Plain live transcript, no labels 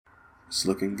It's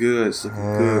looking good. It's looking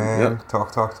good. Yep.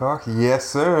 Talk. Yes,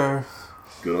 sir.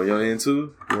 Good on your end,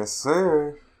 too? Yes,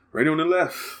 sir. Ready on the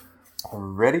left.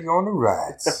 Ready on the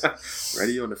right.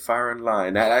 Ready on the firing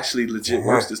line. That actually legit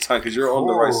works this time because you're on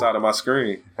the right side of my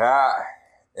screen.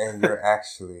 And you're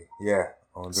actually,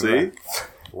 on the See? right.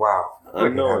 Wow. I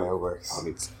know how that works. Let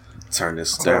me turn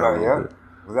this down a little bit.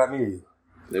 Was that me or you?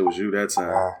 It was you that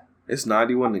time. It's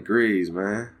 91 degrees,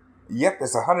 man. Yep,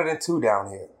 it's 102 down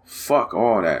here. Fuck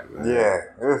all that, man.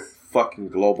 Yeah. Fucking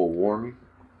global warming.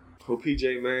 Well,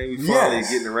 PJ, man, we finally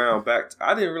getting around back.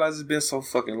 I didn't realize it's been so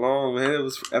fucking long, man. It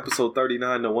was episode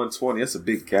 39 to 120. That's a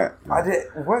big gap. Man.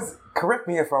 Correct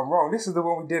me if I'm wrong. This is the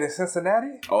one we did in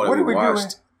Cincinnati? Oh, that we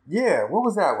watched? Yeah, what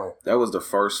was that one? That was the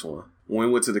first one. When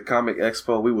we went to the Comic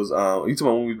Expo, we was, you talking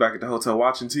about when we was back at the hotel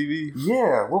watching TV?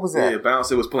 Yeah, what was that? Yeah,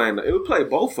 Bounce, it would play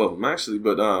both of them, actually,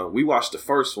 but we watched the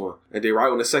first one, and then right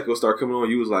when the second one started coming on,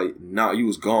 you was like, nah, you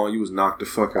was gone, you was knocked the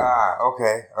fuck out.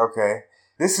 Okay.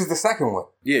 This is the second one?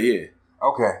 Yeah.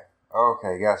 Okay,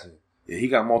 gotcha. Yeah, he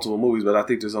got multiple movies, but I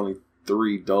think there's only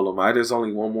 3 Dolomite. There's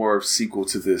only one more sequel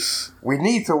to this. We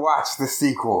need to watch the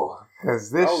sequel. We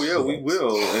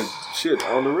will. And shit,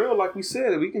 on the real, like we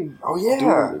said, we can. Oh,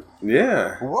 yeah.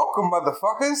 Yeah. Welcome,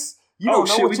 motherfuckers. You don't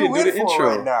know what you're in for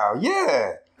right now.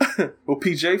 Yeah. Well,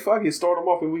 PJ, fuck it. Start them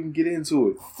off and we can get into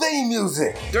it. Theme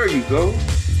music. There you go.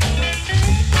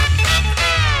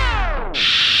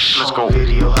 Let's go.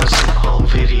 Video hustle, home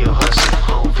video hustle,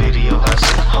 home video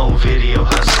hustle, home video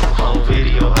hustle, home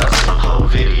video hustle, home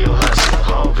video hustle,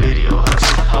 home video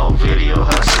hustle, home video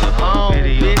hustle, home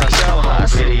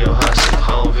video hustle,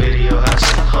 home video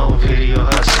hustle, home video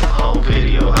hustle, home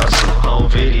video hustle, home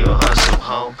video hustle,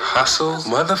 home hustle,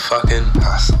 motherfucking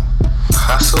hustle,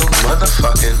 hustle,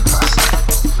 motherfucking hustle,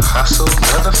 hustle,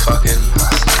 motherfucking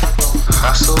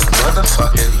hustle,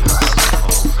 motherfucking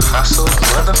hustle,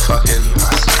 motherfucking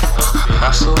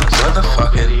hustle,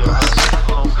 motherfucking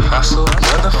hustle,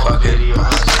 motherfucking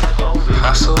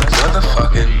hustle,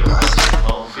 motherfucking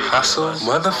hustle,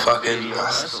 motherfucking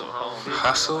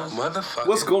hustle, motherfucking.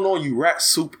 What's going on, you rat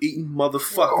soup eating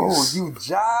motherfuckers? Oh, you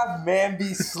jive man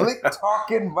be slick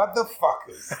talking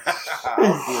motherfuckers.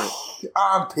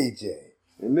 I'm PJ.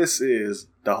 And this is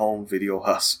the Home Video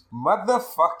Hustle.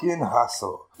 Motherfucking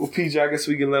hustle. Well, PJ, I guess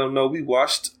we can let them know we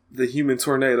watched The Human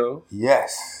Tornado.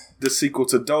 Yes. The sequel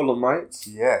to Dolomite.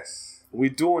 Yes. We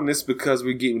doing this because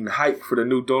we're getting hyped for the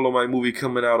new Dolomite movie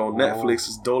coming out on Netflix.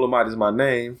 It's Dolomite Is My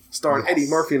Name. Starring Eddie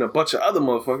Murphy and a bunch of other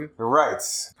motherfuckers. Right.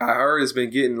 I heard it's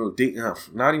been getting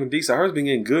not even decent. I heard it's been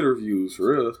getting good reviews,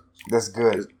 for real. That's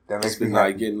good. That makes me happy.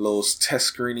 Like getting little test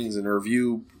screenings and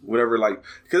review, whatever. Like,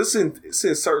 because it's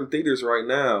in certain theaters right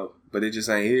now, but it just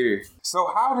ain't here.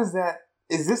 So how does that?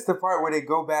 Is this the part where they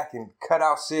go back and cut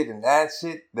out shit and add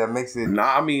shit that makes it?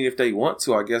 Nah, I mean if they want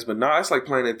to, I guess, but nah, it's like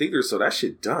playing in theaters, so that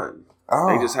shit done. Oh.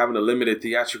 They just having a limited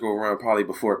theatrical run probably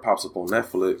before it pops up on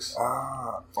Netflix.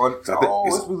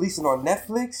 It's releasing on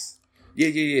Netflix?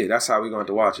 Yeah. That's how we going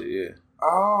to watch it, yeah.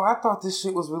 Oh, I thought this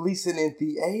shit was releasing in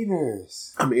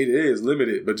theaters. I mean, it is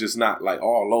limited, but just not like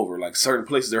all over. Like certain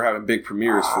places, they're having big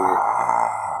premieres for it.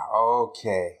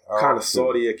 Okay. Kind of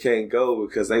salty it can't go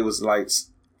because they was like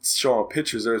showing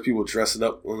pictures. There's people dressing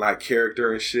up in like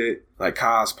character and shit, like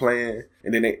cosplaying.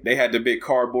 And then they had the big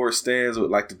cardboard stands with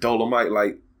like the Dolomite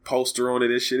like poster on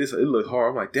it and shit. It looked hard.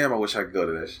 I'm like, damn, I wish I could go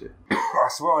to that shit. I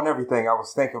swear on everything, I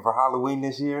was thinking for Halloween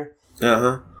this year.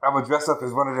 I'm gonna dress up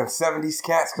as one of them 70s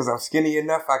cats because I'm skinny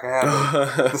enough. I can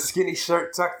have the skinny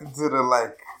shirt tucked into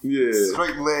the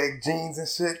straight leg jeans and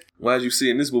shit. Well, as you see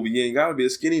in this movie, you ain't gotta be a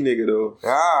skinny nigga though.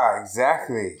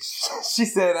 Exactly. She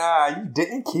said, you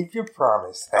didn't keep your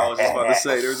promise. I was just about to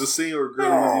say, there's a scene where a girl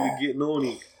was even getting on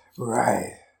him.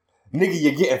 Right. Nigga,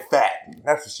 you're getting fat.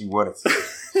 That's what she wanted to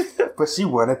say. But she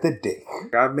wanted the dick.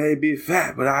 I may be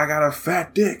fat, but I got a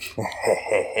fat dick.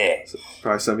 So,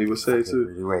 probably some people say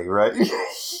too. Right? I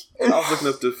was looking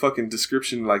up the fucking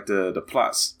description, like the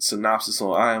plot synopsis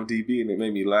on IMDb, and it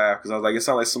made me laugh because I was like, it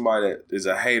sounds like somebody that is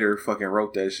a hater fucking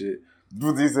wrote that shit.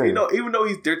 What do you say? You know, even though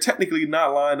they're technically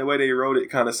not lying, the way they wrote it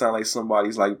kind of sound like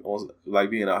somebody's like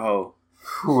being a hoe.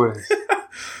 Who is?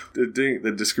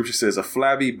 The description says a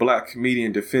flabby black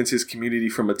comedian defends his community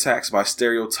from attacks by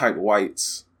stereotyped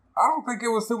whites. I don't think it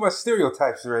was too much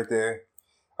stereotypes right there.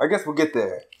 I guess we'll get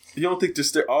there. You don't think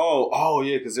the oh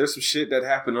yeah, because there's some shit that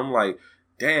happened. I'm like,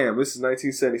 damn, this is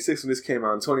 1976 when this came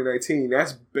out in 2019.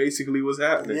 That's basically what's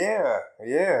happening.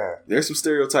 Yeah. There's some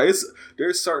stereotypes.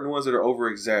 There's certain ones that are over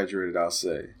exaggerated. I'll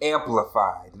say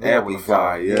amplified. There we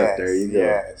go. Yeah, yes, there you go.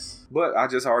 Yes. But I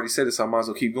just already said this, so I might as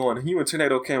well keep going. The Human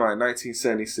Tornado came out in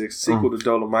 1976. Sequel to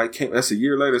Dolomite came. That's a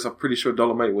year later, so I'm pretty sure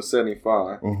Dolomite was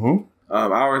 75.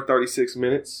 Hour and 36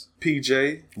 minutes.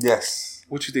 PJ. Yes.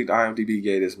 What you think the IMDb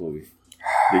gave this movie?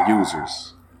 The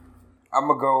users. I'm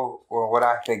going to go on what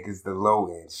I think is the low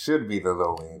end. Should be the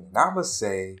low end. And I'm going to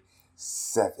say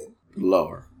 7.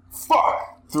 Lower.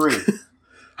 Fuck. 3.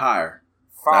 Higher.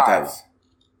 5. Not that low.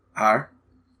 Higher.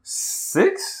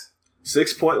 6?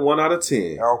 6.1 out of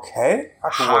 10. Okay. I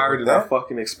can Higher work with than that. I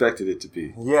fucking expected it to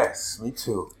be. Yes, me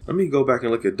too. Let me go back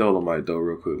and look at Dolomite, though,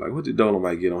 real quick. Like, what did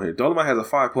Dolomite get on here? Dolomite has a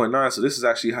 5.9, so this is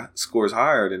actually scores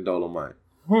higher than Dolomite.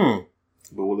 But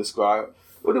will it score?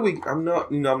 What did we? I'm not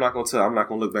gonna tell. I'm not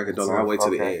gonna look back at Dolomite. I'll wait till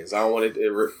the end. I don't want it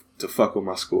to fuck with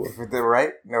my score. Is that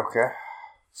right? Okay.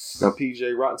 Now,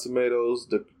 PJ, Rotten Tomatoes,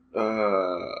 the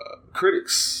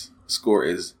critics score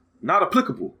is not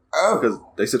applicable. Oh, because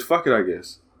they said fuck it, I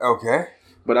guess. Okay.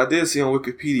 But I did see on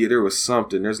Wikipedia there was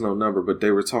something. There's no number, but they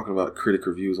were talking about critic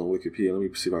reviews on Wikipedia. Let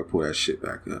me see if I can pull that shit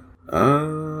back up.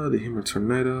 The Human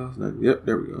Tornado. Yep,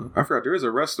 there we go. I forgot there is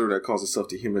a wrestler that calls himself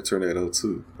the Human Tornado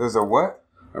too. There's a what?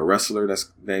 A wrestler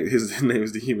his name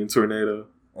is the Human Tornado.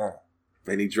 Yeah.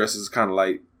 And he dresses kind of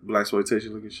like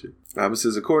blaxploitation looking shit. It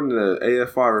says, according to the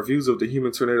AFI, reviews of the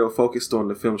Human Tornado focused on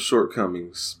the film's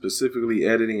shortcomings, specifically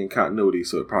editing and continuity,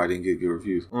 so it probably didn't get good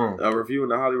reviews. A review in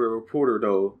the Hollywood Reporter,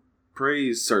 though,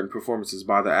 praised certain performances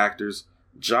by the actors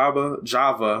Java,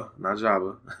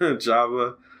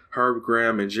 Herb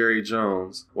Graham, and Jerry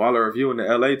Jones, while a review in the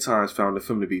LA Times found the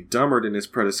film to be dumber than its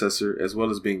predecessor, as well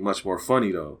as being much more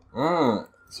funny, though.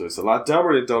 So it's a lot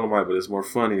dumber than Dolomite, but it's more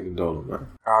funny than Dolomite.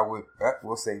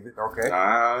 We'll save it. Okay.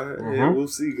 Yeah, we'll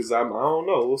see, because I don't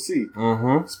know. We'll see.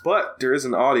 But there is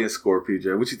an audience score,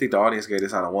 PJ. What you think the audience gave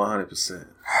this out of 100%?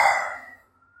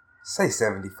 Say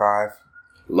 75.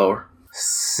 Lower.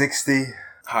 60.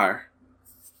 Higher.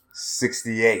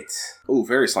 68. Ooh,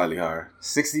 very slightly higher.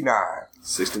 69.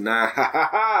 69.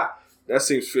 That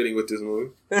seems fitting with this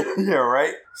movie. Yeah,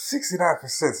 right? 69%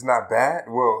 is not bad.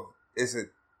 Well,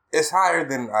 it's higher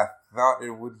than I thought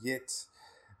it would get.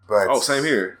 But same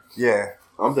here. Yeah.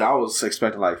 I was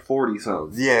expecting like 40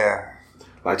 something. Yeah.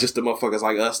 Like just the motherfuckers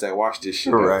like us that watch this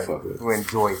shit. Right. Who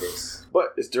enjoy this.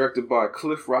 But it's directed by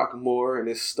Cliff Rockmore and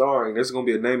it's starring. There's going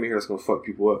to be a name in here that's going to fuck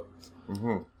people up.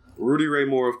 Rudy Ray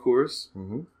Moore, of course.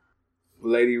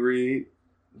 Lady Reed.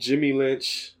 Jimmy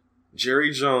Lynch.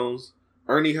 Jerry Jones.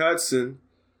 Ernie Hudson.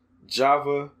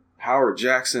 Java. Howard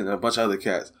Jackson. And a bunch of other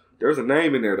cats. There's a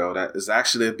name in there, though, that is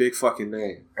actually a big fucking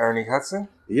name. Ernie Hudson?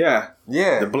 Yeah.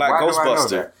 Yeah. The Black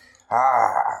Ghostbuster.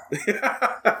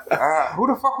 Who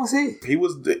the fuck was he? He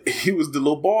was the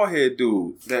little bald head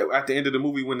dude that at the end of the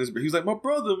movie when he was like, my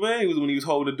brother, man. He was when he was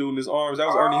holding the dude in his arms. That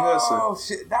was Ernie Hudson. Oh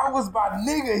shit, that was my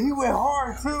nigga. He went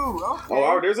hard too. Okay.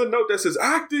 Oh, there's a note that says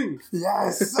acting.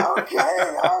 Yes. Okay.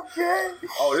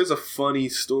 Oh, there's a funny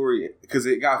story because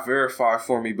it got verified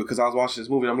for me because I was watching this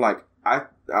movie and I'm like, I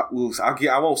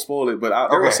won't spoil it, but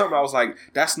there was something I was like,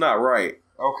 that's not right.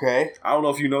 Okay. I don't know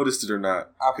if you noticed it or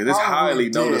not. Because it's highly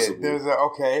noticeable. There's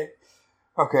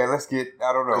Okay, let's get,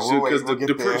 I don't know. Because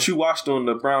the print you watched on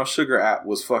the Brown Sugar app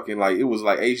was fucking like, it was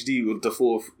like HD with the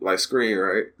full like screen,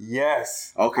 right?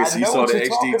 Yes. Okay, so you saw the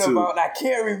HD too. About. I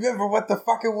can't remember what the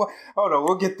fuck it was. Hold on,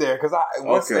 we'll get there because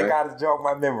once they got to jog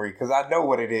my memory because I know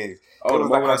what it is. Oh, the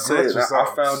moment I said it,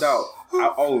 I found out.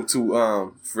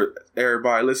 For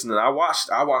everybody listening, I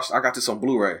got this on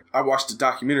Blu-ray. I watched the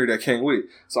documentary that came with it.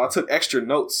 So I took extra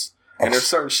notes. And there's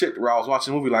certain shit where I was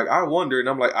watching the movie, like, I wonder, and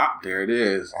I'm like, there it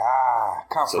is.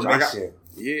 Confirmation.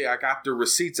 So I got the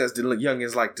receipts, as the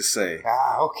youngins like to say.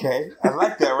 Okay. I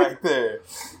like that right there.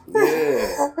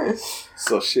 Yeah.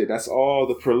 So, shit, that's all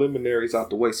the preliminaries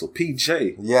out the way. So,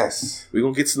 PJ. Yes. We're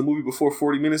going to get to the movie before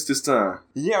 40 minutes this time.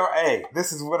 Yeah, hey,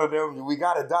 this is one of them, we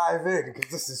got to dive in, because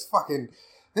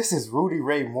this is Rudy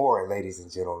Ray Moore, ladies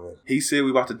and gentlemen. He said we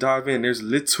about to dive in. There's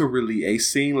literally a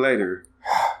scene later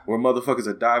where motherfuckers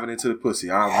are diving into the pussy.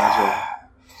 I'm not joking.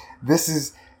 This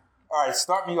is... All right,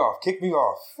 start me off. Kick me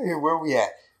off. Where we at?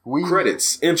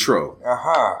 Credits. Intro.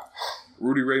 Uh-huh.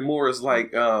 Rudy Ray Moore is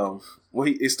like...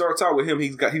 it starts out with him.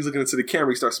 He's looking into the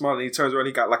camera. He starts smiling. He turns around.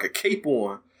 He got like a cape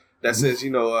on that says,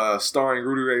 starring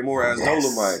Rudy Ray Moore as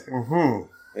Dolomite.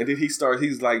 And then he's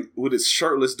like with his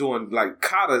shirtless doing like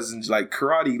katas and like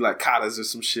karate like katas or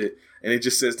some shit. And it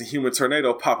just says the Human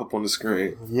Tornado pop up on the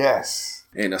screen. Yes.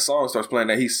 And a song starts playing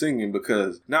that he's singing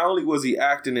because not only was he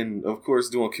acting and, of course,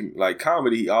 doing like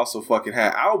comedy, he also fucking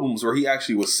had albums where he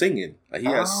actually was singing. Like he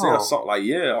has song like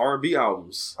R&B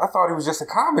albums. I thought he was just a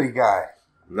comedy guy.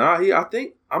 Nah,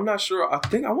 I'm not sure. I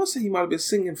want to say he might have been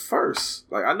singing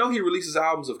first. Like I know he releases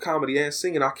albums of comedy and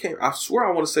singing. I swear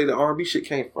I want to say the R&B shit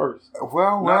came first.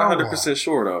 Well, not 100%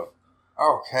 sure though.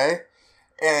 Okay,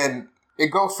 and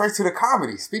it goes straight to the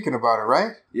comedy. Speaking about it,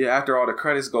 right? Yeah, after all the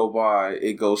credits go by,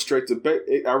 it goes straight to...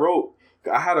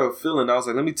 I had a feeling, I was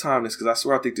like, let me time this, because I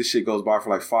swear I think this shit goes by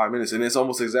for like 5 minutes, and it's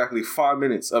almost exactly 5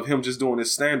 minutes of him just doing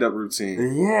his stand-up routine.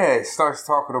 Yeah, it starts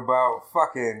talking about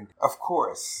fucking, of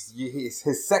course,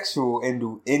 his sexual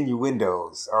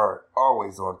innuendos are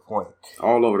always on point.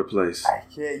 All over the place. I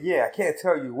can't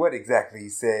tell you what exactly he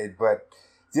said, but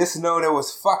just know there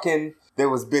was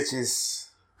bitches.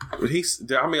 But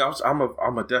I'm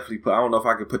gonna definitely put. I don't know if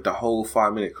I could put the whole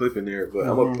 5 minute clip in there, but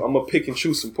I'm gonna pick and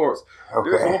choose some parts.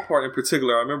 Okay. There's one part in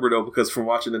particular I remember though, because from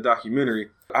watching the documentary,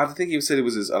 I think he said it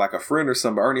was like a friend or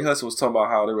somebody. Ernie Hudson was talking about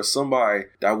how there was somebody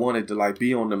that wanted to like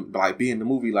be in the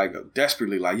movie like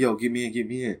desperately, like yo, get me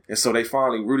in. And so they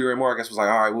finally, Rudy Ray Moore, I guess, was like,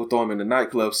 all right, we'll throw him in the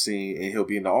nightclub scene and he'll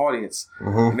be in the audience.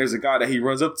 And there's a guy that he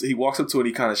walks up to and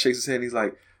he kind of shakes his head and he's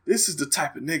like, this is the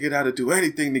type of nigga that'll do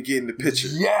anything to get in the picture.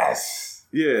 Yes.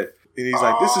 Yeah. And he's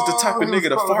like, this is the type of nigga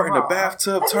to fart in the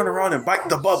bathtub, turn around and bite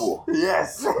the bubble.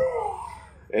 Yes.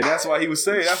 And that's why he was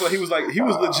saying, that's why he was like, he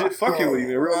was legit fucking with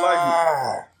him in real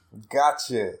life.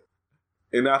 Gotcha.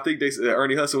 And I think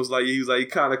Ernie Hudson was like, he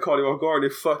kind of caught him off guard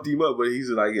and fucked him up, but he's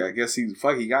like, I guess he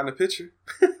got in the picture.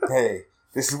 Hey,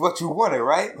 this is what you wanted,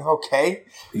 right? Okay.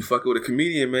 You fucking with a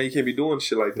comedian, man. You can't be doing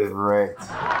shit like that. Right.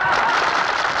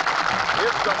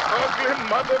 There's some ugly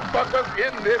motherfuckers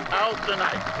in this house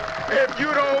tonight. If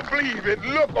you don't believe it,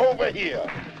 look over here.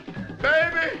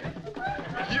 Baby,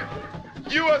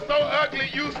 you are so ugly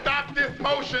you stopped this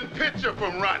motion picture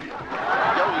from running.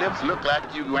 Your lips look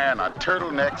like you wearing a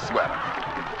turtleneck sweater.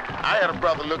 I had a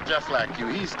brother look just like you.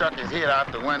 He stuck his head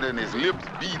out the window and his lips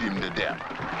beat him to death.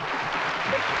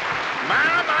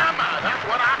 My, that's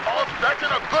what I call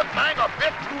stretching a good thing a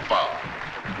bit too far.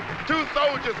 2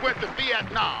 soldiers went to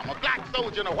Vietnam, a black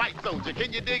soldier and a white soldier.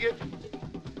 Can you dig it?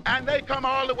 And they come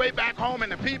all the way back home,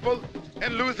 and the people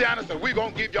in Louisiana said, we're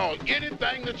going to give y'all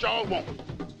anything that y'all want.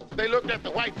 They looked at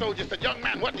the white soldier and said, young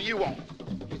man, what do you want?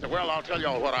 He said, well, I'll tell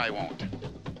y'all what I want.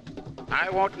 I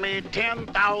want me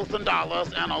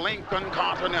 $10,000 and a Lincoln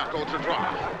Continental to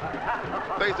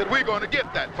drive. They said, we're going to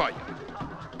get that for you.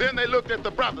 Then they looked at the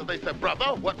brothers. They said,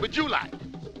 brother, what would you like?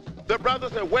 The brother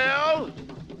said, well,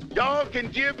 y'all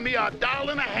can give me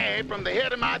 $1.50 from the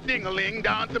head of my ding-a-ling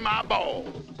down to my balls.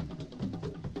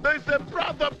 They said,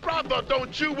 brother,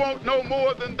 don't you want no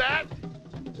more than that?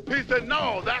 He said,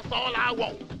 no, that's all I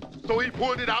want. So he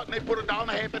pulled it out and they put $1.50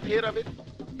 at the head of it.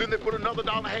 Then they put another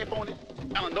 $1.50 on it,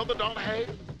 and another $1.50,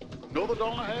 another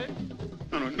 $1.50,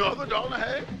 and another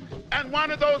 $1.50. And one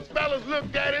of those fellas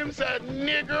looked at him and said,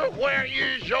 nigger, where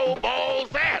is your balls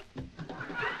at?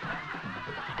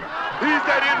 He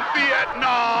said, in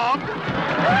Vietnam.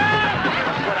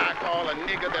 That's what I call a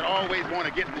nigger that always want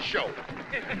to get in the show.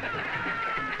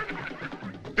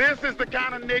 This is the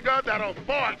kind of nigger that'll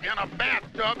fart in a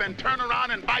bathtub and turn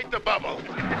around and bite the bubbles.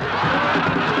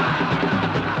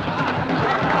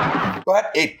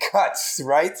 But it cuts,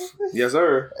 right? Yes,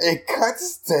 sir. It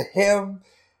cuts to him.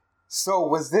 So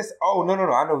was this... Oh, no.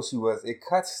 I know who she was. It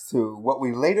cuts to what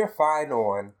we later find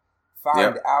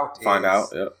out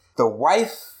the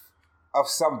wife of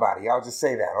somebody. I'll just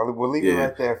say that. We'll leave it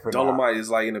right there for Dolomite is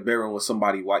like in the bedroom with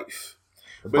somebody's wife.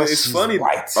 But it's funny.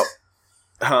 White.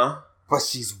 Huh? But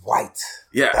she's white.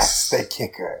 Yes. That's the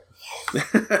kicker.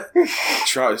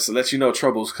 Try to let you know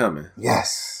trouble's coming.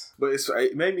 Yes. But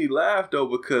it made me laugh, though,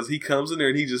 because he comes in there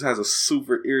and he just has a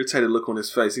super irritated look on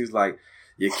his face. He's like,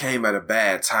 you came at a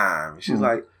bad time. She's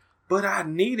like, but I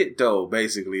need it, though,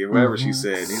 basically, or whatever she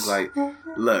said. And he's like,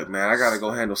 look, man, I got to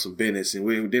go handle some business,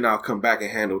 and then I'll come back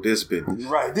and handle this business.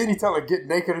 Right. Didn't he tell her get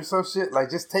naked or some shit? Like,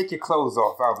 just take your clothes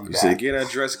off. I'll be back. He said, get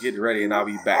undressed, get ready, and I'll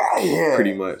be back.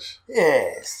 Pretty much.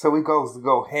 Yeah. So he goes to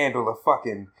go handle a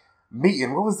fucking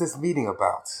meeting. What was this meeting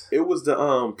about? It was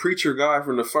the preacher guy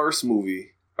from the first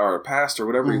movie, or pastor,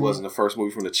 whatever he was in the first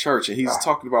movie from the church, and he's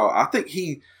talking about, I think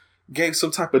he gave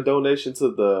some type of donation to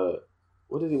the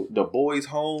boys'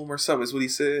 home or something is what he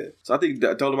said. So I think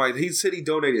Dolomite, he said he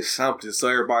donated something. So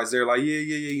everybody's there like, yeah,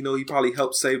 you know, he probably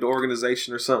helped save the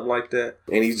organization or something like that.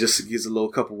 And he just gives a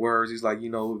little couple words. He's like, you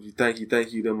know, thank you.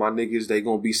 Then my niggas, they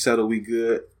gonna be settled. We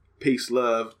good. Peace,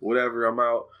 love, whatever. I'm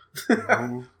out.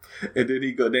 And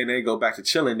then they go back to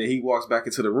chilling. Then he walks back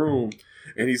into the room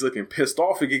and he's looking pissed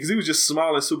off again because he was just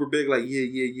smiling super big like, yeah,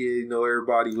 you know,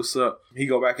 everybody, what's up? He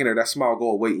go back in there. That smile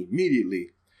go away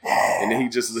immediately. And then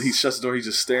he shuts the door. He's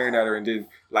just staring at her, and then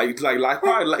like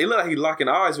probably he looked like he's locking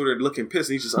eyes with her, looking pissed.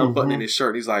 And he's just unbuttoning his shirt.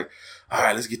 And he's like, "All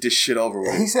right, let's get this shit over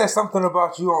with." He said something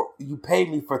about you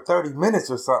paid me for 30 minutes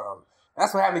or something.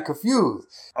 That's what had me confused.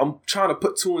 I'm trying to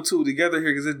put 2 and 2 together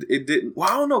here because it didn't. Well,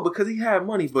 I don't know because he had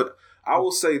money, but I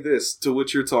will say this to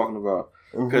what you're talking about.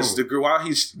 Because while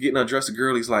he's getting undressed, the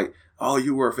girl, he's like, "Oh,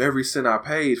 you worth every cent I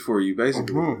paid for you,"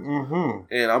 basically.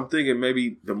 And I'm thinking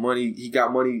maybe he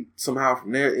got money somehow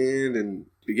from their end, and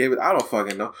he gave it. I don't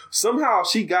fucking know. Somehow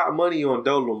she got money on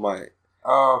Dolomite.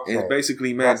 Okay. And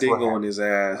basically Mandingo on his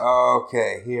ass.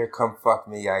 Okay, here, come fuck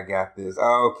me, I got this.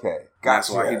 Okay, gotcha. That's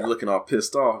why he's looking all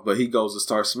pissed off, but he goes to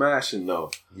start smashing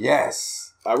though.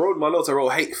 Yes. I wrote in my notes, I wrote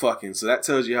hate fucking, so that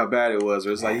tells you how bad it was.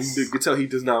 Or it's like, you could tell he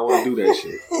does not want to do that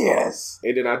shit. Yes.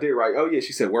 And then I did write, oh yeah,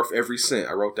 she said worth every cent.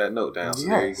 I wrote that note down, so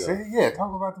there you go. Yeah,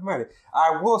 talk about the money.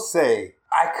 I will say,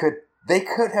 they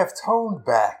could have toned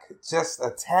back just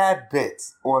a tad bit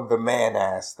on the man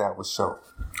ass that was shown.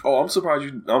 Oh, I'm surprised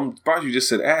you just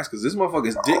said ass, because this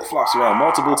motherfucker's dick flops around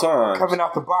multiple times. Coming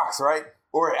out the box, right?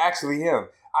 Or actually him.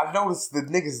 I noticed the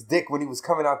nigga's dick when he was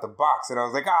coming out the box, and I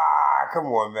was like, come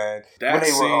on, man. That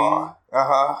scene,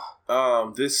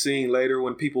 this scene later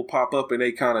when people pop up and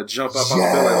they kind of jump up out the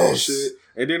building like, oh shit.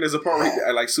 And then there's a part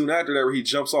where like soon after that where he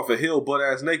jumps off a hill butt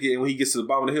ass naked, and when he gets to the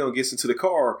bottom of the hill and gets into the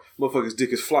car, motherfucker's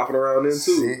dick is flopping around then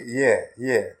too.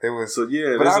 There was. So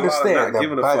yeah, but there's I understand a lot of not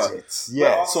giving a fuck. Yes.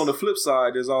 But also on the flip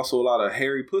side, there's also a lot of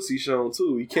hairy pussy shown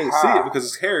too. You can't see it because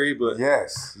it's hairy, but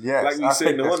yes. Like we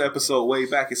said in the one episode way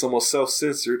back, it's almost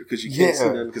self-censored because you can't see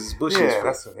nothing because it's bushy. Yeah,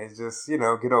 that's what it's just get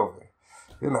over it.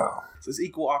 So it's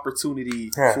equal opportunity,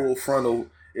 full frontal.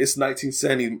 It's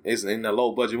 1970. It's in a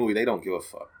low budget movie. They don't give a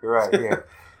fuck. Right. Yeah.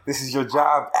 This is your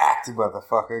job. Act,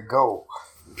 motherfucker. Go.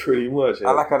 Pretty much.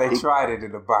 I like how they tried it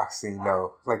in the box scene,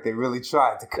 though. Like they really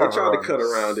tried to cut. They tried to cut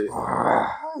around it.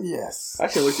 Yes. I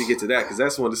can't wait to get to that because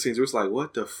that's one of the scenes where it's like,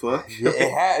 what the fuck?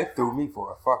 It threw me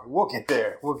for a fuck. We'll get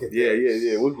there.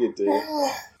 Yeah. We'll get there.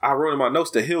 I wrote in my notes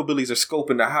the hillbillies are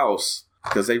scoping the house.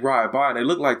 Because they ride by and they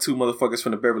look like two motherfuckers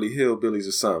from the Beverly Hillbillies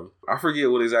or something. I forget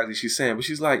what exactly she's saying, but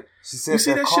she's like, she said, you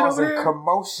see that shit over there?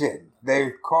 Commotion.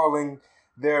 They're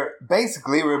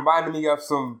basically reminding me of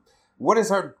some,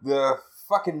 the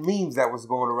fucking memes that was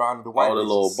going around the white the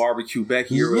little barbecue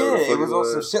Becky or whatever. Yeah, it was on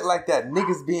some shit like that.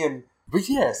 Niggas being, but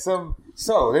yeah, they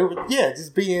were,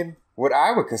 just being what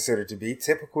I would consider to be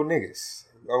typical niggas.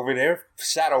 Over there,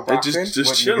 shadow boxing. They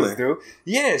just chilling. Do.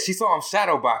 Yeah, she saw him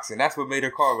shadow boxing. That's what made her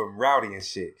call him rowdy and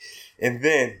shit. And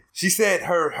then she said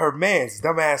her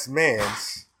dumbass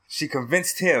mans, she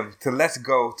convinced him to let's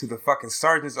go to the fucking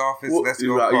sergeant's office. Let's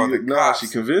go call the cops. She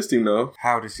convinced him though.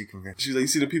 How did she convince him? She's like, you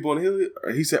see the people on the hill?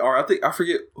 He said, or I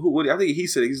forget who. I think he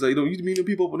said, he's like, don't you mean the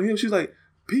people up on the hill? She's like,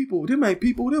 people, them ain't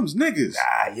people, them's niggas.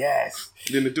 Yes.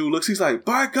 Then the dude looks, he's like,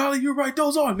 by golly, you're right,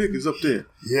 those are niggas up there.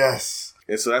 Yes.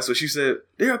 And so that's what she said.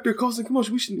 They're up there causing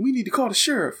commotion. We need to call the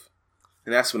sheriff.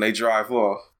 And that's when they drive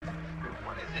off.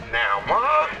 What is it now,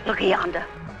 Ma? Look yonder.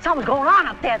 Something's going on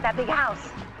up there at that big house.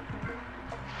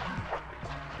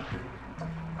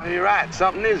 You're right.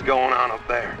 Something is going on up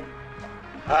there.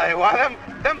 Hey, why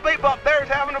them people up there is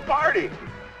having a party.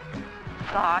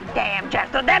 God damn,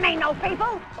 Chester, them ain't no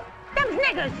people. Them's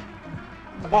niggers.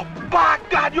 Well, by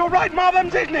God, you're right, Ma.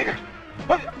 Them's is niggers.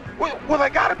 Well, they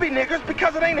gotta be niggers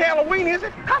because it ain't Halloween, is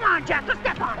it? Come on, Chester,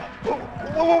 step on it. Well,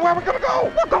 where we gonna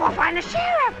go? We'll go and find the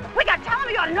sheriff. We gotta tell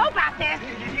him you ought to know about this.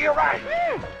 You're right.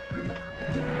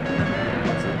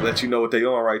 Let you know what they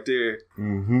on right there.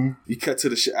 Mm-hmm. You cut to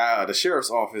the sheriff's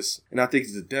office, and I think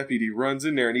the deputy runs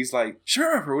in there, and he's like,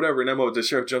 sheriff, or whatever, and then the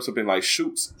sheriff jumps up and like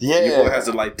shoots. Yeah. Your boy has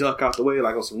to like duck out the way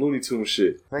like on some Looney Tunes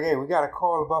shit. Like, hey, we got a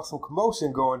call about some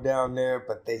commotion going down there,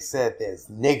 but they said there's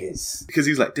niggas. Because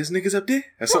he's like, there's niggas up there?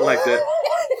 Or something like that.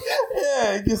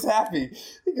 Yeah, he gets happy.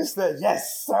 He just said,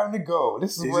 yes, time to go.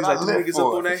 This is what I live niggas for.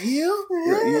 Up on that hill?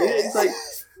 Yeah. He's like,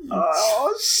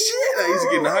 oh shit! He's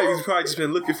getting high. He's probably just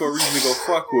been looking for a reason to go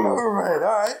fuck with him. All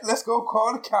right. Let's go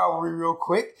call the cavalry real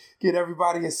quick. Get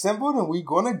everybody assembled, and we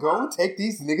gonna go take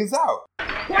these niggas out.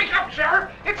 Wake up, Sheriff!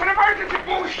 It's an emergency!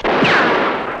 Bullshit!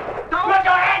 Don't put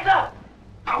your hands up!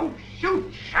 Don't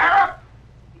shoot, Sheriff!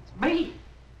 It's me,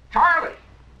 Charlie.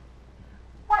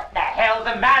 What the hell's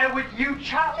the matter with you,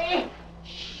 Charlie?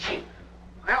 Shit.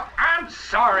 Well, I'm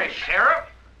sorry, Sheriff,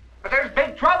 but there's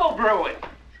big trouble brewing.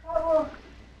 Trouble?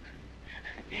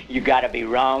 You gotta be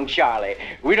wrong, Charlie.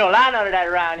 We don't allow none of that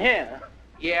around here.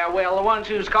 Yeah, well, the ones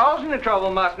who's causing the trouble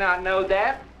must not know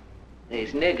that.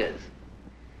 These niggers.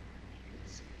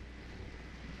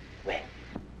 Where?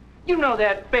 You know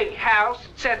that big house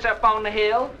that sets up on the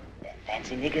hill? That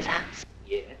fancy nigger's house?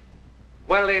 Yeah.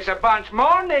 Well, there's a bunch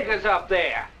more niggers up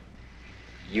there.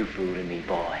 You fooling me,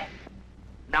 boy.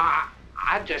 Nah,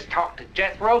 I just talked to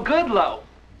Jethro Goodloe.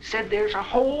 Said there's a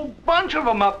whole bunch of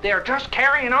them up there just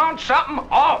carrying on something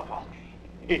awful.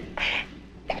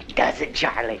 That does it,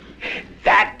 Charlie.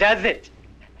 That does it.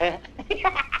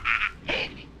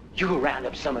 You round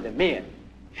up some of the men.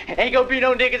 Ain't gonna be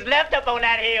no niggas left up on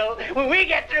that hill when we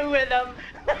get through with them.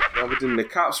 Yeah, but then the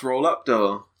cops roll up,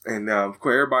 though. And of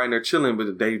course, everybody in there chilling,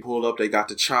 but they pull up, they got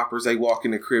the choppers, they walk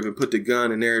in the crib and put the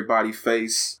gun in everybody's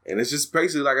face. And it's just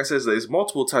basically, like I said, there's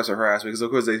multiple types of harassment, because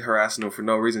of course they harassing them for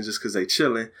no reason, just because they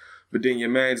chilling. But then your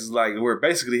man's like, where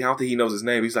basically, I don't think he knows his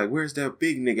name. He's like, where's that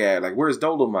big nigga at? Like, where's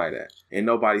Dolomite at? And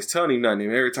nobody's telling him nothing.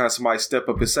 And every time somebody step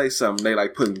up and say something, they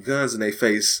like putting guns in their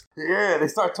face. Yeah, they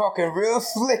start talking real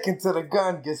slick until the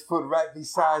gun gets put right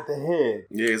beside the head.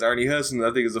 Yeah, it's Ernie Hudson.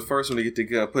 I think it's the first one to get the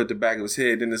gun put at the back of his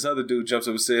head. Then this other dude jumps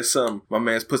up and says something. My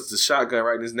man puts the shotgun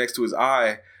right next to his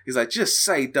eye. He's like, just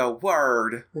say the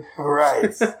word.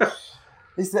 Right.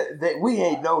 He said that we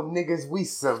ain't no niggas, we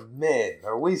some men,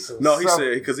 or we some. No, he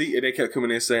said, because they kept coming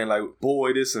in saying like,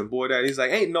 boy this and boy that. He's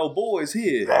like, ain't no boys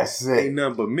here. That's it. Ain't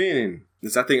nothing but men.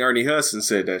 I think Ernie Hudson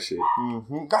said that shit.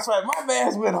 Mm-hmm. That's right. My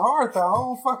man's went hard the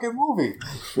whole fucking movie.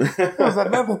 There was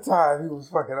another time he was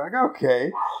fucking like,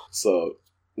 okay. So,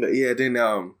 yeah, then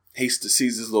he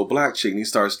sees this little black chick and he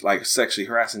starts like sexually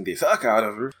harassing the fuck out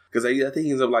of her. Because I think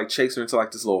he ends up like chasing her into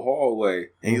like this little hallway.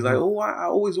 And he's like, oh, I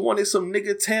always wanted some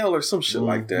nigga tail or some shit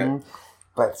like that.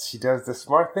 But she does the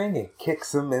smart thing and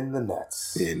kicks him in the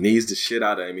nuts. Yeah, knees the shit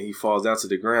out of him and he falls down to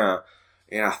the ground.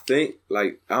 And I think,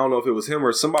 like, I don't know if it was him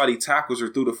or somebody tackles her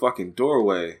through the fucking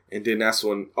doorway. And then that's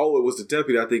when, it was the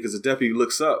deputy, I think, because the deputy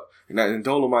looks up. And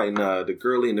Dolomite and the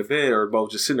girlie in the bed are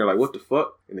both just sitting there like, what the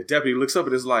fuck? And the deputy looks up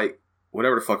and is like,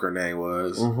 whatever the fuck her name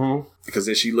was. Mm-hmm. Because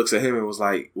then she looks at him and was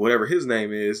like, whatever his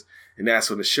name is. And that's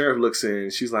when the sheriff looks in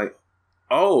and she's like,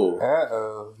 oh.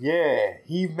 Uh-oh. Yeah.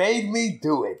 He made me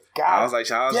do it. God I was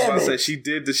about to say,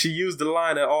 she used the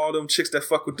line that all them chicks that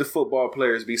fuck with the football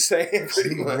players be saying. She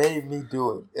made me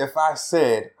do it. If I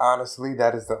said, honestly,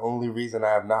 that is the only reason I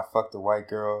have not fucked a white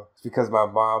girl, it's because my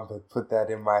mom had put that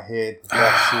in my head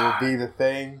that she would be the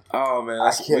thing. Oh, man.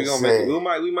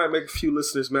 We might make a few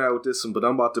listeners mad with this one, but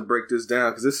I'm about to break this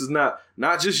down because this is not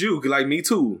just you, like me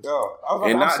too.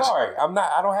 I'm sorry.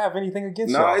 I don't have anything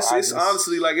against y'all. It's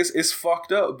honestly like it's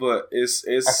fucked up, but it's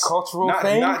a cultural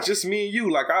thing. Not just me and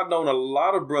you. Like I've known a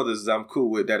lot of brothers that I'm cool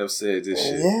with that have said this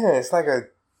shit. Yeah, it's like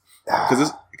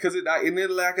because and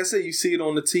then like I said, you see it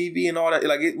on the TV and all that.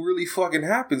 Like it really fucking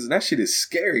happens, and that shit is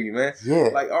scary, man. Yeah,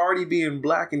 like already being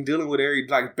black and dealing with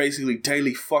like basically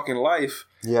daily fucking life.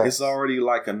 Yeah, it's already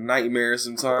like a nightmare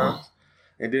sometimes,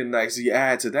 and then like so you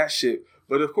add to that shit.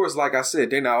 But of course, like I said,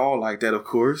 they're not all like that, of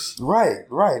course. Right.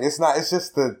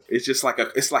 It's just like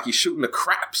you're shooting a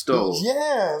crap stove.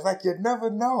 Yeah, like you never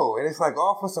know. And it's like,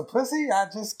 all for some pussy, I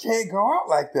just can't go out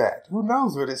like that. Who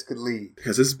knows where this could lead?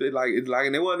 Because it's been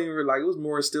and it wasn't even like, it was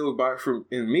more instilled by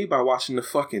watching the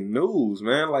fucking news,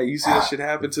 man. Like you see that shit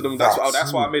happen to them.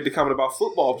 That's why I made the comment about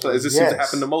football players. It seems to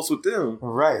happen the most with them.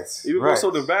 Right. Even more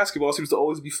so than basketball, it seems to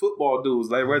always be football dudes.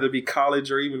 Like whether it be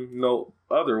college or even,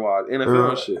 otherwise,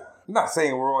 NFL and shit. I'm not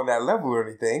saying we're on that level or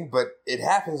anything, but it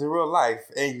happens in real life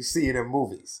and you see it in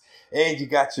movies. And you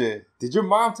got did your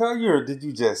mom tell you or did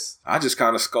you just? I just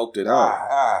kind of scoped it out.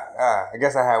 I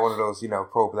guess I had one of those,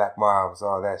 pro-black moms,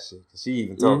 all that shit. She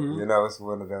even told me, it's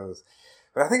one of those.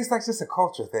 But I think it's like just a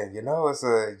culture thing, it's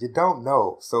you don't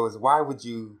know. So it's why would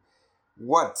you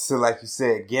want to, like you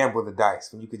said, gamble the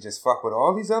dice when you could just fuck with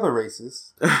all these other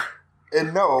races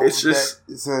and know it's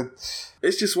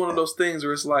just one of those things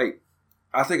where it's like,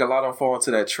 I think a lot of them fall into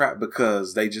that trap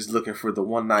because they just looking for the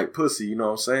one night pussy, you know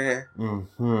what I'm saying?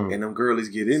 Mm-hmm. And them girlies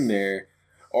get in there.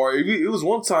 Or it was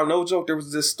one time, no joke, there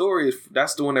was this story,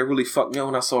 that's the one that really fucked me up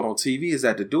when I saw it on TV, is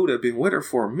that the dude had been with her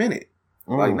for a minute.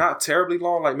 Like not terribly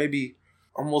long, like maybe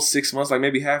almost 6 months, like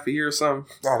maybe half a year or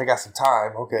something. Oh, they got some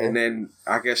time, okay. And then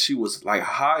I guess she was like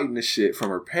hiding the shit from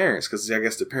her parents because I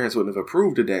guess the parents wouldn't have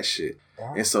approved of that shit.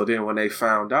 Yeah. And so then when they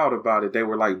found out about it, they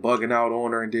were like bugging out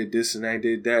on her and did this and they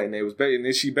did that. And and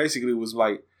then she basically was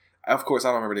like, of course, I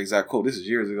don't remember the exact quote. This is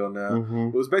years ago now. Mm-hmm.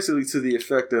 It was basically to the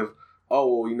effect of,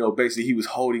 basically he was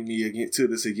holding me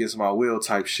against my will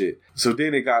type shit. So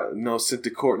then it got, sent to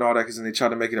court and all that because then they tried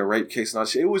to make it a rape case and all that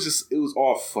shit. It was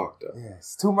all fucked up. Yeah,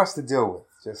 it's too much to deal with.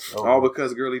 Just all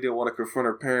because girlie didn't want to confront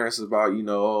her parents about,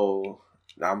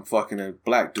 I'm fucking a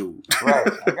black dude. Right.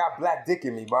 I got black dick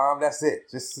in me, Mom. That's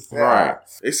it. Just right.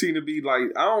 It seemed to be like,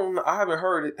 I haven't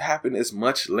heard it happen as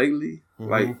much lately,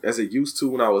 like as it used to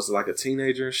when I was like a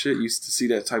teenager and shit. Used to see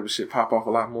that type of shit pop off a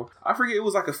lot more. I forget it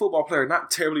was like a football player not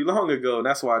terribly long ago, and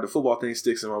that's why the football thing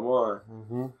sticks in my mind.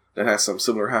 Mm-hmm. That has something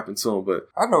similar happen to him, but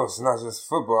I know it's not just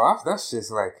football. That's just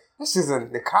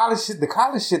the college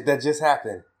shit that just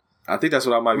happened. I think that's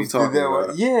what I might be talking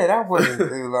about. Yeah, that wasn't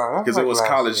too long. Because it was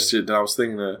college shit that I was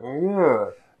thinking of.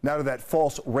 Yeah. Now to that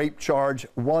false rape charge,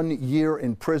 1 year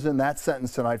in prison. That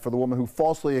sentence tonight for the woman who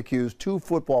falsely accused 2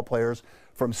 football players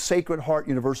from Sacred Heart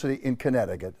University in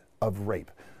Connecticut of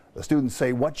rape. The students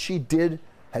say what she did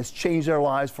has changed their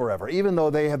lives forever, even though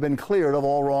they have been cleared of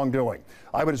all wrongdoing.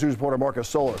 Eyewitness News reporter Marcus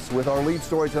Solis with our lead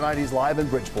story tonight. He's live in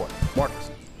Bridgeport.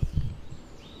 Marcus.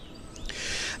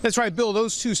 That's right, Bill.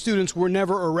 Those two students were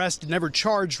never arrested, never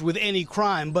charged with any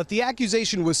crime, but the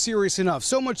accusation was serious enough.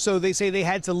 So much so, they say they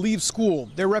had to leave school.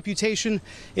 Their reputation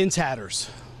in tatters.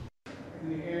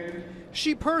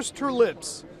 She pursed her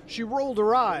lips. She rolled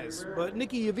her eyes, but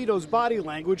Nikki Yavito's body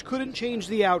language couldn't change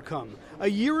the outcome. A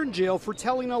year in jail for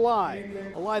telling a lie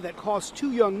that cost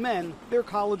two young men their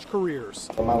college careers.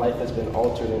 My life has been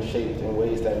altered and shaped in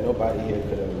ways that nobody here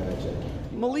could have imagined.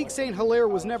 Malik St. Hilaire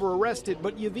was never arrested,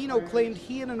 but Yavino claimed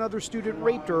he and another student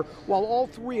raped her while all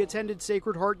three attended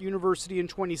Sacred Heart University in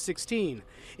 2016.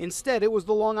 Instead, it was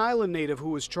the Long Island native who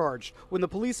was charged when the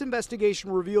police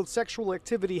investigation revealed sexual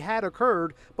activity had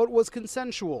occurred but was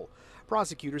consensual.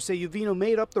 Prosecutors say Yavino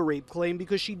made up the rape claim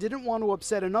because she didn't want to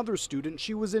upset another student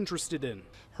she was interested in.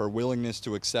 Her willingness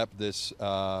to accept this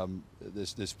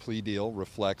plea deal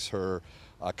reflects her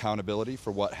accountability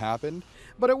for what happened.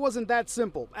 But it wasn't that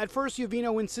simple. At first,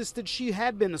 Yavino insisted she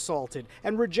had been assaulted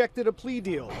and rejected a plea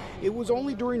deal. It was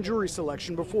only during jury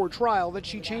selection before trial that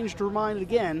she changed her mind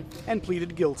again and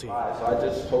pleaded guilty. So I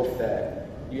just hope that,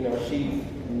 she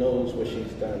knows what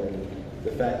she's done, and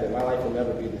the fact that my life will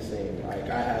never be the same. Like,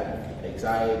 I have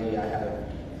anxiety, I have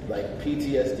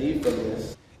PTSD from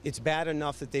this. It's bad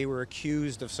enough that they were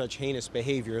accused of such heinous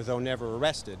behavior, though never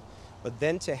arrested. But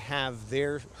then to have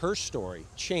her story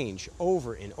change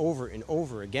over and over and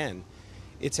over again,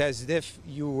 it's as if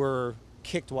you were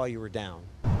kicked while you were down.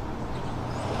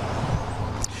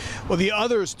 Well, the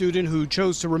other student who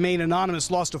chose to remain anonymous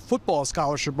lost a football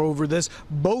scholarship over this.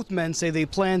 Both men say they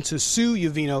plan to sue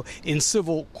Yavino in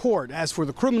civil court. As for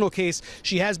the criminal case,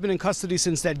 she has been in custody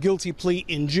since that guilty plea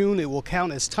in June. It will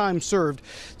count as time served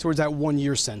towards that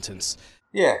 1-year sentence.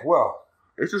 Yeah, well,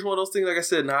 it's just one of those things, like I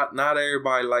said, not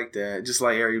everybody like that. Just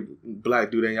like every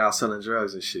black dude ain't out selling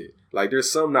drugs and shit. Like,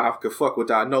 there's some that I could fuck with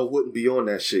that I know wouldn't be on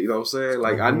that shit. You know what I'm saying?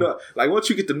 Like, I know, like, once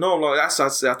you get to know them, that's what I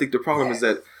say. I think the problem is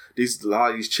that a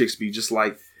lot of these chicks be just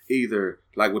like, either,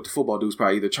 like with the football dudes,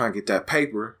 probably either trying to get that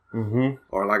paper,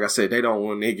 or like I said, they don't,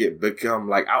 when they become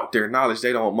like out there knowledge,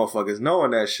 they don't want motherfuckers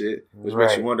knowing that shit, which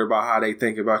makes you wonder about how they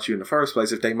think about you in the first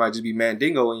place, if they might just be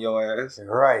mandingo in your ass.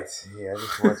 Right. Yeah, I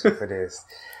just want you for this.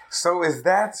 So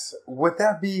would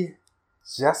that be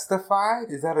justified?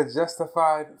 Is that a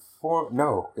justified form?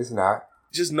 No, it's not.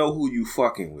 Just know who you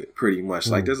fucking with, pretty much.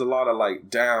 Like, there's a lot of like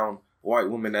down white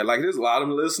women that, like, there's a lot of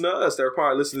them listening to us. They're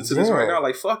probably listening to this right now,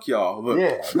 like, fuck y'all. But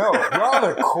no, y'all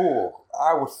are cool.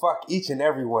 I would fuck each and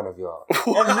every one of y'all.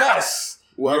 Unless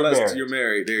you're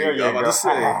married. There you go. I'm about to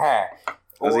say.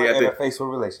 Or in a faithful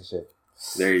relationship.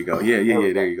 There you go. Yeah,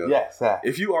 there you go. Yes.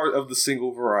 If you are of the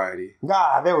single variety.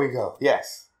 There we go.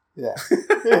 Yes. Yeah.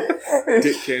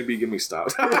 Dick can't be, give me stop.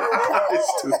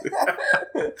 It's stupid.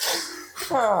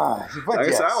 But like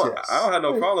I said, I don't have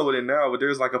no problem with it now, but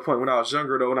there's like a point when I was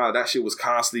younger though, when that shit was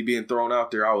constantly being thrown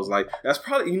out there, I was like, that's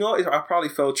probably, I probably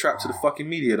fell trapped to the fucking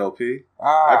media though, P.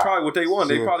 That's probably what they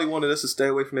wanted. They probably wanted us to stay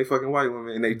away from they fucking white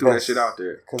women, and they threw that shit out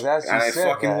there. Because as you said,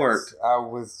 it fucking worked. I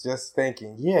was just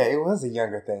thinking, it was a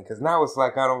younger thing, because now it's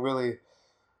like I don't really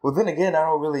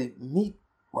meet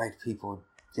white people.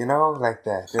 Like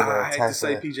that. I hate to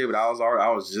say PJ, but I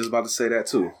was just about to say that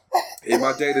too. In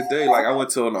my day to day, like I went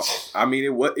to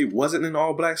it wasn't an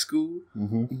all black school,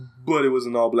 but it was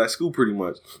an all black school pretty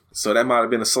much. So that might have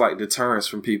been a slight deterrence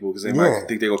from people because they might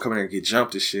think they're gonna come in here and get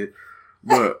jumped and shit.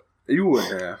 But you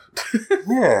wouldn't have.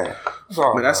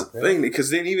 But that's the thing,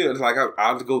 because then even like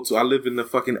I live in the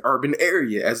fucking urban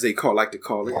area, as they like to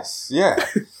call it. Yes. Yeah.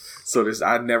 So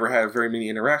I never had very many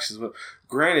interactions. But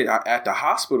granted, at the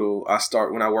hospital,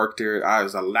 when I worked there,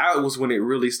 it was when it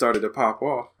really started to pop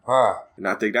off. And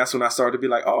I think that's when I started to be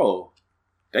like, oh,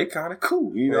 they kind of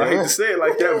cool. I hate to say it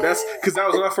like that, but that's because that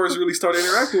was when I first really started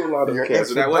interacting with a lot of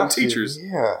kids. And that wasn't teachers.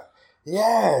 Yeah.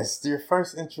 Yes. Your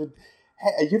first intro.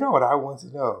 Hey, you know what I want to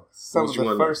know? Some of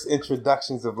the first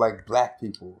introductions of like black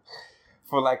people.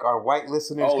 For like our white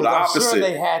listeners, because I'm sure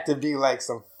they had to be like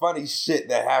some funny shit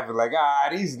that happened. Like,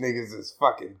 these niggas is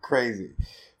fucking crazy,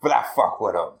 but I fuck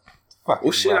with them.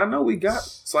 Well, shit, I know we got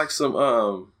it's like some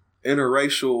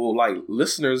interracial like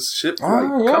listenership,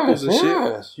 like couples and shit.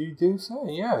 Yes, you do say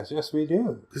yes, we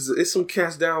do. It's some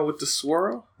cats down with the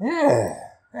swirl. Yeah,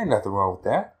 ain't nothing wrong with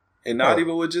that. And not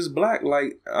even with just black,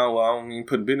 like, I don't even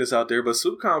put business out there, but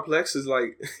Soup Complex is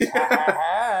like...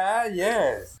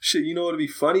 Yes. Shit, you know what would be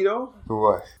funny, though?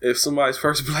 What? If somebody's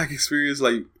first black experience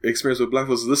with black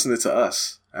folks listening to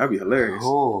us. That'd be hilarious.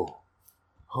 Oh.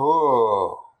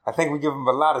 I think we give him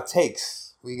a lot of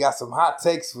takes. We got some hot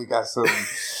takes. We got some...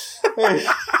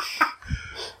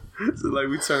 So like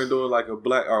we turned on like a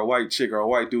black or a white chick or a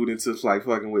white dude into like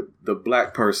fucking with the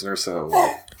black person or something.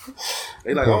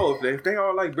 They like, oh, if they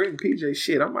all like Brit and PJ,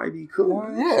 shit, I might be cool.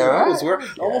 Yeah,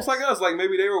 right. Almost like us. Like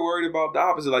maybe they were worried about the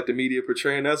opposite, like the media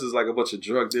portraying us as like a bunch of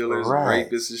drug dealers and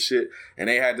rapists and shit. And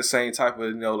they had the same type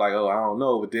of, like, oh, I don't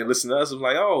know. But then listen to us, I'm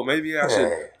like, oh, maybe I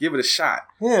should give it a shot.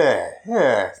 Yeah.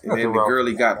 And then the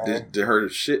girlie got her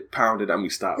shit pounded. I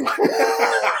mean, stop.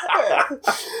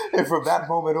 And from that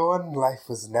moment on, life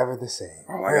was never the same.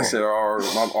 Like I said, or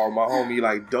my homie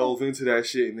like dove into that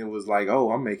shit and it was like,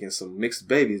 oh, I'm making some mixed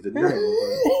babies today.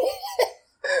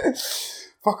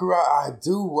 Fuck around, I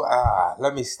do.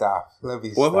 Let me stop.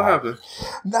 What happened?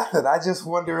 Nothing. I just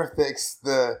wonder if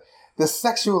the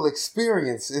sexual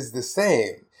experience is the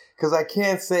same. Because I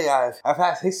can't say I've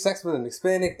had sex with an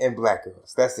Hispanic and black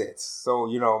girls. That's it. So,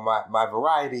 my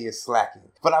variety is slacking.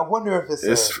 But I wonder if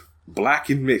it's black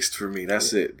and mixed for me.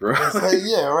 That's it, bro.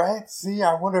 Yeah, right? See,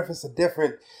 I wonder if it's a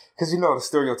different... Because, the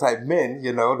stereotype men,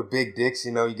 the big dicks,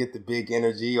 you get the big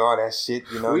energy, all that shit,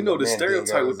 We know the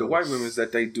stereotype with the white women is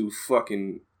that they do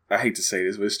fucking... I hate to say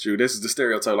this, but it's true. This is the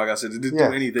stereotype. Like I said, they do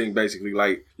anything, basically.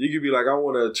 Like, you could be like, I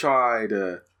want to try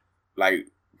to, like,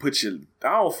 put your... I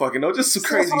don't fucking know. Just some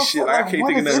crazy shit. Like, I can't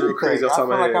think of nothing real crazy off the top of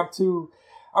my head.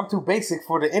 I'm too basic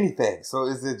for the anything. So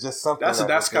is it just something?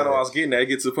 That's kind of what I was getting at. It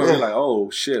gets to the point where like, oh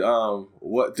shit,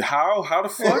 what? How the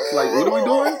fuck? Like, what are we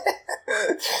doing?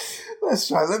 Let's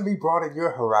try. Let me broaden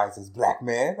your horizons, black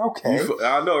man. Okay,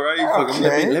 I know, right?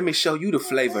 Okay. Let me show you the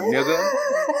flavor, nigga.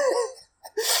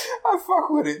 I fuck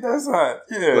with it. That's hot.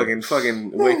 Yeah.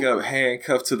 Fucking wake up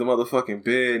handcuffed to the motherfucking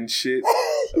bed and shit,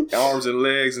 arms and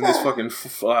legs and this fucking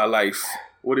like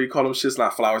what do you call them shits?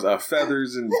 Not flowers,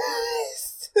 feathers and.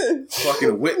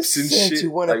 Fucking whips and shit. You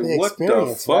wanted like, the what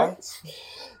experience, the fuck? Right?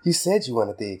 You said you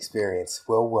wanted the experience.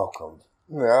 Well, welcome.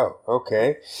 Oh,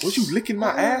 okay. Was you licking my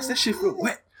ass? That shit feel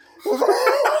wet.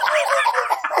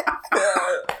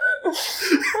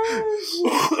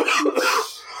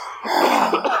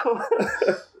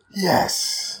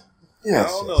 Yes. I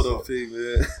don't know though,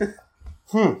 P,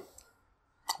 man.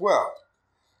 Well,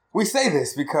 we say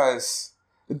this because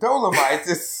the Dolomite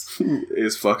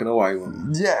is fucking a white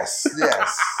woman. Yes.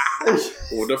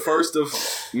 Well, the first of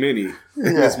many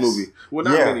in this movie. Well,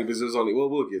 not many, because there's only... Well,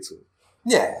 we'll get to it.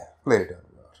 Yeah, later down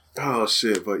the road. Oh,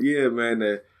 shit. But yeah, man,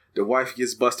 the wife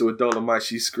gets busted with Dolomite.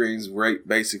 She screams rape,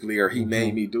 basically, or he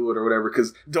made me do it, or whatever,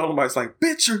 because Dolomite's like,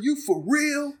 bitch, are you for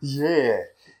real? Yeah.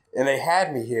 And they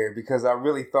had me here because I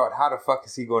really thought, how the fuck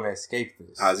is he going to escape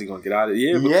this? How's he going to get out of it?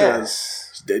 Yeah,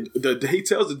 because he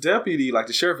tells the deputy, like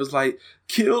the sheriff is like,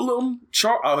 kill him.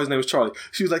 His name was Charlie.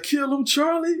 She was like, kill him,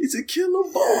 Charlie. He said, kill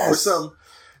them both or something.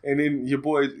 And then your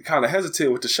boy kind of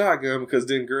hesitated with the shotgun because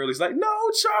then Girlie's like,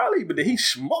 no, Charlie. But then he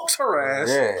smokes her ass.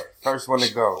 Yeah, first one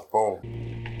to go. Boom.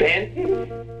 Ben?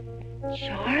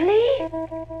 Charlie?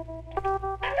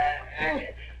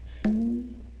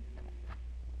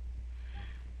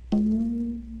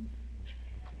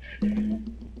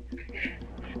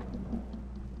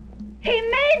 He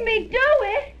made me do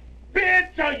it!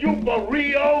 Bitch, are you for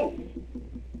real?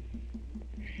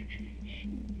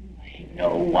 Ain't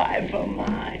no wife of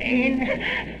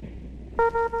mine.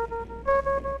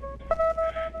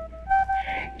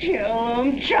 Kill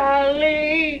him,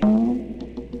 Charlie!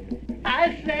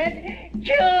 I said,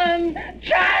 kill him,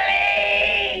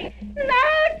 Charlie! No,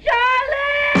 Charlie!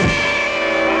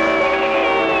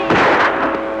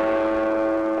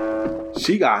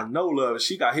 She got no love.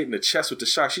 She got hit in the chest with the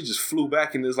shot. She just flew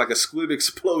back and there's like a squib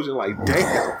explosion. Like,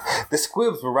 damn. The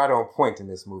squibs were right on point in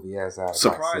this movie, as I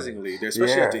surprisingly,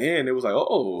 especially at the end, it was like,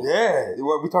 oh, yeah.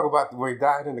 What we talk about where he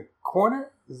died in the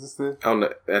corner? Is this the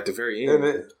at the very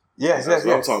end? Yes, that's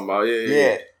what I'm talking about.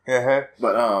 Yeah. Uh-huh.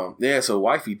 But so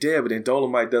wifey dead, but then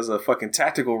Dolomite does a fucking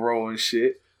tactical roll and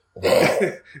shit.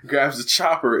 Grabs the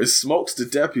chopper and smokes the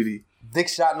deputy. Dick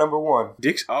shot number one.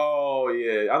 Oh,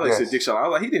 yeah. I thought you said dick shot. I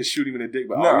was like, he didn't shoot him in the dick,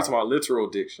 but we're talking about literal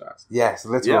dick shots. Yes,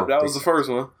 literal. Yeah, that was the first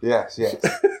one. Yes.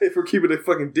 If we're keeping a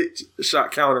fucking dick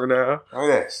shot counter now. Oh,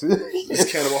 yes. It's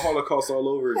Cannibal Holocaust all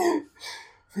over again.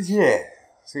 Yeah.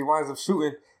 So he winds up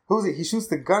shooting. Who's it? He shoots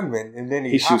the gunman and then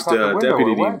he shoots out the window,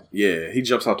 deputy. He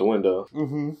jumps out the window.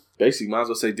 Mm-hmm. Basically, might as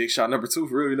well say dick shot number 2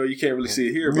 for real. You can't really see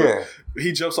it here, but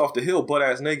he jumps off the hill butt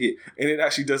ass naked, and it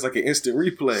actually does like an instant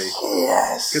replay.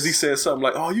 Yes, because he says something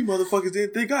like, "Oh, you motherfuckers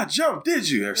didn't think I jumped, did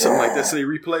you?" or something like that. So they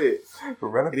replay it.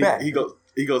 Run it back. He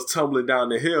goes tumbling down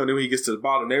the hill, and then when he gets to the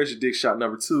bottom, there's your dick shot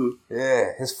number 2.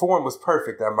 Yeah, his form was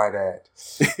perfect, I might add.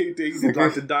 He did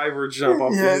like the diver jump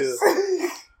off the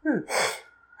hill.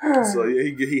 So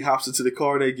yeah, he hops into the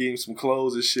car and they give him some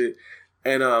clothes and shit.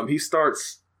 And he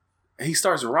starts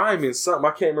rhyming something.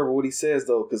 I can't remember what he says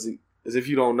though, because as if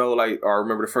you don't know, like, or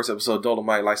remember the first episode,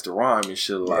 Dolomite likes to rhyme and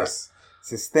shit a lot. Yes,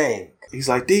 it's his thing. He's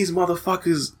like, these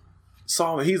motherfuckers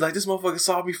saw me. He's like, this motherfucker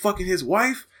saw me fucking his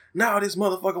wife. Now this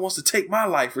motherfucker wants to take my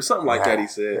life or something like that. He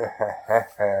said.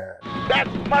 That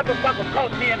motherfucker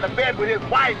caught me in the bed with his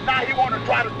wife. Now he want to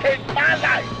try to take my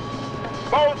life.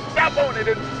 Go step on it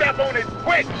and step on it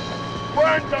quick.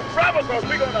 Burn some rubber because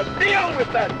we're going to deal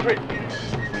with that trick.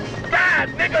 Drive,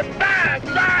 nigga,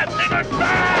 drive, nigga,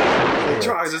 drive.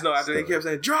 Drive, just know after they kept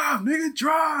saying, drive, nigga,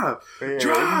 drive.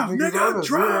 Drive, nigga,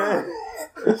 drive.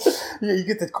 Yeah, you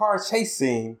get the car chase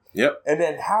scene. Yep. And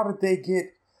then how did they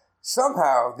get,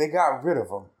 somehow they got rid of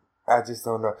him. I just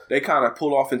don't know. They kind of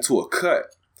pull off into a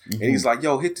cut. Mm-hmm. And he's like,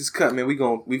 yo, hit this cut, man. We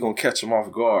gonna catch him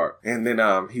off guard. And then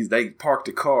they park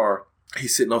the car.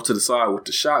 He's sitting off to the side with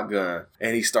the shotgun.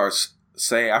 And he starts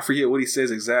saying, I forget what he says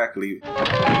exactly.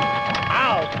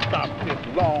 I'll stop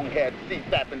this long-haired,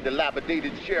 sea-fapping,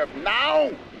 dilapidated sheriff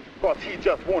now, because he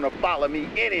just want to follow me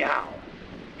anyhow.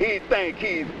 He think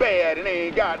he's bad and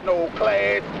ain't got no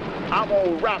class. I'm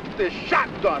gonna wrap this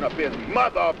shotgun up his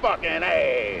motherfucking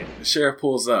ass. The sheriff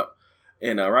pulls up,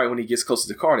 and right when he gets close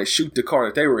to the car, they shoot the car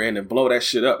that they were in and blow that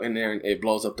shit up, and then it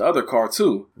blows up the other car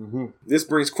too. Mm-hmm. This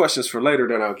brings questions for later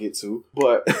that I'll get to,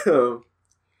 but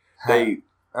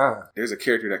there's a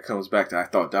character that comes back that I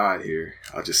thought died here.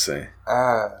 I'll just say.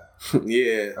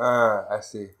 Yeah. I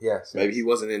see. Yes. Maybe he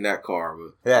wasn't in that car,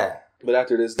 but yeah. But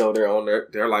after this though,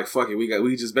 they're like, fuck it,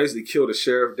 we just basically killed a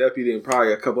sheriff, deputy, and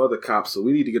probably a couple other cops, so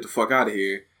we need to get the fuck out of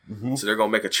here. Mm-hmm. So they're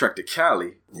gonna make a trek to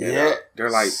Cali. Yeah. They're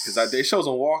like, because they shows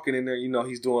him walking in there, you know,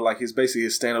 he's doing like his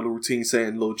standard routine,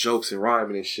 saying little jokes and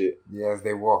rhyming and shit. Yeah, as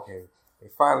they walking. They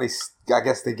finally, I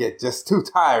guess they get just too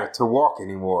tired to walk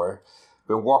anymore.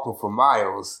 Been walking for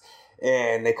miles,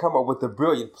 and they come up with a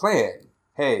brilliant plan.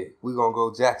 Hey, we gonna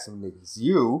go jack some niggas.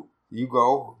 You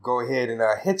go ahead and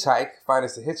hitchhike, find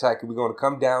us a hitchhiker. We're gonna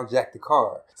come down, jack the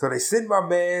car. So they send my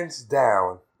mans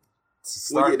down.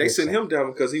 Well, yeah, they sent him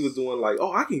down because he was doing like,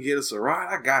 oh, I can get us a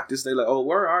ride. I got this. They like, oh,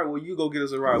 word, all right, well, you go get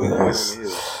us a ride. We gonna wait on the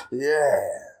hill. Yeah.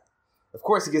 Of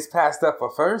course, he gets passed up at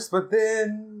first, but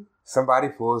then somebody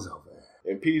pulls over.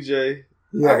 And PJ.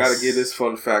 Yes. I gotta get this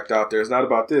fun fact out there. It's not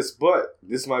about this, but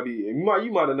this might be, you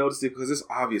might have noticed it because it's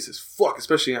obvious as fuck,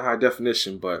 especially in high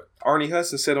definition. But Ernie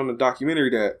Hudson said on the documentary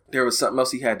that there was something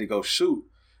else he had to go shoot.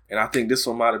 And I think this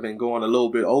one might have been going a little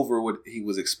bit over what he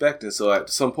was expecting. So at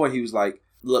some point he was like,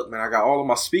 look, man, I got all of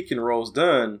my speaking roles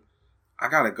done. I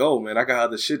gotta go, man. I got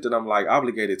other shit that I'm like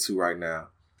obligated to right now.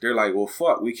 They're like, well,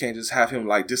 fuck, we can't just have him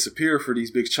like disappear for these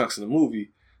big chunks of the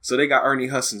movie. So they got Ernie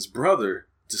Hudson's brother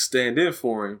to stand in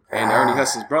for him, and Ernie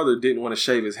Hudson's brother didn't want to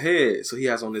shave his head, so he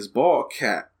has on this bald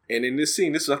cap. And in this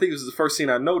scene, I think this was the first scene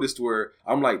I noticed where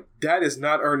I'm like, that is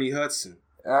not Ernie Hudson,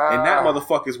 and that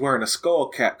motherfucker is wearing a skull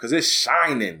cap because it's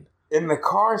shining. In the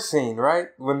car scene, right?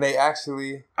 When they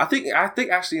actually, I think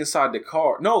actually inside the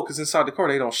car. No, because inside the car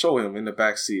they don't show him in the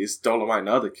back seat. It's Dolomite and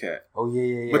the other cat. Oh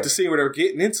yeah. But the scene where they're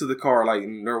getting into the car, like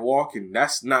and they're walking,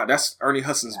 that's Ernie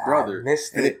Hudson's brother.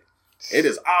 Missed it. It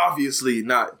is obviously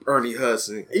not Ernie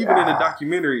Hudson. Even in the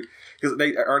documentary, because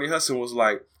Ernie Hudson was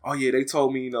like, oh yeah, they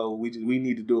told me, you know, we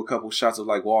need to do a couple shots of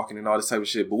like walking and all this type of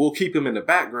shit, but we'll keep him in the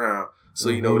background so,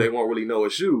 you know, they won't really know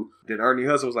it's you. Then Ernie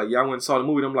Hudson was like, yeah, I went and saw the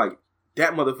movie. And I'm like,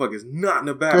 that motherfucker's not in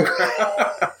the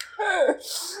background.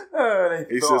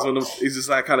 He's just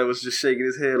like kind of was just shaking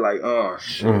his head like, oh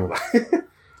shit.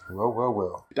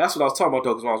 Well. That's what I was talking about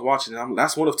though, because when I was watching it,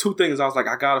 that's one of two things I was like,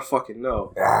 I gotta fucking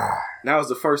know. That was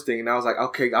the first thing, and I was like,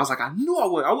 okay. I was like, I knew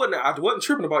I wasn't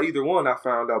tripping about either one. I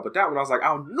found out, but that one I was like,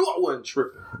 I knew I wasn't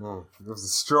tripping. It was a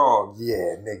strong,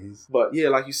 niggas. But yeah,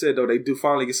 like you said though, they do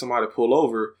finally get somebody to pull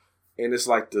over, and it's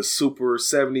like the super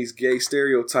 70s gay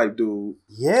stereotype dude.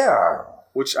 Yeah.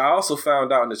 Which I also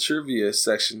found out in the trivia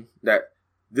section that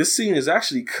this scene is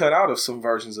actually cut out of some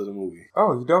versions of the movie.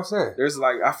 Oh, you don't say. There's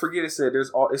like, I forget it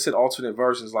said alternate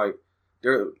versions. Like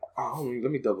there,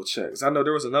 let me double check. 'Cause I know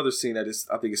there was another scene that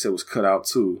I think it said was cut out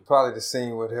too. Probably the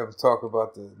scene with him talk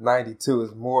about the 92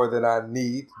 is more than I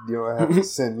need. You don't have to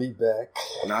send me back.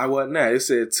 No, it wasn't that. It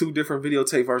said 2 different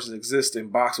videotape versions exist in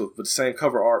box with the same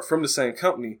cover art from the same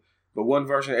company. But one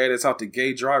version edits out the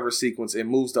gay driver sequence and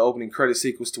moves the opening credit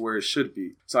sequence to where it should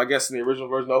be. So I guess in the original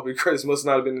version, the opening credits must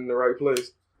not have been in the right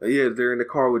place. But yeah, they're in the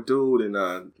car with dude,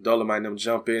 and Dolomite and them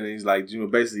jump in, and he's like, you know,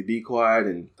 basically be quiet,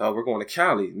 and we're going to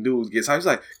Cali. And dude gets hyped. He's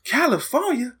like,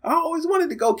 California? I always wanted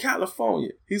to go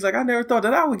California. He's like, I never thought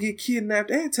that I would get kidnapped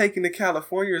and taken to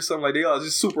California or something. Like, they all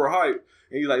just super hyped.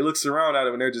 And he like looks around at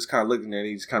him, and they're just kind of looking there, and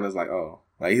he's kind of like, oh,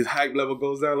 Like his hype level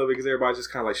goes down a little bit because everybody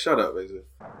just kind of like, shut up, basically.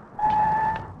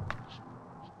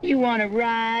 You want to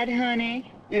ride,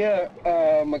 honey?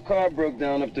 Yeah, my car broke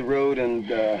down up the road and,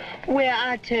 Well,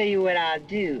 I'll tell you what I'll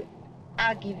do.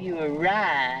 I'll give you a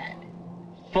ride.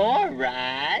 For a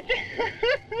ride.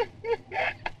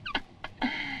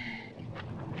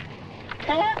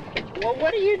 Huh? Well,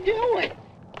 what are you doing?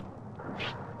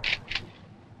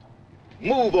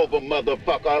 Move over,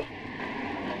 motherfucker.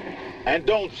 And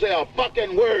don't say a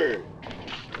fucking word.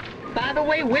 By the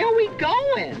way, where are we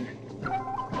going?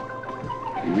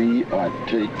 We are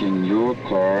taking your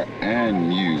car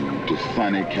and you to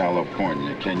sunny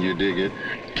California. Can you dig it?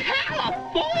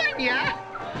 California?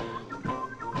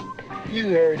 you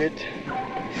heard it.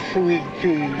 Sweet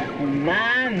pea.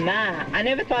 My. I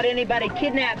never thought anybody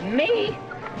kidnapped me.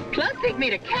 Plus take me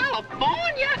to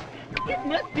California. It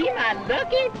must be my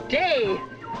lucky day.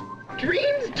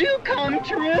 Dreams do come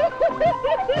true.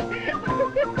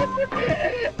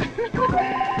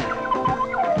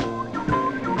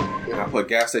 I put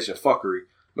gas station fuckery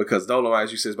because Dolomite,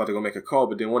 as you said, is about to go make a call,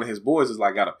 but then one of his boys is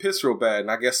like got to piss real bad,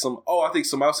 and I guess I think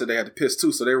somebody else said they had to piss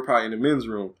too, so they were probably in the men's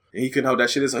room, and he couldn't hold that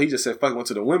shit in, so he just said fuck, went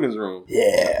to the women's room.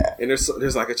 Yeah. And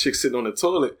there's like a chick sitting on the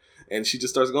toilet, and she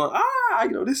just starts going,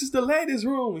 this is the ladies'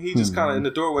 room, and he just kind of in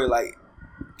the doorway like,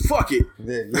 fuck it.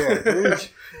 Yeah.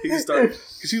 He just started,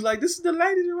 because she's like, this is the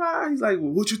ladies' room. He's like,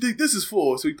 well, what you think this is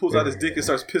for? So he pulls out his dick and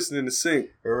starts pissing in the sink.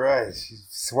 Right. She's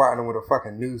swatting him with a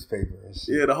fucking newspaper and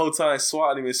shit. Yeah, the whole time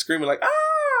swatting him and screaming like,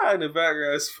 in the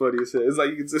background. It's funny as hell. It's like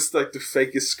you can just like the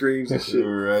fakest screams and shit.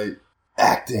 Right.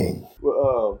 Acting.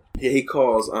 Well, he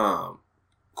calls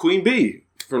Queen Bee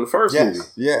from the first movie.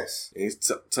 Yes. And he's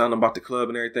telling them about the club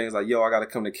and everything. He's like, yo, I gotta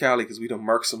come to Cali because we done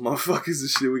murked some motherfuckers and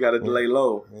shit. We gotta lay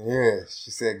low. Yeah.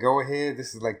 She said, go ahead.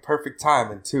 This is like perfect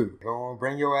timing too. Go on,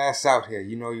 bring your ass out here.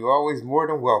 You know, you're always more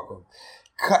than welcome.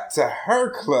 Cut to her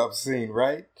club scene,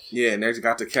 right? Yeah, and they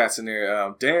got the cats in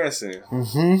there dancing.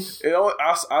 Mm-hmm.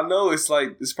 I know it's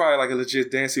probably like a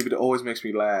legit dance scene, but it always makes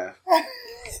me laugh.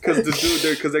 Because the dude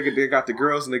there, because they got the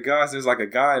girls and the guys, and there's like a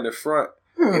guy in the front,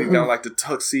 and he got like the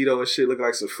tuxedo and shit, looking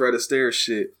like some Fred Astaire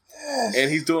shit.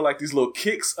 And he's doing like these little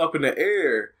kicks up in the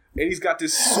air. And he's got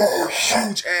this super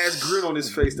huge ass grin on his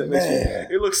face that makes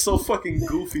me. It looks so fucking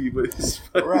goofy, but it's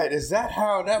funny. Right. Is that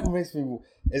how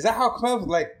clubs,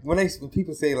 like when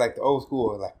people say like the old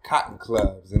school, like cotton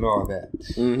clubs and all that?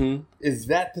 Mm-hmm. Is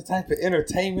that the type of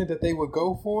entertainment that they would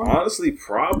go for? Honestly,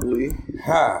 probably.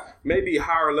 Maybe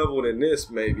higher level than this,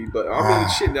 maybe. But I mean,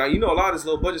 shit. Now you know a lot of this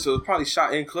low budget, so it's probably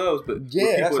shot in clubs. But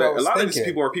that's what I was a lot thinking. of these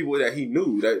people are people that he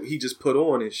knew that he just put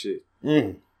on and shit.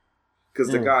 Because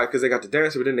they got the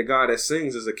dancer, but then the guy that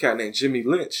sings is a cat named Jimmy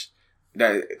Lynch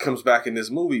that comes back in this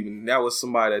movie. And that was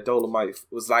somebody that Dolomite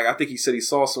was like, I think he said he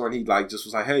saw someone and he like just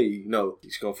was like, hey, you know,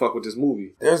 he's gonna fuck with this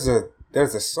movie. There's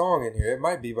a song in here. It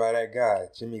might be by that guy,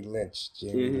 Jimmy Lynch.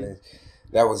 Lynch.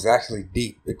 That was actually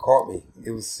deep. It caught me.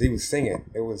 He was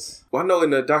singing. It was. Well, I know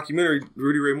in the documentary,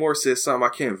 Rudy Ray Moore said something I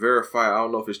can't verify. I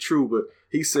don't know if it's true, but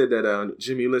he said that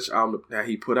Jimmy Lynch album that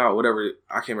he put out, whatever,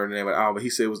 I can't remember the name of the album, but he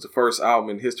said it was the first album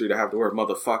in history to have the word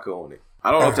motherfucker on it.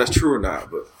 I don't know if that's true or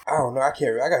not, but I don't know. I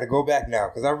got to go back now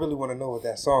because I really want to know what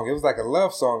that song. It was like a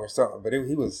love song or something, but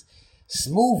he was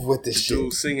smooth with this shit.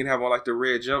 Dude singing, have on like the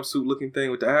red jumpsuit looking thing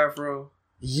with the afro.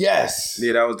 Yes.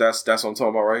 Yeah, that's what I'm talking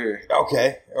about right here.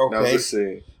 Okay. That was the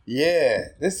scene. Yeah,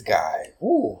 this guy.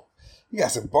 Ooh. He got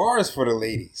some bars for the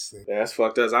ladies. That's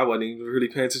fucked up. I wasn't even really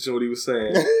paying attention to what he was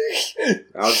saying.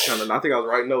 I think I was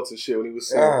writing notes and shit when he was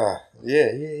saying.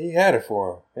 Yeah, he had it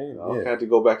for him. I had to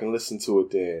go back and listen to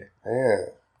it then. Yeah.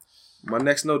 My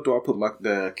next note, though, I put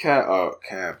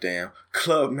the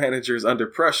club manager is under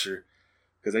pressure.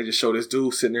 Because they just show this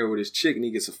dude sitting there with his chick and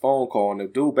he gets a phone call. And the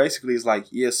dude basically is like,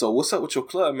 yeah, so what's up with your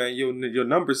club, man? Your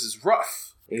numbers is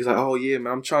rough. And he's like, oh yeah,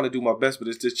 man, I'm trying to do my best, but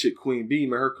it's this chick Queen Bee,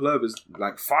 man. Her club is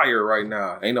like fire right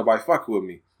now. Ain't nobody fucking with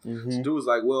me. Mm-hmm. So dude's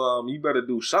like, well, you better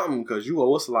do something because you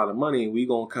owe us a lot of money and we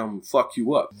gonna come fuck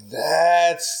you up.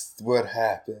 That's what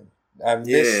happened. I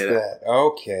missed that.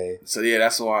 Okay. So yeah,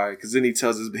 that's why. Because then he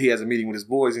tells us he has a meeting with his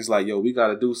boys. And he's like, yo, we got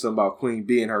to do something about Queen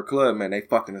Bee and her club, man. They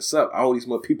fucking us up. I owe these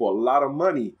people a lot of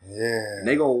money. Yeah. And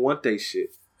they gonna want they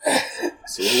shit.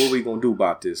 So what are we gonna do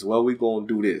about this? Well, we gonna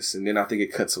do this. And then I think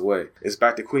it cuts away. It's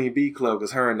back to Queen Bee Club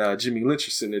because her and Jimmy Lynch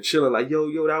are sitting there chilling like, yo,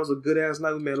 that was a good ass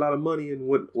night. We made a lot of money and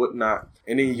whatnot.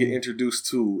 And then you get introduced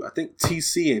to, I think,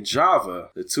 TC and Java.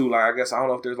 The two, like, I guess, I don't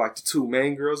know if there's like the two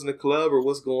main girls in the club or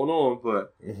what's going on,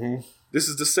 but this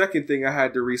is the second thing I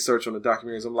had to research on the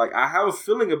documentaries. I'm like, I have a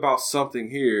feeling about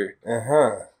something here.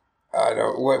 I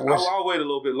don't. I'll wait a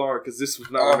little bit longer because this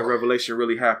was not when the revelation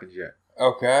really happened yet.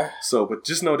 Okay. So, but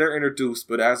just know they're introduced,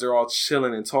 but as they're all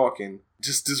chilling and talking,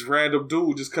 just this random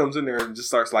dude just comes in there and just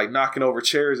starts like knocking over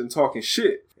chairs and talking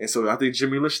shit. And so I think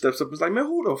Jimmy Lynch steps up and is like, man,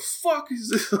 who the fuck is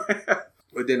this?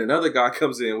 But then another guy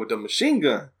comes in with the machine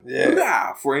gun. Yeah.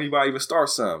 Blah, before anybody even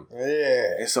starts something.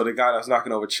 Yeah. And so the guy that's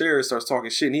knocking over chairs starts talking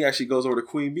shit, and he actually goes over to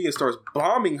Queen Bee and starts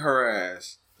bombing her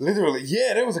ass. Literally,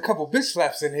 yeah, there was a couple bitch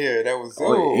slaps in here. That was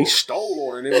he stole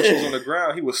on her, and then when she was on the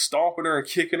ground, he was stomping her and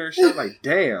kicking her and shit. Like,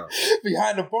 damn.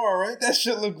 Behind the bar, right? That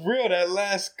shit looked real, that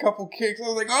last couple kicks. I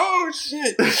was like, oh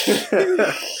shit.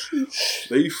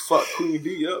 They fucked Queen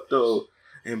Bee up though.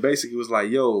 And basically was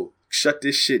like, yo, shut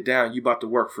this shit down. You about to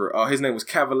work for his name was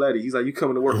Cavaletti. He's like, you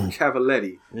coming to work for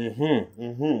Cavaletti.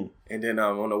 And then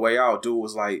on the way out, dude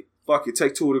was like, fuck it,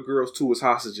 take 2 of the girls, 2 as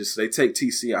hostages. So they take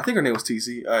TC. I think her name was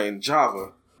TC and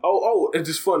Java. Oh, it's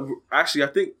just fun. Actually, I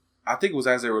think it was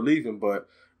as they were leaving, but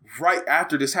right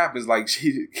after this happens, like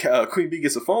Queen Bee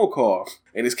gets a phone call,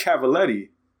 and it's Cavaletti.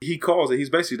 He calls it. He's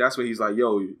basically, that's when he's like,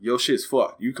 yo, your shit's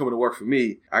fucked. You coming to work for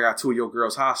me? I got 2 of your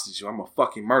girls hostage. I'm gonna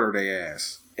fucking murder their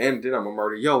ass, and then I'm gonna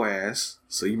murder your ass.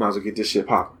 So you might as well get this shit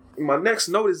popping. My next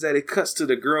note is that it cuts to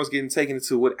the girls getting taken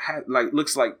into what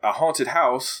looks like a haunted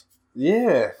house.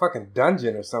 Yeah, fucking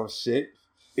dungeon or some shit.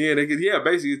 Yeah,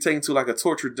 basically taken to like a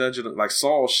torture dungeon, like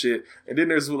Saul shit. And then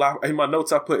there's like in my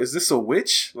notes I put, is this a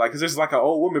witch? Like, cause there's like an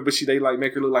old woman, but they like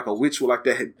make her look like a witch with like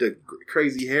the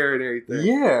crazy hair and everything.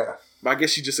 Yeah, but I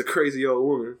guess she's just a crazy old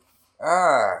woman.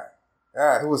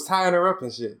 Who was tying her up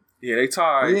and shit. Yeah, they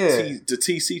tied the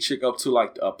TC chick up to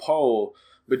like a pole,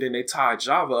 but then they tied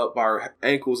Java up by her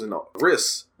ankles and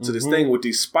wrists to this thing with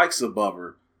these spikes above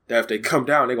her. That if they come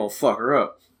down, they're gonna fuck her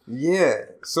up. Yeah.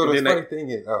 So the funny thing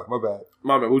is, my bad.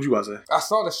 My bad. What'd you about to say? I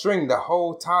saw the string the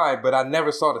whole time, but I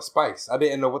never saw the spikes. I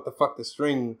didn't know what the fuck the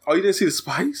string. Oh, you didn't see the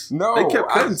spikes? No, they kept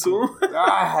cutting to them.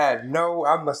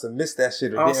 I must have missed that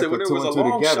shit. I said when there was a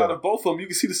long shot of both of them, you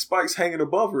can see the spikes hanging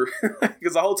above her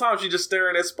because the whole time she's just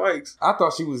staring at spikes. I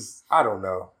thought she was. I don't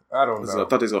know. I thought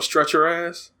they was gonna stretch her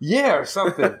ass. Yeah, or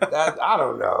something. I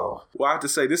don't know. Well, I have to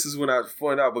say this is when I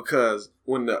find out because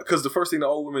the first thing the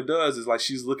old woman does is like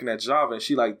she's looking at Java and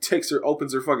she like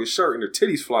opens her fucking shirt and her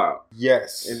titties fly out.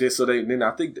 Yes. And then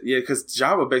I think because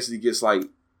Java basically gets like,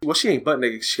 well, she ain't butt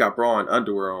naked. She got bra and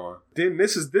underwear on. Then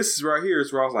this is right here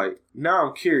is where I was like, now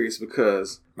I'm curious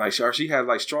because like she has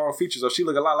like strong features, or she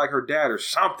look a lot like her dad or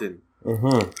something.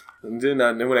 And then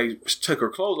when they took her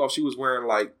clothes off, she was wearing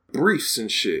like briefs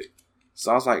and shit. So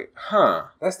I was like, huh.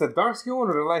 That's the dark skin one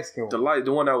or the light skin one?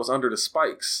 The one that was under the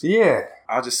spikes. Yeah.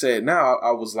 I just said now, I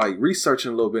was like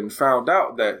researching a little bit and found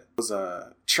out that it was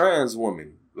a trans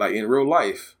woman, like in real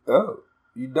life. Oh,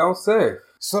 you don't say.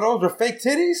 So those were fake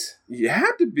titties? You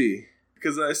had to be.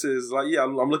 Because it says, like, yeah,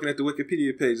 I'm looking at the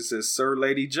Wikipedia page. It says Sir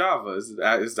Lady Java is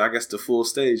I guess, the full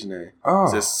stage name. Oh. It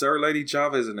says Sir Lady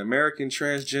Java is an American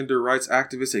transgender rights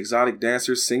activist, exotic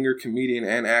dancer, singer, comedian,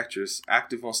 and actress,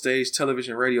 active on stage,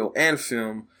 television, radio, and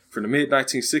film from the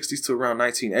mid-1960s to around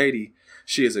 1980.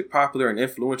 She is a popular and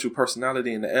influential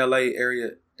personality in the LA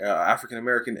area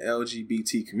African-American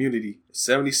LGBT community.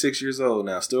 76 years old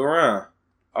now, still around.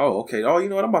 Oh, okay. Oh, you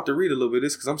know what? I'm about to read a little bit of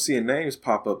this because I'm seeing names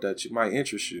pop up that might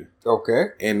interest you. Okay.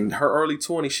 In her early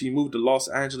 20s, she moved to Los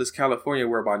Angeles, California,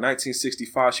 where by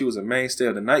 1965, she was a mainstay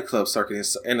of the nightclub circuit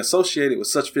and associated with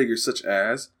such figures such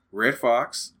as Red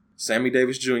Fox, Sammy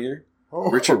Davis Jr.,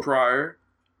 Richard Pryor,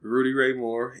 Rudy Ray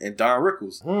Moore, and Don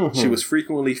Rickles. Mm-hmm. She was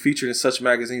frequently featured in such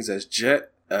magazines as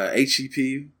Jet,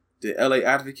 HEP, The LA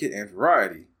Advocate, and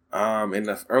Variety. In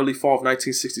the early fall of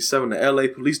 1967, the LA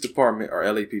Police Department, or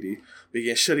LAPD,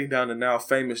 began shutting down the now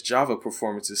famous Java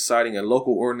performances, citing a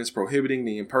local ordinance prohibiting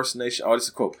the impersonation, this is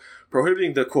a quote,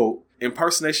 prohibiting the, quote,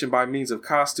 impersonation by means of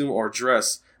costume or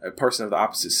dress a person of the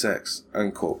opposite sex,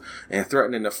 unquote, and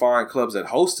threatening to fine clubs that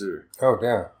hosted her. Oh,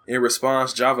 damn. In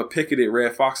response, Java picketed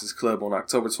Red Fox's club on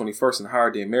October 21st and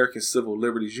hired the American Civil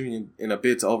Liberties Union in a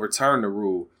bid to overturn the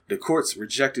rule. The courts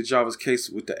rejected Java's case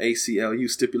with the ACLU,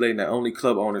 stipulating that only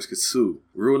club owners could sue.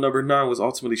 Rule number 9 was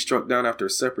ultimately struck down after a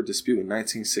separate dispute in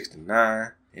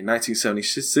 1969. In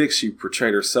 1976, she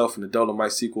portrayed herself in the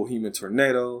Dolomite sequel Human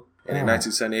Tornado. And in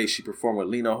 1978, she performed with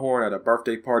Lena Horne at a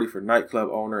birthday party for nightclub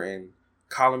owner and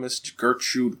columnist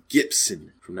Gertrude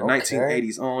Gibson. From the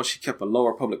 1980s on, she kept a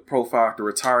lower public profile after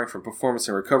retiring from performance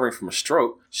and recovering from a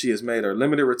stroke. She has made her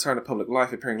limited return to public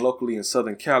life, appearing locally in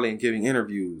Southern Cali and giving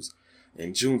interviews.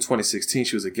 In June 2016,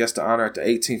 she was a guest of honor at the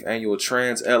 18th annual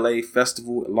Trans LA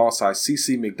Festival alongside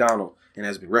CeCe McDonald and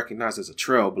has been recognized as a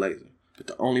trailblazer. But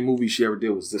the only movie she ever did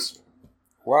was this one.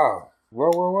 Wow.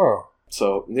 Whoa.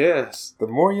 So, yes. The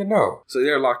more you know. So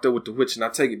they're locked up with the witch, and I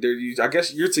take it, I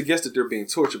guess you're to guess that they're being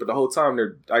tortured, but the whole time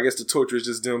I guess the torture is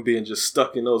just them being just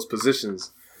stuck in those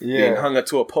positions. Yeah. Being hung up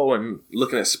to a pole and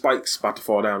looking at spikes about to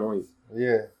fall down on you.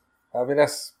 Yeah. I mean,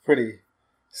 that's pretty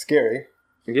scary.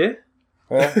 Yeah.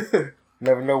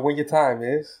 Never know when your time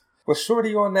is. Was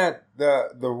Shorty on that, the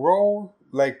roll?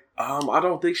 Like, I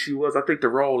don't think she was. I think the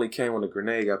roll only came when the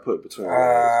grenade got put between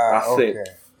her legs. I think.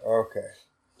 Okay.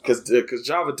 Because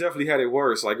Java definitely had it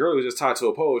worse. Like, girl was just tied to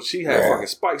a pole. She had fucking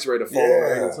spikes ready to fall on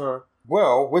her every time.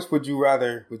 Well, which would you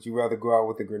rather? Would you rather go out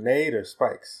with a grenade or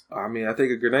spikes? I mean, I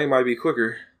think a grenade might be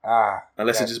quicker.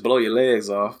 Unless it just blow your legs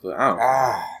off. But I don't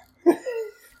know.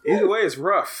 Either way, it's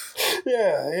rough.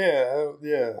 Yeah.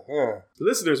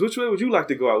 Listeners, which way would you like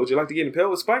to go out? Would you like to get impaled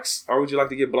with spikes? Or would you like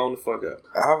to get blown the fuck up?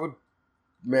 I would,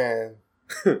 man.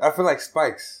 I feel like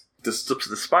spikes. The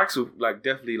spikes would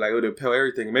definitely would impale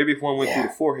everything. Maybe if one went through the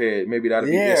forehead, maybe that'd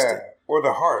be instant. Or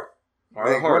the heart. Or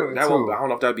the heart. I don't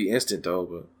know if that'd be instant though,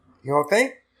 but you don't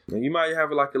think? You might have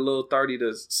a little 30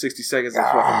 to 60 seconds of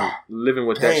fucking living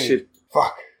with that shit.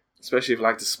 Fuck. Especially if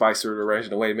the spikes are arranged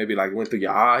in a way, maybe went through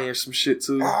your eye or some shit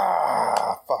too.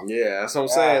 Fuck. Yeah, that's what I'm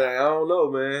saying. I don't know,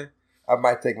 man. I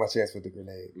might take my chance with the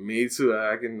grenade. Me too.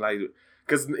 I can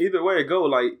because either way it go,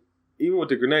 even with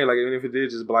the grenade, even if it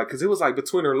did just because it was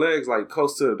between her legs,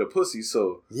 close to the pussy,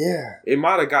 so yeah, it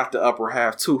might have got the upper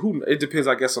half too. It depends,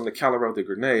 I guess, on the caliber of the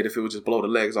grenade. If it would just blow the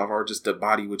legs off, or just the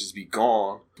body would just be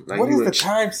gone. What is the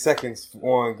time seconds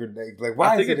on grenade?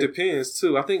 Why? I think it depends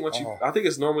too. I think I think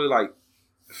it's normally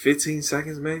 15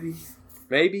 seconds,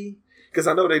 maybe. Because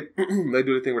I know they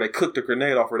do the thing where they cook the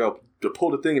grenade off, or they'll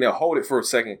pull the thing and they'll hold it for a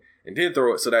second and then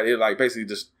throw it so that it basically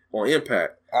just on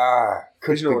impact.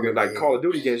 Because Call of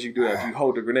Duty games, you do that. If you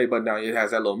hold the grenade button down, it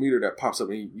has that little meter that pops up,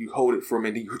 and you hold it for a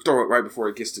minute, and you throw it right before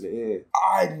it gets to the end.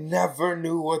 I never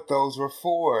knew what those were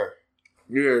for.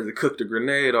 Yeah, to cook the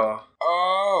grenade off.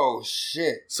 Oh,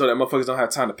 shit. So that motherfuckers don't have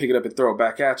time to pick it up and throw it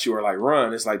back at you or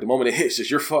run. It's the moment it hits,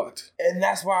 you're fucked. And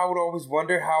that's why I would always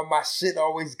wonder how my shit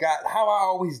how I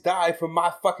always die from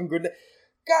my fucking grenade.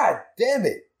 God damn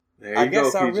it. I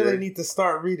guess I really need to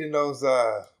start reading those,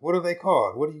 what are they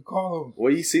called? What do you call them?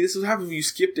 Well, you see, this is what happens when you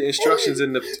skip the instructions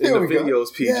in the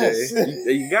videos, PJ. Yes.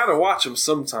 You gotta watch them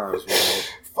sometimes, man.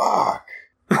 Fuck.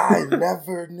 I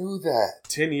never knew that.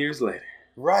 10 years later.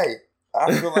 Right.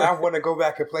 I feel I want to go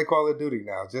back and play Call of Duty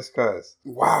now, just because.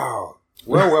 Wow.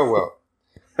 Well.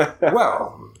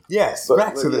 Well, yes,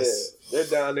 back to this. They're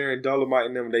down there in Dolomite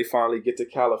and them. They finally get to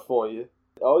California.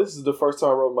 Oh, this is the first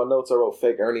time I wrote my notes. I wrote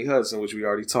fake Ernie Hudson, which we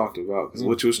already talked about,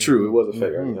 which was true. It was a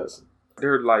fake Ernie Hudson.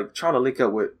 They're trying to link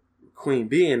up with Queen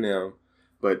Bee and them,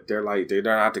 but they're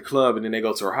at the club, and then they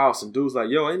go to her house, and dude's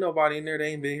yo, ain't nobody in there.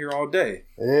 They ain't been here all day.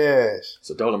 Yes.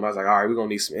 So Dolomite's all right, we're going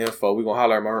to need some info. We're going to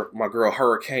holler at my girl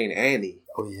Hurricane Annie.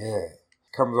 Oh, yeah.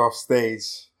 Comes off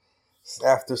stage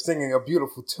after singing a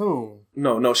beautiful tune.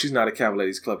 No, she's not at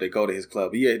Cavalieri's club. They go to his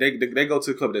club. Yeah, they go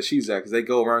to the club that she's at because they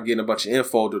go around getting a bunch of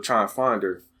info to try and find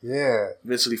her. Yeah.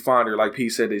 Eventually find her. Like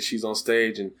Pete said, that she's on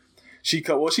stage and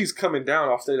she's coming down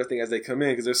off stage, I think, as they come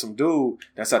in because there's some dude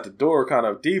that's at the door kind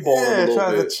of deboning a little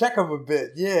trying bit. to check him a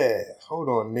bit. Yeah. Hold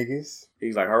on, niggas.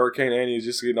 He's Hurricane Annie is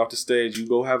just getting off the stage. You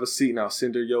go have a seat and I'll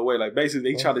send her your way.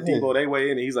 Basically, they try to debo their way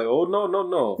in and he's oh,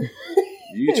 no.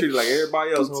 You treat it like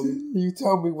everybody else, homie. You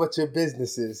tell me what your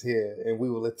business is here, and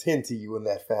we will attend to you in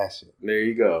that fashion. There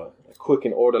you go. A quick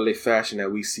and orderly fashion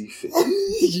that we see fit.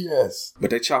 Yes. But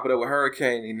they chop it up with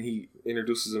Hurricane, and he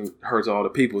introduces her to all the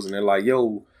peoples, and they're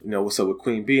yo, what's up with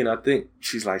Queen Bee? And I think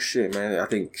she's shit, man. I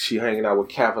think she hanging out with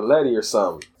Cavaletti or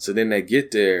something. So then they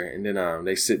get there, and then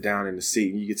they sit down in the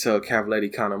seat, and you can tell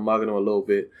Cavaletti kind of mugging them a little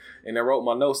bit. And I wrote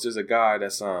my notes. There's a guy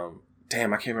that's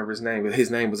damn, I can't remember his name, but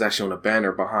his name was actually on the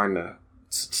banner behind the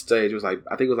stage. It was I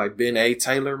think it was Ben A.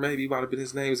 Taylor, maybe might have been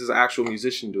his name. It was an actual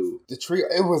musician dude. The trio.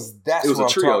 That's what I'm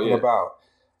talking about.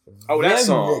 Oh, that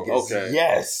song. Niggas, okay.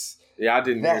 Yes. Yeah, I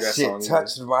didn't hear that song. That shit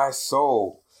touched my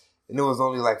soul. And it was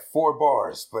only 4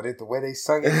 bars, but the way they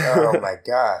sung it, oh my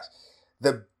gosh.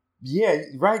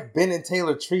 Right, Ben and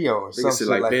Taylor Trio or something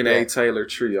like Ben that. A. Taylor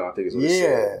Trio, I think is what it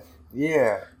said.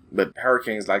 Yeah. But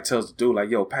Hurricane's tells the dude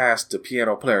yo, pass the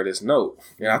piano player this note.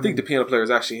 And I think the piano player is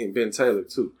actually Ben Taylor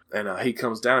too. And he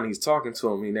comes down, he's talking to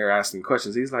him, and they're asking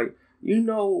questions. He's how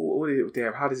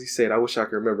does he say it? I wish I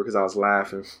could remember because I was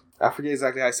laughing. I forget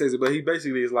exactly how he says it, but he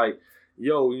basically is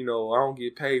yo, I don't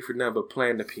get paid for nothing but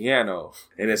playing the piano.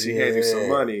 And then he hands you some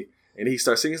money, and he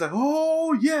starts singing. He's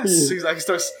oh, yes. He's he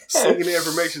starts singing the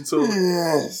information to him.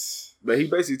 Yes. But he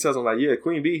basically tells him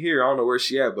Queen Bee here, I don't know where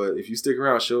she at, but if you stick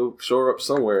around, she'll show her up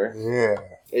somewhere. Yeah.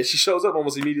 And she shows up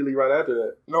almost immediately right after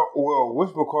that. No, well,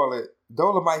 whatchamacallit,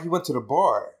 Dolomite, he went to the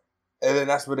bar. And then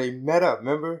that's where they met up,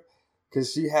 remember?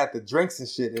 Because she had the drinks and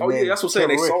shit. And yeah, that's what I'm saying.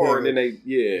 They saw her and then they,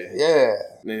 Yeah.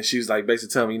 And then she was like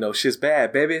basically telling me, shit's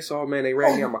bad, baby. So, man, they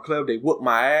ran me out my club. They whooped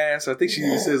my ass. I think she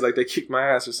even says, like, they kicked my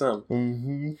ass or something.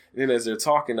 Mm-hmm. And then as they're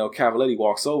talking, though, Cavaletti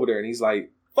walks over there and he's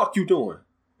like, fuck you doing?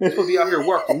 You're supposed to be out here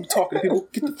working. You talking to people?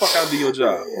 Get the fuck out and do your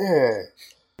job. Yeah.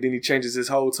 Then he changes his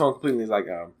whole tone completely. He's like,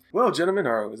 well, gentlemen,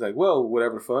 or he's like, well,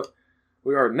 whatever the fuck.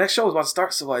 Our next show is about to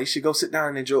start, so you should go sit down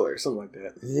and enjoy it, or something like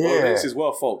that. Yeah. He says,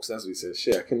 well, folks, that's what he says.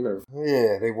 Shit, I can't remember.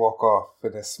 Yeah, they walk off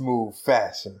in a smooth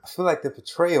fashion. I feel like the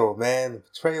portrayal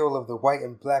of the white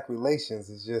and black relations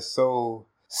is just so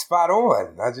spot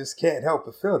on. I just can't help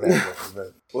but feel that way.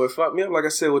 Well, it fucked me up, like I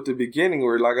said, with the beginning,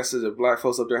 where, like I said, the black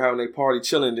folks up there having their party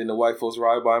chilling, then the white folks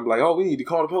ride by and be like, oh, we need to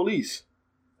call the police.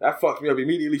 That fucked me up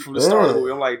immediately from the start of the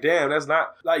movie. I'm like, damn, that's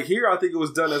not... Like, here, I think it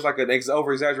was done as like an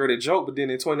over-exaggerated joke, but then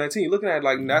in 2019, looking at it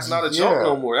like, that's not a joke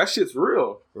no more. That shit's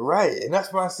real. Right, and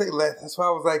that's why I say, that's why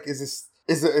I was like, is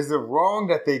it wrong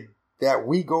that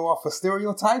we go off of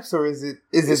stereotypes, or is it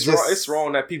just... It's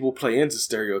wrong that people play into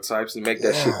stereotypes and make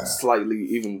that shit slightly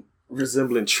even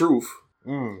resembling truth.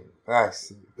 I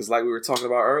see. It's like we were talking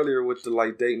about earlier with the,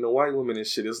 like, dating the white women and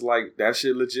shit. It's like, that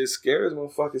shit legit scares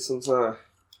motherfuckers sometimes.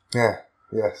 Yeah.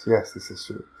 Yes, this is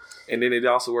true. And then it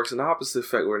also works in the opposite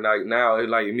effect where now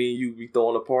like me and you be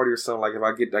throwing a party or something. Like if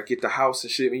I get the house and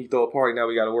shit, and you throw a party, now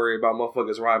we got to worry about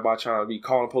motherfuckers ride by trying to be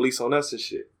calling police on us and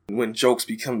shit. When jokes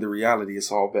become the reality, it's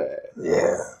all bad.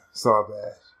 Yeah, it's all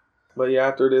bad. But yeah,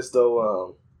 after this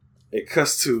though, it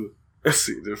cuts to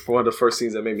one of the first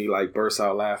scenes that made me like burst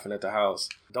out laughing at the house.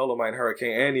 Dolomite and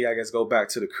Hurricane Andy, I guess, go back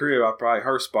to the crib. I probably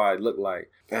her spot. It looked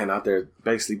like, man, out there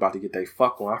basically about to get they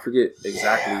fuck on. I forget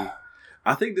exactly. Yeah.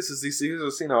 I think this is the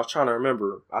scene I was trying to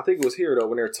remember. I think it was here, though,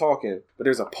 when they're talking. But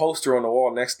there's a poster on the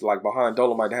wall next to, like, behind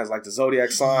Dolomite that has, like, the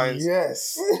zodiac signs.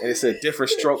 Yes. And it said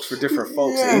different strokes for different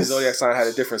folks. Yes. And each zodiac sign had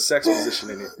a different sex position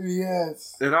in it.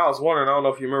 Yes. And I was wondering, I don't know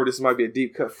if you remember, this might be a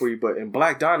deep cut for you, but in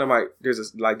Black Dynamite,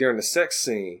 there's like, during the sex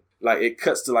scene, like, it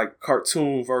cuts to, like,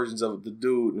 cartoon versions of the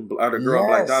dude and the girl in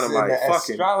Black Dynamite in the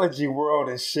fucking. Astrology world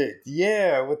and shit.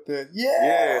 Yeah, with the...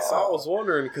 Yeah, so I was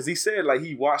wondering, because he said, like,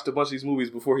 he watched a bunch of these movies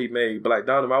before he made Black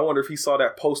Dynamite. I wonder if he saw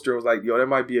that poster and was like, yo, that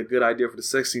might be a good idea for the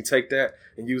sex scene. Take that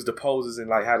and use the poses and,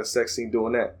 like, have the sex scene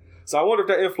doing that. So I wonder if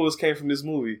that influence came from this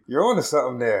movie. You're onto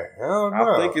something there. I don't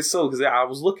know. I think it's so, because I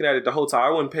was looking at it the whole time.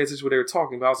 I wasn't paying attention to what they were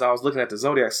talking about. I was looking at the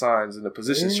zodiac signs and the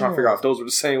positions, trying to figure out if those were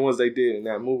the same ones they did in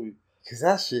that movie. Because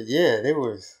that shit,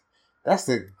 that's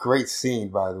a great scene,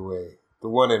 by the way. The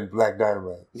one in Black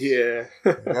Dynamite. Yeah.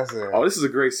 Oh, this is a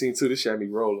great scene, too. This shit had me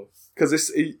rolling. Because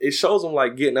it shows them,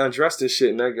 like, getting undressed and shit.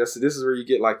 And I guess this is where you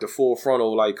get, like, the full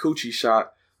frontal, like, coochie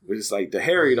shot. But it's, like, the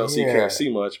hair, so you can't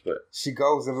see much. But she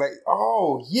goes and, like,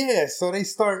 oh, yeah. So they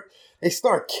start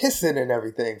kissing and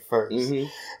everything first. Mm-hmm.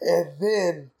 And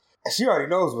then... she already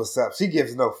knows what's up. She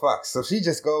gives no fucks. So she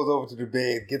just goes over to the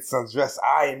bed, gets undressed,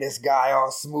 eyeing this guy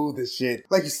all smooth as shit.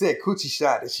 Like you said, coochie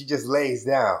shot, and she just lays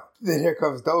down. Then here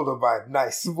comes Dolomite.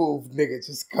 Nice, smooth nigga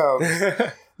just comes,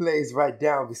 lays right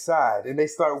down beside. And they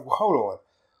start, hold on.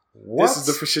 What? This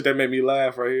is the shit that made me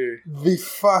laugh right here. The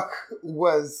fuck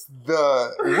was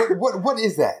what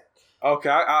is that? Okay,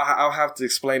 I'll have to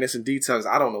explain this in detail because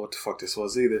I don't know what the fuck this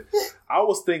was either. I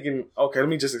was thinking, okay, let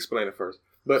me just explain it first.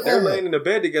 But they're laying in the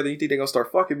bed together, you think they're going to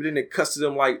start fucking, but then it cuts to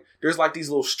them like, there's like these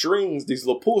little strings, these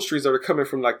little pull strings that are coming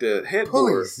from like the headboard.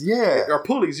 Pulleys, yeah. Or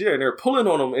pulleys, yeah, and they're pulling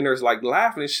on them and there's like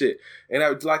laughing and shit. And I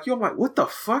was like, I'm like, what the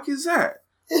fuck is that?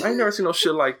 I ain't never seen no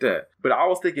shit like that. But I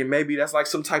was thinking maybe that's like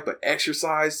some type of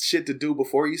exercise shit to do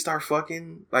before you start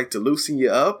fucking, like to loosen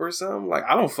you up or something. Like,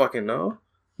 I don't fucking know.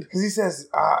 Because he says,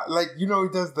 he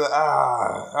does the,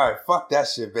 all right, fuck that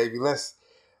shit, baby.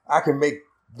 I can make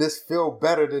this feel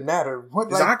better than that, or what?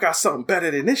 Like, I got something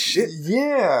better than this shit.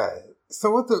 Yeah.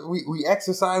 So what we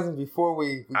exercising before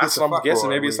we get that's what I'm guessing.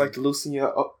 Maybe it's like to loosen you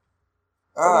up.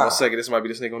 Hold on a second. This might be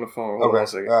this nigga on the phone. Hold on a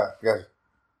second. All right, gotcha.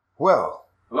 Well,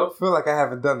 I feel like I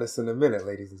haven't done this in a minute,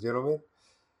 ladies and gentlemen.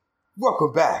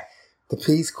 Welcome back to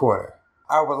P's Corner.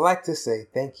 I would like to say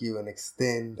thank you and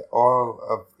extend all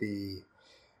of the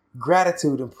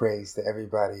gratitude and praise to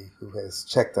everybody who has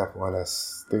checked up on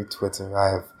us through Twitter.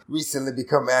 I have recently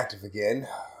become active again.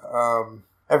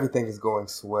 Everything is going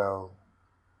swell.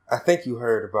 I think you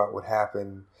heard about what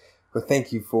happened, but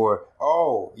thank you for...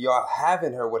 Oh, y'all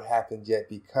haven't heard what happened yet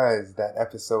because that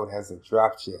episode hasn't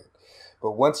dropped yet.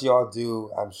 But once y'all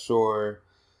do, I'm sure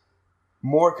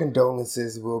more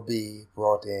condolences will be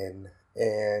brought in.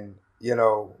 And,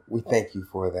 we thank you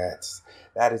for that.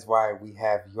 That is why we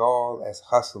have y'all as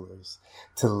hustlers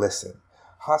to listen.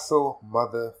 Hustle,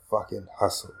 motherfucking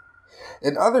hustle.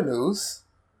 In other news,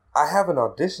 I have an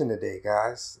audition today,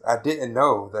 guys. I didn't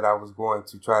know that I was going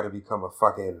to try to become a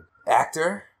fucking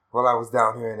actor while I was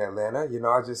down here in Atlanta. You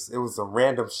know, it was a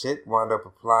random shit, wound up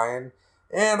applying,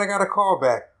 and I got a call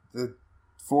back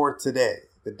for today,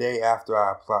 the day after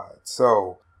I applied.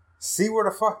 So, see where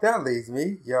the fuck that leads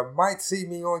me. You might see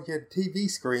me on your TV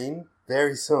screen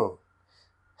very soon.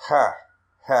 Ha,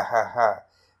 ha, ha, ha.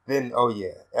 Then, oh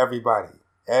yeah, everybody,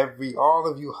 all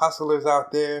of you hustlers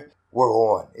out there, we're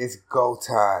on. It's go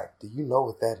time. Do you know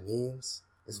what that means?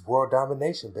 It's world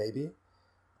domination, baby.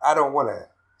 I don't want to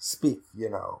speak,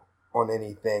 on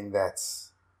anything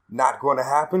that's not going to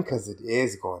happen, because it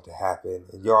is going to happen.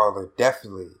 And y'all are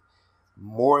definitely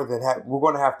more than happy. We're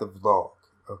going to have to vlog,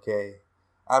 okay?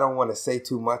 I don't want to say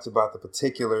too much about the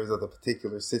particulars of the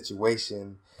particular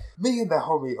situation. Me and the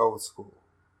homie Old School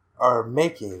are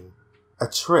making a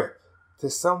trip to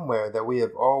somewhere that we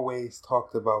have always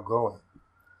talked about going.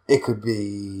 It could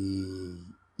be,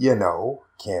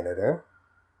 Canada.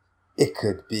 It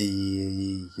could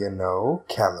be,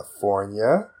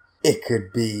 California. It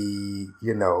could be,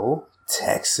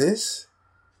 Texas.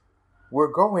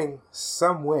 We're going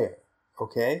somewhere,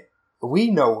 okay?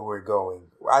 We know where we're going.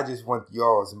 I just want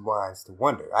y'all's minds to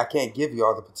wonder. I can't give you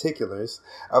all the particulars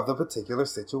of the particular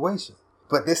situation.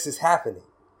 But this is happening.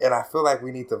 And I feel like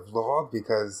we need to vlog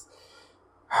because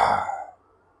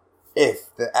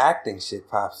if the acting shit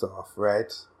pops off,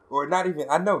 right? Or not even,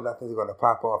 I know nothing's going to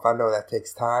pop off. I know that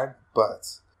takes time.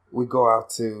 But we go out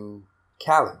to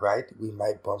Cali, right? We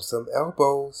might bump some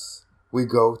elbows. We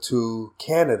go to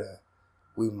Canada.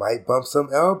 We might bump some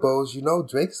elbows.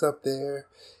 Drake's up there.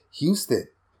 Houston.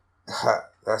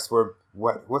 That's where,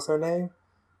 what's her name?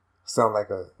 Sound like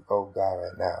a old guy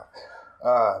right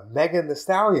now. Megan Thee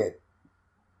Stallion.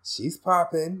 She's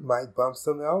popping. Might bump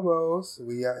some elbows.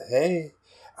 Hey,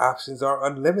 options are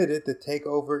unlimited. The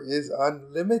takeover is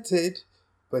unlimited.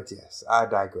 But yes, I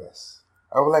digress.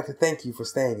 I would like to thank you for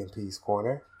staying in Peace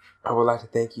Corner. I would like to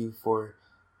thank you for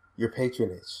your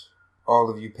patronage. All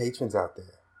of you patrons out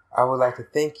there. I would like to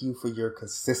thank you for your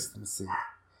consistency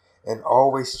and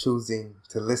always choosing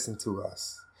to listen to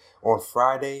us on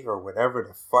Friday or whatever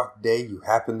the fuck day you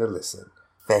happen to listen.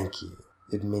 Thank you.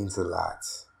 It means a lot.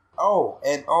 Oh,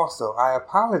 and also, I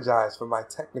apologize for my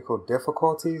technical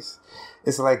difficulties.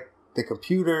 It's like the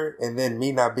computer and then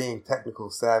me not being technical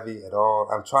savvy at all.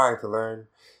 I'm trying to learn,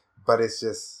 but it's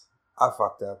just, I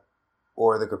fucked up.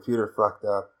 Or the computer fucked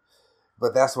up.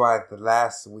 But that's why the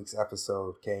last week's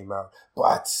episode came out.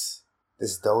 But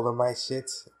this Dolomite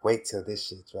shit, wait till this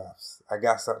shit drops. I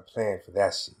got something planned for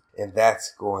that shit. And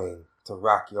that's going to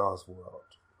rock y'all's world.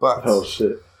 But oh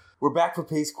shit. We're back for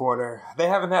Peace Corner. They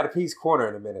haven't had a Peace Corner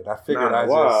in a minute. I figured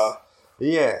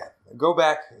go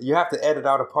back. You have to edit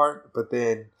out a part, but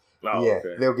then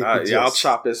okay. They'll get the gist. I'll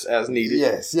chop this as needed.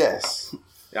 Yes.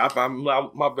 My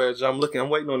bad, John. I'm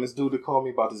waiting on this dude to call me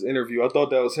about this interview. I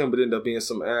thought that was him, but ended up being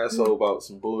some asshole about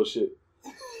some bullshit.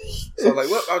 So I'm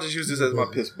like, well, I'll just use this as my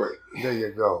piss break. There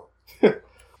you go.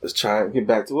 Let's try and get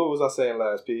back to what was I saying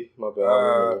last, P? My bad.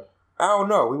 I don't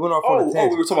know. We went off on a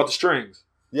tangent. We were talking about the strings.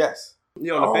 Yes. On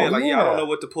the bed. I don't know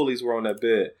what the pulleys were on that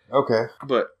bed. Okay.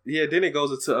 But yeah, then it goes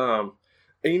into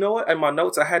and you know what? In my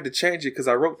notes, I had to change it because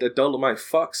I wrote that Dolomite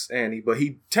fucks Annie, but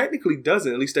he technically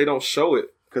doesn't. At least they don't show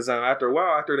it. Because after a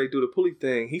while, after they do the pulley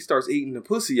thing, he starts eating the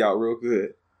pussy out real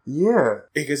good. Yeah.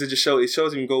 Because it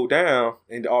shows him go down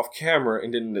and off camera,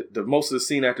 and then the most of the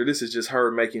scene after this is just her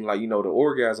making the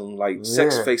orgasm,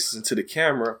 sex faces into the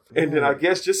camera. And then I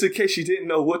guess just in case you didn't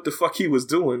know what the fuck he was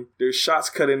doing, there's shots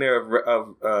cut in there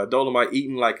of Dolomite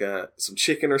eating some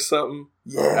chicken or something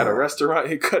at a restaurant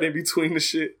and cut in between the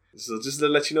shit. So just to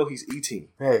let you know he's eating.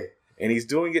 Hey. And he's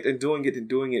doing it and doing it and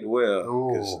doing it well.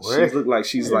 Because she looked like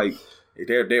she's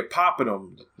they're popping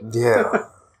them. Yeah.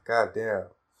 God damn.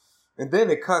 And then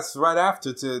it cuts right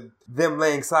after to them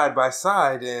laying side by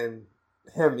side and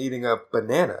him eating a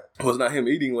banana. Well, it's not him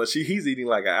eating one. He's eating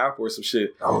like an apple or some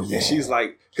shit. Oh, yeah. And she's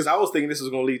like, because I was thinking this was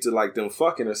going to lead to them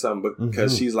fucking or something, but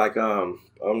because she's like, I'm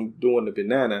doing the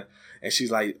banana. And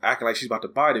she's like acting like she's about to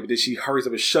bite it, but then she hurries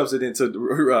up and shoves it into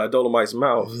Dolomite's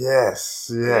mouth. Yes.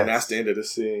 And that's the end of the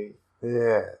scene.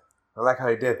 Yeah. I like how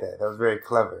he did that. That was very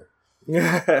clever.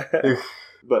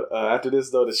 But after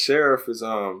this, though, the sheriff is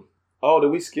did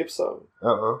we skip something?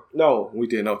 No, we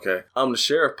didn't. Okay. The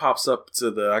sheriff pops up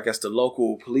to the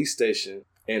local police station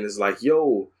and is like,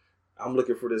 "Yo, I'm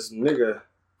looking for this nigga,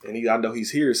 and I know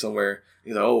he's here somewhere."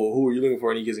 He's like, "Oh, who are you looking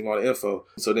for?" And he gives him all the info.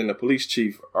 So then the police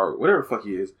chief, or whatever the fuck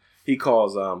he is, he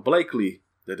calls Blakely,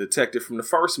 the detective from the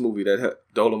first movie that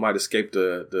Dolomite escaped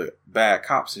the bad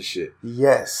cops and shit.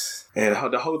 Yes. And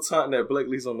the whole time that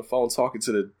Blakely's on the phone talking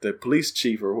to the police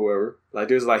chief or whoever, like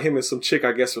there's like him and some chick,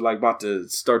 I guess, are like about to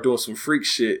start doing some freak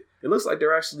shit. It looks like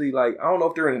they're actually like, I don't know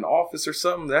if they're in an office or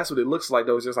something. That's what it looks like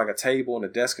though. It's just like a table and a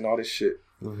desk and all this shit.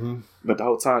 Mm-hmm. But the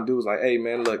whole time dude was like, hey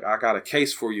man, look, I got a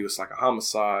case for you. It's like a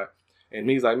homicide. And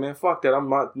he's like, man, fuck that. I'm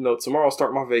not, tomorrow I'll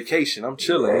start my vacation. I'm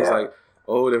chilling. Yeah. He's like,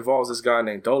 oh, it involves this guy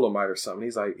named Dolomite or something.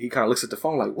 He's like, he kind of looks at the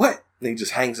phone like, what? And he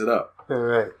just hangs it up.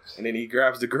 Right. And then he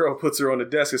grabs the girl, puts her on the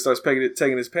desk, and starts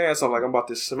taking his pants off like, I'm about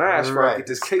to smash before I get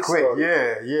this case started.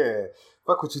 Yeah.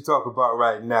 Fuck what you talk about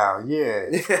right now. Yeah.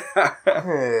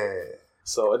 Yeah.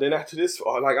 So, and then after this,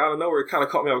 like out of nowhere, it kind of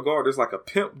caught me off guard. There's like a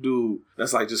pimp dude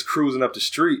that's like just cruising up the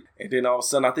street. And then all of a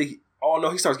sudden, I think,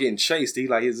 he starts getting chased.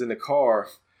 He's in the car.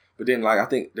 But then, like, I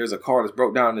think there's a car that's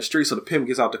broke down in the street, so the pimp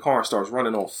gets out the car and starts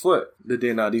running on foot. But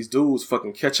then these dudes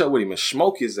fucking catch up with him and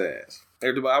smoke his ass.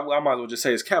 I might as well just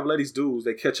say it's Cavaletti's dudes,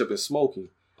 they catch up and smoke him.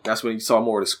 That's when you saw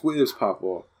more of the squibs pop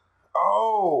off.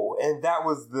 Oh, and that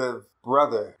was the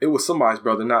brother. It was somebody's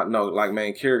brother, not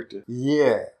main character.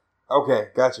 Yeah. Okay,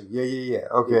 gotcha. Yeah.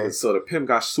 Okay. So the pimp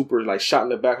got super, like, shot in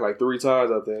the back like 3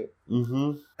 times, I think.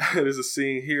 Mm-hmm. There's a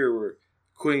scene here where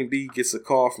Queen Bee gets a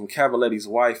call from Cavaletti's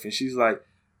wife, and she's like,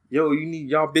 yo,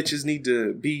 y'all bitches need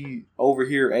to be over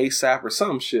here ASAP or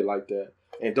some shit like that.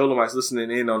 And Dolomite's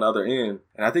listening in on the other end.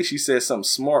 And I think she said something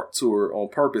smart to her on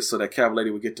purpose so that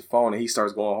Cavaletti would get the phone, and he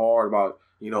starts going hard about,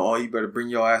 oh, you better bring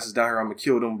your asses down here. I'm going to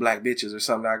kill them black bitches or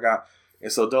something I got.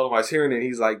 And so Dolomite's hearing it, and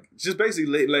he's like, just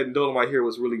basically letting Dolomite hear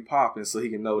what's really popping so he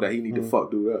can know that he need to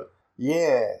fuck dude up.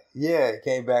 Yeah. He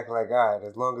came back like, all right,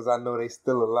 as long as I know they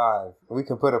still alive, we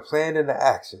can put a plan into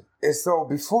action. And so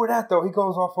before that, though, he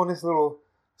goes off on this little...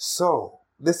 So,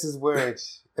 this is where,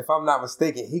 if I'm not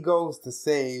mistaken, he goes to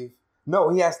save...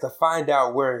 No, he has to find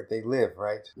out where they live,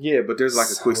 right? Yeah, but there's like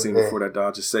a quick scene before that,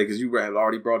 I'll just say, because you have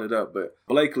already brought it up, but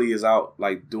Blakely is out,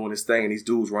 like, doing his thing, and these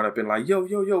dudes run up and like, yo,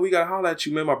 we gotta holler at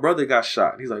you, man, my brother got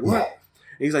shot. He's like, what? Yeah.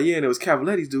 And he's like, yeah, and it was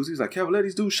Cavaletti's dudes. He's like,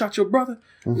 Cavaletti's dude shot your brother?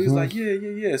 Mm-hmm. He's like,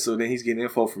 yeah. So then he's getting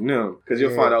info from them. Because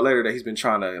you'll find out later that he's been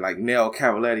trying to, like, nail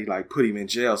Cavaletti, like, put him in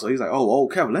jail. So he's like, oh,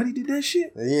 Cavaletti did that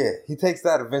shit? Yeah. He takes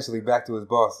that eventually back to his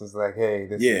boss. It's like, hey,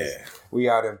 we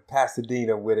out in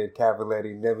Pasadena with it,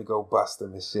 Cavaletti, and then we go bust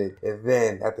him and shit. And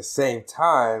then, at the same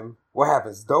time, what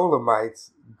happens? Dolomite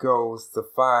goes to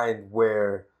find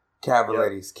where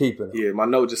Cavaletti's keeping him. Yeah, my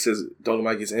note just says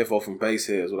Dolomite gets info from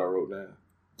Basehead is what I wrote down.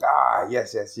 Ah,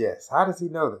 yes. How does he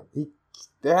know that?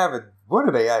 They have what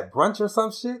are they at, brunch or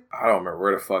some shit? I don't remember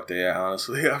where the fuck they at,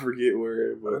 honestly. I forget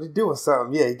where. But they're doing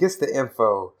something. Yeah, he gets the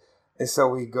info. And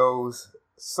so he goes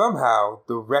somehow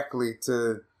directly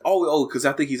to... Oh, because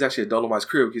I think he's actually at Dolomite's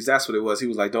crib, because that's what it was. He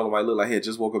was like, Dolomite looked like he had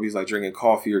just woke up. He's like drinking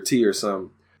coffee or tea or something.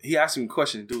 He asked him a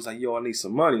question. The dude's like, yo, I need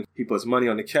some money. He puts money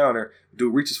on the counter.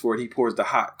 Dude reaches for it. He pours the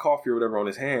hot coffee or whatever on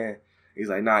his hand. He's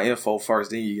like, nah, info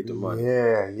first, then you get the money.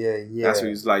 Yeah. That's what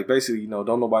he's like. Basically,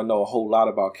 don't nobody know a whole lot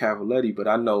about Cavaletti, but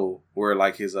I know where,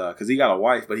 like, his, because he got a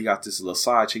wife, but he got this little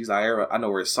side chick. He's like, I know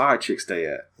where his side chick stay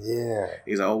at. Yeah.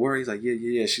 He's like, oh, where? He's like,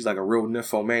 yeah. She's like a real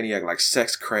nymphomaniac, like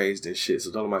sex crazed and shit. So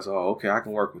Dolomite's like, oh, okay, I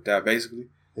can work with that, basically.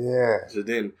 Yeah. So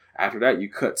then, after that, you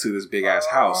cut to this big ass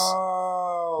house.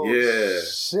 Oh, yeah.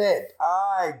 Shit.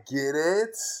 I get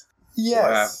it.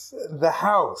 Yes. The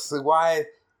house.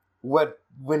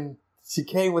 When she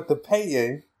came with the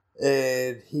painting,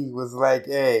 and he was like,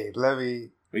 hey,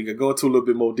 We could go into a little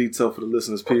bit more detail for the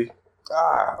listeners, P.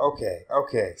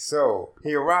 Okay. So,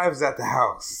 he arrives at the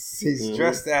house. He's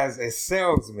dressed as a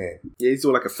salesman. Yeah, he's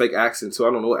doing like a fake accent, too.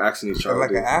 I don't know what accent he's trying to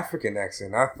do. Like an African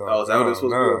accent, I thought. Oh, is that what this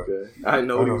was? Okay. I didn't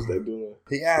know what he was doing.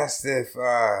 He asked if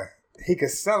he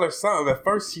could sell her something. At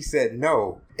first, she said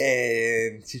no.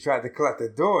 And she tried to collect the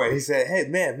door. He said, hey,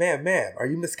 ma'am, are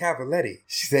you Miss Cavaletti?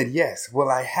 She said, yes. Well,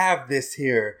 I have this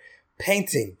here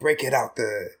painting. Break it out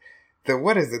the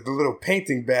what is it? The little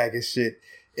painting bag and shit.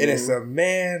 And it's a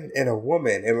man and a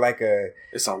woman and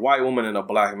it's a white woman and a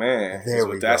black man.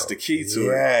 That's the key to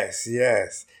it.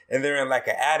 Yes. And they're in like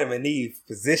an Adam and Eve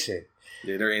position.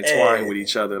 Yeah, they're entwined with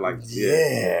each other.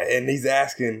 Yeah. And he's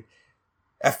asking,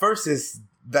 at first it's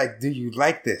like, do you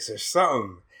like this or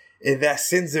something? And that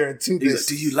sends her into this...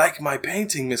 Like, do you like my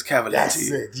painting, Miss Cavaletti?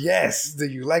 That's it. Yes. Do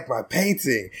you like my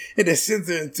painting? And it sends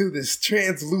her into this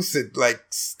translucent,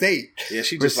 state. Yeah,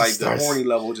 she just, the horny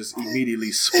level just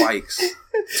immediately spikes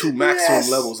to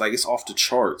maximum levels. Like, it's off the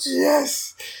charts.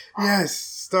 Yes.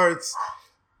 Starts...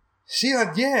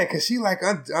 because she,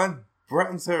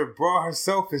 unbuttons her bra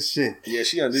herself and shit. Yeah,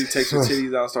 she takes her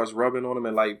titties out and starts rubbing on them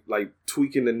and, like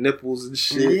tweaking the nipples and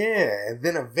shit. Yeah, and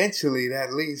then eventually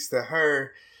that leads to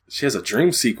her... She has a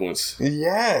dream sequence.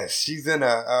 Yes, she's in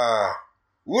a.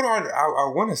 What are I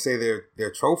want to say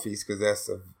they're trophies because that's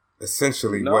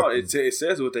essentially what. It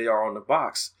says what they are on the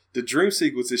box. The dream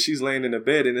sequence is she's laying in the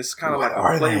bed and it's kind of like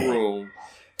a playroom,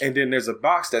 and then there's a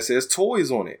box that says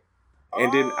toys on it,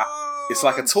 and then it's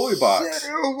like a toy box. Shit,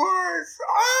 it was.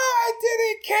 I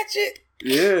didn't catch it.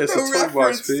 Yeah, it's a toy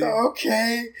box. P.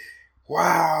 Okay.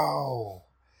 Wow.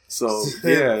 So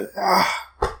yeah.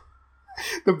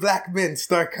 The black men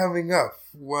start coming up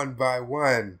one by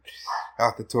one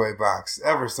out the toy box,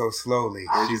 ever so slowly.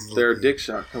 Their dick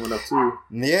shot coming up too.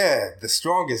 Yeah, the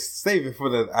strongest, saving for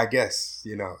the, I guess,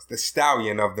 the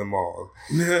stallion of them all.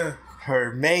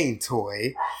 Her main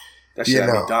toy. That shit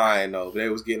had me dying though. They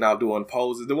was getting out doing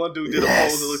poses. The one dude did a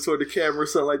pose and looked toward the camera or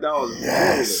something like that.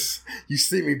 Was You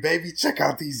see me, baby? Check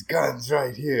out these guns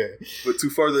right here. But to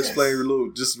further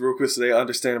explain just real quick so they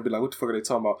understand and be like, what the fuck are they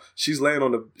talking about? She's laying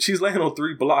on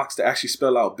 3 blocks to actually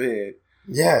spell out bed.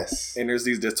 Yes. And there's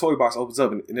the toy box opens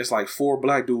up and there's like 4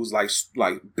 black dudes,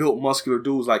 like built muscular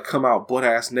dudes, like come out butt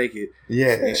ass naked.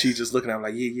 Yeah. And she just looking at him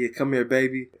like, yeah, come here,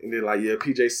 baby. And they're like, yeah,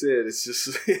 PJ said it's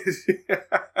just.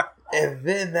 And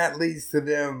then that leads to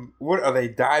them. What are they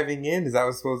diving in? Is that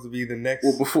what's supposed to be the next?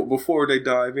 Well, before they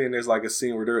dive in, there's like a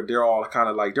scene where they're all kind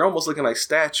of like they're almost looking like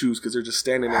statues because they're just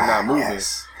standing there not moving.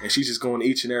 Yes. And she's just going to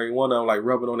each and every one of them, like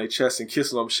rubbing on their chest and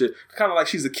kissing them shit. Kind of like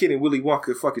she's a kid in Willy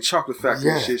Wonka fucking chocolate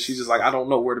factory and shit. She's just like, I don't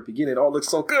know where to begin. It all looks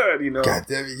so good, God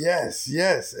damn it,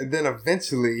 yes. And then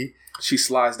eventually she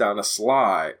slides down a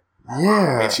slide.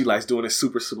 Yeah. And she likes doing this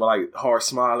super like hard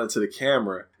smiling to the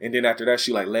camera. And then after that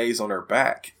she like lays on her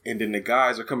back. And then the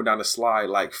guys are coming down the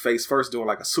slide like face first doing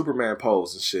like a Superman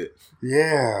pose and shit.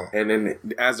 Yeah. And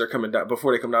then as they're coming down,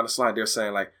 before they come down the slide, they're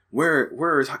saying like,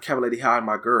 where is Cavalier Lady hiding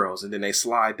my girls? And then they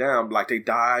slide down like they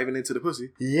diving into the pussy.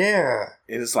 Yeah.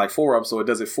 And it's like 4 of them, so it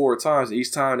does it 4 times.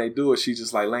 Each time they do it, she's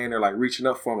just like laying there like reaching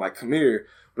up for him like, come here.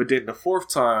 But then the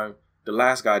 4th time, the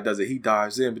last guy does it, he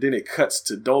dives in, but then it cuts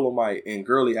to Dolomite and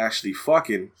Girly actually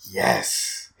fucking.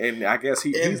 Yes. And I guess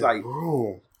he's like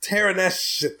tearing that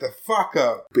shit the fuck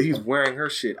up. But he's wearing her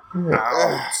shit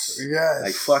out. Yes.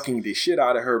 Like fucking the shit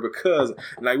out of her because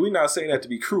like we're not saying that to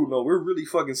be crude, no, we're really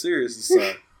fucking serious this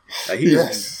time. Like he's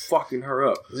just fucking her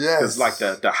up. Yes. Because like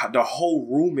the whole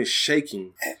room is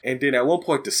shaking. And then at one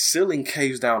point the ceiling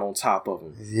caves down on top of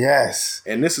him. Yes.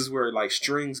 And this is where like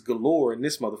strings galore in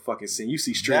this motherfucking scene. You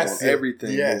see strings on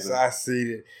everything. Yes, moving. I see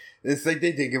it. It's like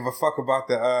they didn't give a fuck about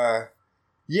the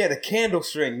candle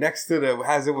string next to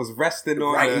as it was resting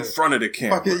on right in front of the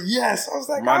camera. Fucking, yes. I was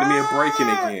like, reminded me of Breaking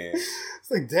again.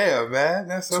 It's like, damn, man,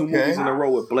 that's 2 okay. 2 movies in a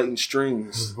row with blatant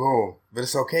strings. Boom. But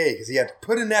it's okay because he had to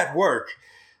put in that work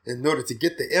in order to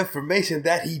get the information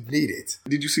that he needed.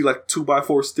 Did you see like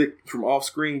 2x4 stick from off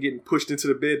screen getting pushed into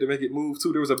the bed to make it move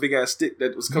too? There was a big ass stick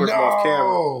that was coming from off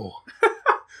camera.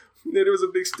 Yeah, there was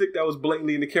a big stick that was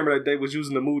blatantly in the camera that they was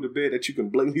using to move the bed that you can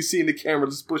blatantly see in the camera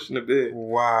just pushing the bed.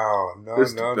 Wow.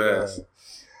 No.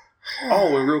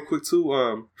 Oh, and real quick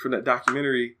too, from that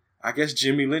documentary, I guess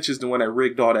Jimmy Lynch is the one that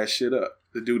rigged all that shit up.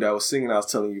 The dude that was singing I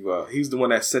was telling you about. He's the one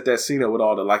that set that scene up with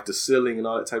all the ceiling and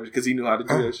all that type of shit because he knew how to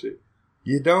do that shit.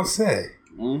 You don't say.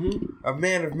 Mm-hmm. A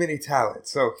man of many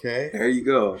talents, okay. There you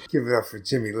go. Give it up for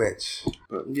Jimmy Lynch.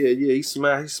 But yeah, he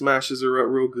smashes her up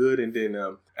real good, and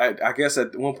then I guess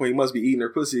at one point he must be eating her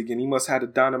pussy again. He must have had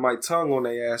a dynamite tongue on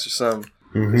their ass or something.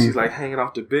 Mm-hmm. She's like hanging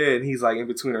off the bed, and he's like in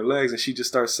between her legs, and she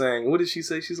just starts saying, what did she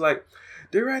say? She's like,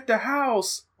 they're at the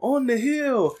house on the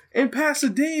hill in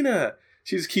Pasadena.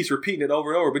 She just keeps repeating it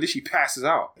over and over, but then she passes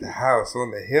out. The house on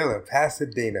the hill in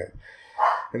Pasadena.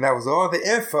 And that was all the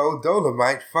info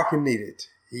Dolomite fucking needed.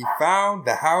 He found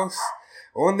the house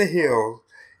on the hill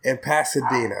in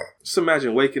Pasadena. Just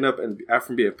imagine waking up and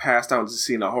after being passed out and just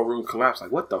seeing the whole room collapse.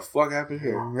 Like, what the fuck happened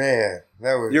here? Man,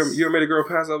 that was... You ever made a girl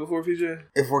pass out before, PJ?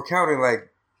 If we're counting, like,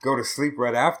 go to sleep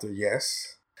right after,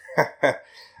 yes. I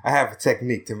have a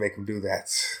technique to make them do that.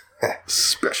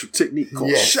 Special technique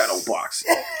called shadow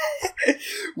boxing.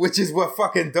 Which is what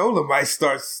fucking Dolomite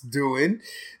starts doing.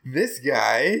 This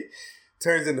guy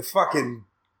turns into fucking...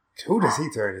 Who does he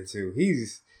turn into?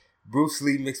 He's Bruce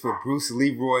Lee mixed with Bruce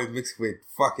Leroy mixed with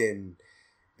fucking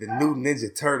the new Ninja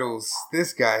Turtles.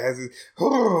 This guy has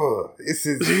it's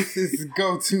his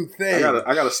go-to thing.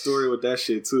 I got a story with that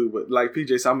shit too, but like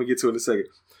PJ, so I'm gonna get to it in a second.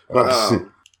 But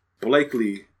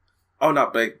Blakely,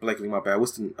 not Blakely, my bad.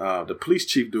 What's the police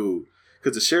chief dude?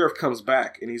 Because the sheriff comes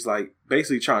back and he's like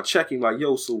basically trying to check him, like,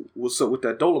 yo, so what's up with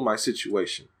that Dolomite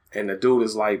situation? And the dude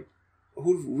is like,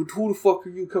 who the fuck are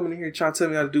you coming in here trying to tell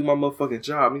me how to do my motherfucking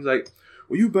job? And he's like,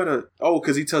 well, you better... Oh,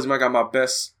 because he tells me I got my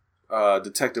best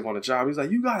detective on the job. He's like,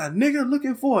 you got a nigga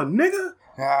looking for a nigga?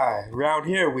 Around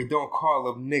here we don't call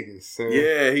them niggas, sir.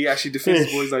 Yeah, he actually defends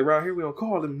the boys like, around here we don't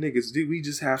call them niggas, dude. We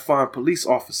just have fine police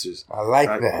officers. I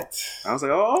like that. I was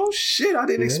like, oh shit, I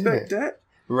didn't expect that.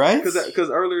 Right? Because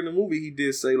earlier in the movie he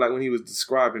did say, like, when he was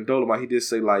describing Dolomite, he did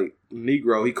say, like,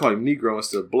 Negro. He called him Negro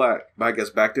instead of black. But I guess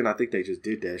back then I think they just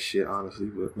did that shit, honestly.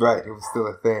 But right, it was still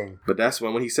a thing. But that's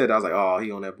when he said that, I was like, oh,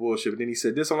 he on that bullshit. But then he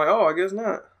said this, I'm like, oh, I guess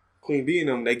not. Queen Bee and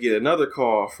them, they get another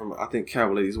call from, I think,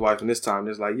 Cavalieri's wife, and this time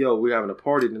it's like, yo, we're having a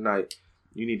party tonight.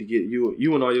 You need to get, you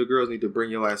and all your girls need to bring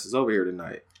your asses over here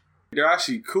tonight. They're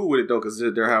actually cool with it, though, because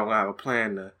they're going to have a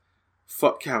plan to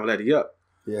fuck Cavalieri up.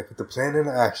 Yeah, put the plan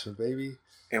into action, baby.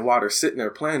 And while they're sitting there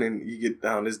planning, you get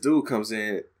down, this dude comes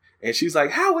in, and she's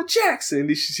like, Howard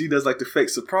Jackson. She does like the fake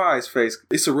surprise face.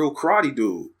 It's a real karate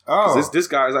dude. Oh. This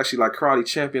guy is actually like karate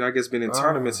champion. I guess been in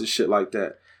tournaments and shit like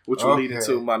that. Which will lead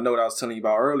into my note I was telling you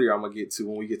about earlier. I'm going to get to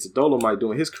when we get to Dolomite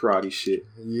doing his karate shit.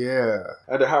 Yeah.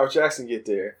 After Howard Jackson get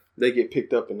there, they get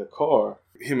picked up in the car.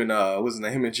 Him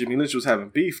and Jimmy Lynch was having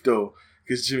beef, though.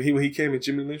 Because when he came in,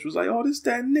 Jimmy Lynch was like, oh, this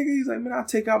that nigga. He's like, man, I'll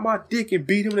take out my dick and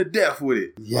beat him to death with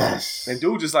it. Yes. And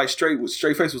dude just like straight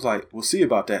face was like, we'll see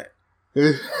about that.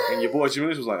 And your boy Jimmy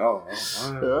Lynch was like, oh,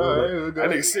 that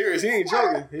nigga serious. He ain't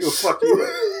joking. He'll fuck you up.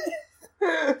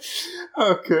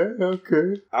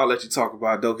 Okay. I'll let you talk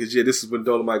about it, though, because, yeah, this is when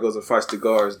Dolomite goes and fights the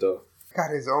guards, though.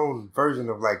 Got his own version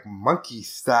of, like, monkey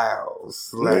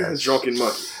styles. Yeah, drunken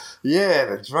monkey. Yeah,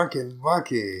 the drunken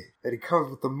monkey. And he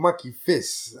comes with the monkey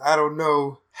fists. I don't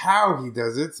know how he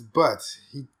does it, but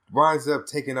he winds up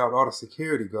taking out all the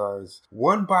security guards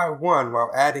one by one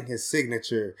while adding his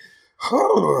signature.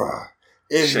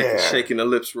 Shaking the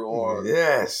lips real hard.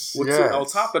 Yes. On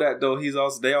top of that, though,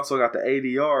 they also got the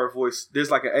ADR voice.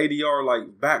 There's like an ADR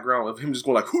like background of him just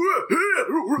going like,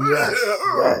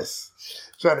 yes.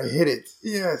 Trying to hit it.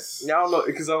 Yes. Yeah, I don't know,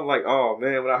 because I'm like, oh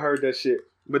man, when I heard that shit.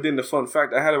 But then the fun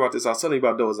fact I had about this, I was telling you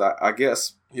about, though, is I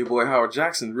guess your boy Howard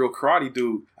Jackson, real karate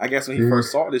dude, I guess when he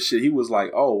first saw this shit, he was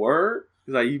like, oh, word?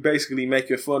 He's like, you basically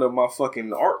making fun of my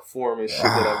fucking art form and shit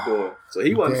that I'm doing. So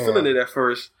he wasn't feeling it at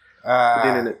first. But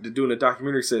then the dude in the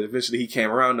documentary said eventually he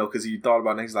came around, though, because he thought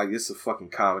about it. He's like, this is a fucking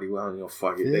comedy. Well, I don't know,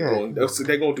 fuck it. Yeah.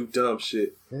 They're going to do dumb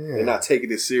shit and not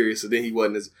taking it serious. So then he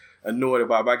wasn't as annoyed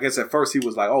about it. But I guess at first he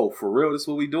was like, oh, for real? This is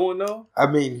what we doing, though? I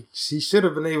mean, he should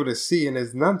have been able to see in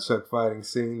his nunchuck fighting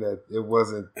scene that it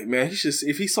wasn't... Man, he should...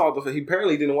 If he saw he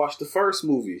apparently didn't watch the first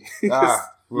movie.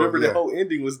 Remember the whole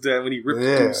ending was done when he ripped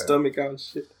the dude's stomach out and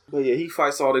shit. But yeah, he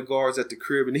fights all the guards at the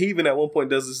crib, and he even at one point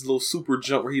does this little super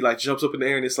jump where he like jumps up in the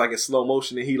air and it's like in slow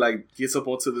motion, and he like gets up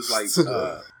onto this like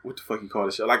what the fuck you call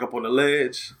this shit? Like up on the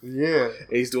ledge. Yeah. And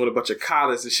he's doing a bunch of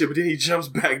katas and shit, but then he jumps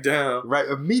back down. Right,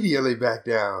 immediately back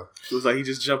down. It was like he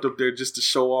just jumped up there just to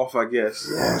show off, I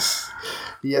guess. Yes.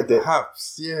 He had the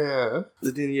hops, yeah.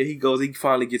 But then he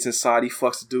finally gets inside, he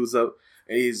fucks the dudes up,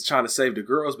 and he's trying to save the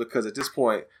girls because at this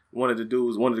point one of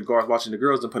the guards watching the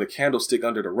girls then put a candlestick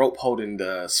under the rope holding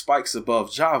the spikes above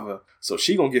Java. So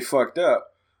she gonna get fucked up.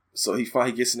 So he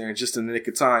finally gets in there and just in the nick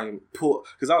of time pull.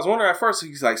 Because I was wondering at first,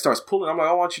 he's like starts pulling. I'm like,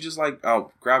 oh, why don't you just like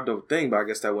grab the thing? But I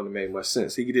guess that wouldn't have made much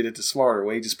sense. He did it the smarter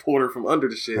way. He just pulled her from under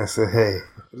the shit. I said, hey,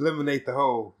 eliminate the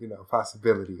whole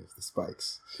possibility of the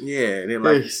spikes. Yeah, and then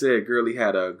like you said, Girlie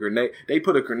had a grenade. They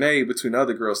put a grenade between the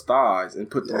other girl's thighs and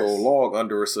put the little log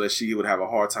under her so that she would have a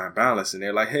hard time balancing.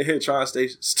 They're like, hey, try and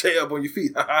stay up on your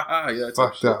feet. Yeah,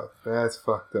 fucked up. That's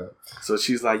fucked up. So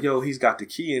she's like, yo, he's got the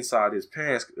key inside his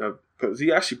pants. Because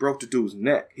he actually broke the dude's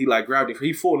neck. He like grabbed him.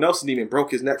 He full Nelson even broke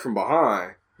his neck from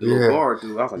behind. The little guard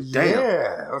dude. I was like, damn.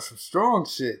 Yeah, that was some strong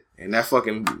shit. And that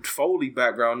fucking Foley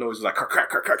background noise was like, crack,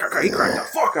 crack, crack, crack. He cracked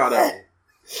the fuck out of him.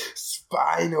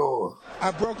 Spinal.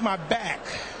 I broke my back.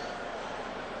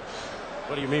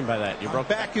 What do you mean by that? My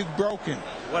back is broken.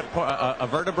 What, a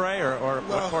vertebrae or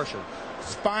what portion?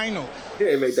 Spinal.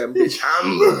 Yeah, make that bitch.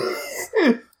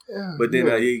 But then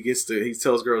he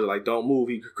tells girls like, don't move.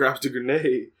 He grabs the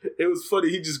grenade. It was funny.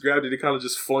 He just grabbed it and kind of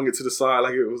just flung it to the side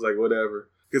like it was like whatever.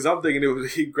 Because I'm thinking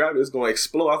he grabbed it, it's going to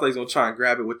explode. I thought he was going to try and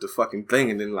grab it with the fucking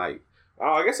thing and then like,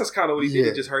 oh, I guess that's kind of what he did.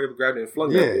 He just hurried up and grabbed it and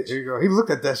flung that bitch. There you go. He looked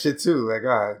at that shit too. Like,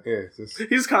 all right, yeah.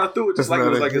 He just kind of threw it just like it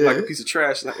was like a piece of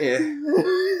trash. Like,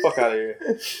 fuck out of here.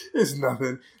 It's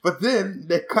nothing. But then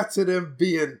they cut to them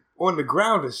being on the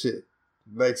ground and shit.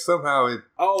 Like somehow it...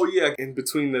 Oh yeah, in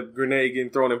between the grenade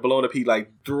getting thrown and blown up, he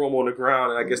like threw him on the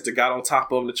ground and I guess they got on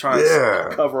top of him to try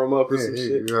and cover him up or some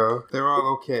shit. They're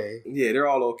all okay. Yeah, they're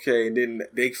all okay. And then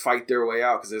they fight their way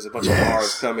out because there's a bunch of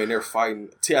guards coming. They're fighting.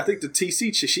 I think the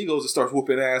TC chick, she goes and starts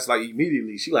whooping ass like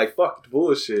immediately. She like, fuck the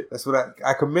bullshit. That's what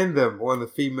I commend them on the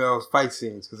females fight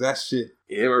scenes because that shit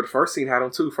Yeah, remember the first scene had him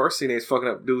too. First scene, they was fucking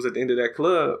up dudes at the end of that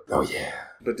club. Oh, yeah.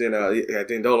 But then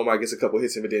then Dolomite gets a couple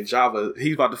hits in, but then Java,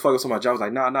 he's about to fuck up somebody. Java's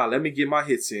like, nah, let me get my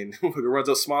hits in. Runs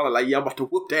up smiling like, yeah, I'm about to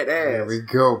whoop that ass. There we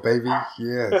go, baby.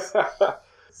 Yes.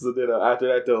 So then after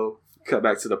that, though, cut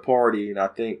back to the party, and I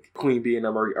think Queen Bee and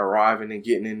them are arriving and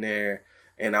getting in there.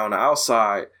 And on the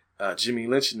outside, Jimmy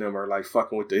Lynch and them are like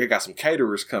fucking with they got some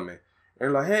caterers coming.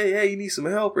 And they're like, hey, you need some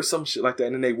help or some shit like that.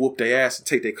 And then they whoop their ass and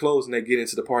take their clothes and they get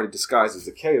into the party disguised as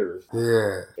the caterers.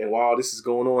 Yeah. And while this is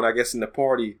going on, I guess in the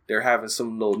party, they're having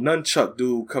some little nunchuck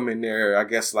dude come in there, I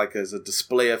guess like as a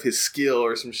display of his skill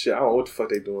or some shit. I don't know what the fuck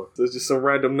they doing. So it's just some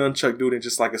random nunchuck dude in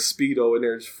just like a Speedo in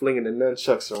there just flinging the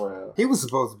nunchucks around. He was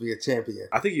supposed to be a champion.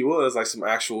 I think he was like some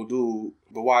actual dude.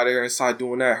 But while they're inside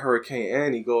doing that, Hurricane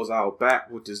Annie goes out back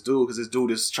with this dude because this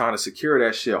dude is trying to secure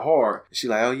that shit hard. And she's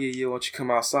like, oh yeah, why don't you come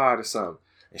outside or something?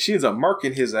 And she ends up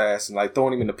murking his ass and like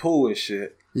throwing him in the pool and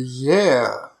shit.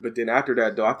 Yeah. But then after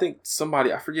that though, I think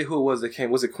somebody, I forget who it was that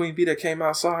came. Was it Queen Bee that came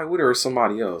outside with her or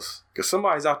somebody else? Because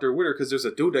somebody's out there with her because there's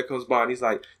a dude that comes by and he's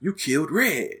like, you killed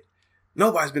Red.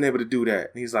 Nobody's been able to do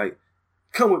that. And he's like,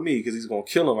 come with me because he's going to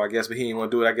kill him, I guess. But he ain't going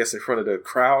to do it, I guess, in front of the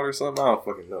crowd or something. I don't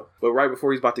fucking know. But right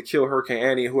before he's about to kill Hurricane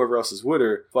Annie and whoever else is with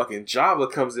her, fucking Java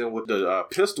comes in with the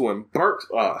pistol and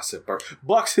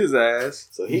bucks his ass.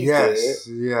 So he's dead.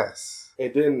 Yes.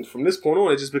 And then from this point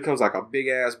on, it just becomes like a big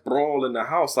ass brawl in the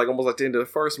house, like almost like the end of the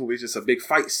first movie. It's just a big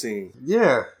fight scene.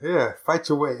 Yeah. Fight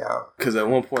your way out. Because at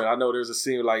one point, I know there's a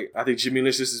scene like I think Jimmy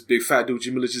Lynch is this big fat dude.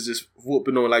 Jimmy Lynch is just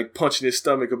whooping on, like punching his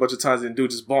stomach a bunch of times, and the dude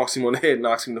just bonks him on the head, and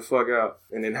knocks him the fuck out.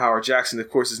 And then Howard Jackson, of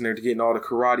course, is in there getting all the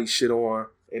karate shit on.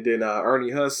 And then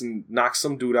Ernie Hudson knocks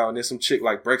some dude out, and then some chick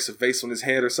like breaks a vase on his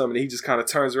head or something. And he just kind of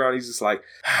turns around. He's just like,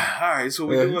 "All right, that's what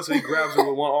we doing." So he grabs her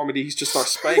with one arm, and he just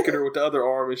starts spanking her with the other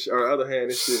arm or the other hand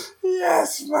and shit.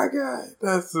 Yes, my guy.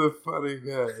 That's a funny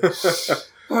guy.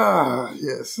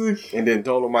 Yes. And then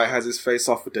Dolomite has his face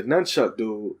off with the nunchuck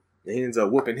dude. And he ends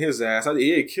up whooping his ass.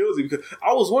 It kills him because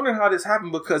I was wondering how this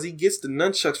happened because he gets the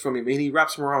nunchucks from him and he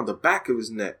wraps them around the back of his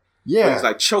neck. Yeah, but he's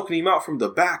like choking him out from the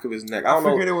back of his neck. I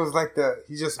figured it was like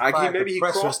he just maybe he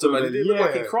crossed him. It didn't look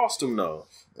like he crossed him though.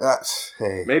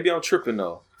 Hey, maybe I'm tripping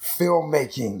though.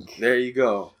 Filmmaking. There you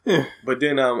go. Yeah. But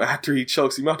then after he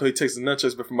chokes him out, he takes the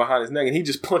nunchucks from behind his neck and he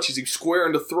just punches him square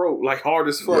in the throat like hard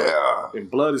as fuck. Yeah,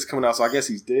 and blood is coming out. So I guess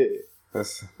he's dead.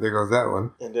 There goes that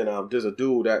one. And then there's a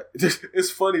dude that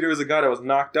it's funny. There was a guy that was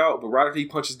knocked out, but right after he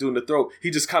punches dude in the throat, he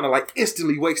just kind of like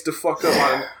instantly wakes the fuck up.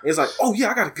 And it's like, oh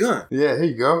yeah, I got a gun. Yeah, here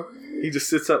you go. He just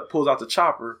sits up, pulls out the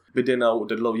chopper. But then the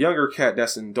little younger cat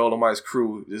that's in Dolomite's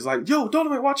crew is like, yo,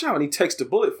 Dolomite, watch out. And he takes the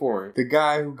bullet for him. The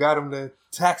guy who got him the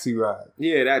taxi ride.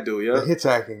 Yeah, that dude, yeah. The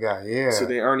hitchhiking guy, yeah. So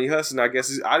then Ernie Hudson, I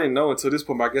guess, I didn't know until this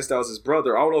point, but I guess that was his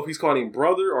brother. I don't know if he's calling him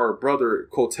brother or brother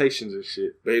quotations and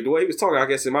shit. But the way he was talking, I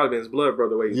guess it might have been his blood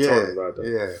brother the way he's talking about that.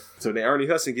 Yeah. So then Ernie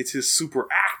Hudson gets his super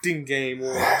acting game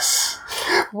on. Yes.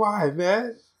 Why,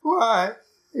 man? Why?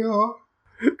 You know?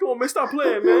 Come on, man, stop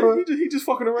playing, man. He just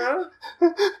fucking around.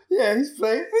 Yeah, he's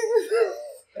playing.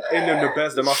 And then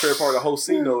my favorite part of the whole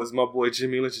scene, though, is my boy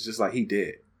Jimmy Lynch is just like, he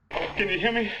dead. Can you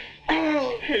hear me?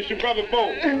 It's your brother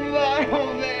Bo.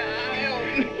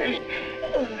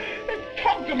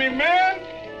 Talk to me, man.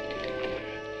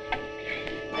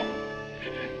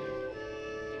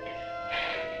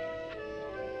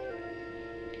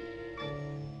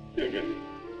 Jimmy.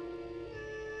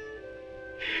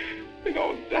 You're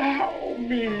gonna die on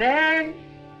me, man.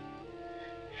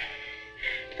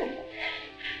 Come on.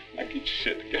 Now get your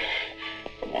shit together.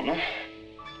 Come on now.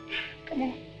 Come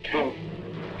on. Go.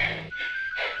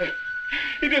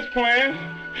 He just playing.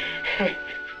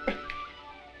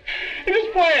 He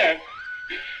just playing.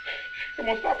 Come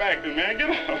on, stop acting, man. Get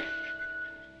up.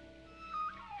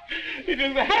 He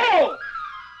just help.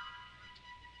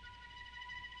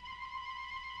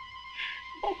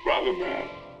 My brother, man.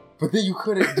 But then you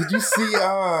couldn't. Did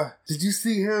you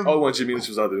see him? Oh, when Jimmy Lynch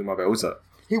was out there, my bad. What's up?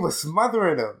 He was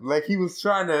smothering him. Like he was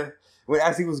trying to.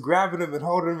 As he was grabbing him and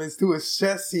holding him into his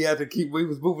chest, he had to keep. He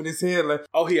was moving his head like.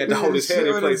 Oh, he had to hold his head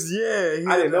in place. Yeah,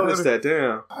 I didn't notice that.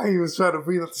 Damn. He was trying to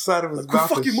breathe out the side of his mouth.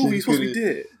 What fucking movie you supposed to be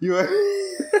dead?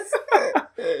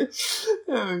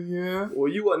 Oh yeah. Well,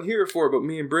 you wasn't here for it, but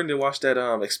me and Brendan watched that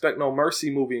Expect No Mercy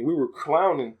movie, and we were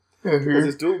clowning because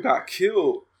this dude got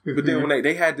killed. But then when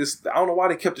they had this, I don't know why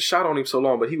they kept the shot on him so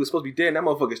long, but he was supposed to be dead. And that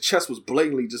motherfucker's chest was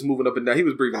blatantly just moving up and down. He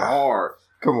was breathing hard.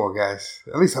 Come on, guys.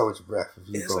 At least hold your breath.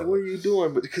 It's like, what are you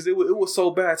doing? But because it was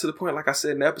so bad to the point, like I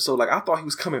said in the episode, like I thought he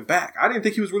was coming back. I didn't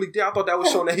think he was really dead. I thought that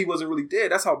was showing that he wasn't really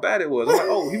dead. That's how bad it was. I'm like,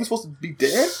 oh, he was supposed to be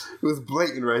dead? It was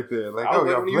blatant right there. Like, oh,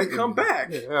 when you come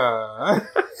back. Yeah.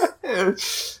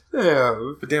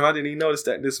 But damn, I didn't even notice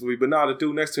that in this movie. But now the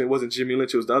dude next to him wasn't Jimmy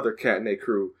Lynch. It was the other cat in that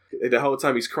crew. And the whole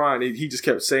time he's crying, he just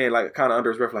kept saying, like, kind of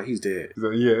under his breath, like, he's dead.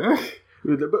 So, yeah.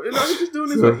 But he's just doing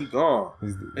this, like, he's gone.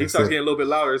 He starts getting a little bit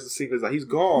louder as the scene is like, he's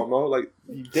gone, bro. Like,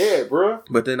 he's dead, bro.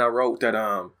 But then I wrote that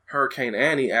Hurricane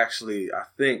Annie actually, I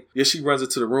think, she runs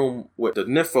into the room with the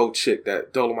Nympho chick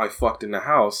that Dolomite fucked in the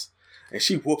house. And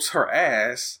she whoops her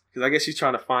ass. Because I guess she's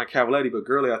trying to find Cavaletti, but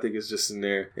Girly, I think, is just in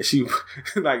there. And she,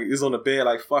 like, is on the bed,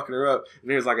 like, fucking her up.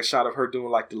 And there's, like, a shot of her doing,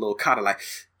 like, the little kata, like,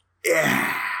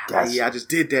 yeah, I just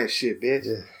did that shit, bitch.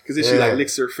 Because then she, like,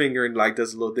 licks her finger and, like,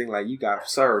 does a little thing, like, you got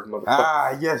served,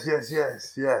 motherfucker.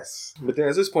 Yes. But then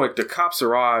at this point, the cops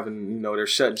arrive and, you know, they're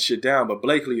shutting shit down, but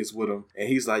Blakely is with him. And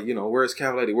he's like, you know, where's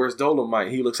Cavaletti? Where's Dolomite?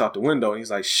 And he looks out the window and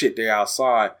he's like, shit, they're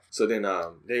outside. So then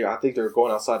I think they're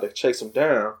going outside to chase him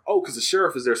down. Oh, because the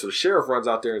sheriff is there. So the sheriff runs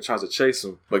out there and tries to chase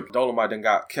him. But Dolomite then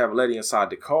got Cavaletti inside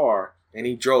the car and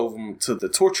he drove him to the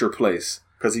torture place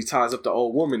because he ties up the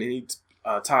old woman and he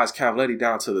ties Cavaletti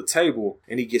down to the table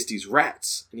and he gets these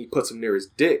rats and he puts them near his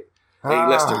dick. And he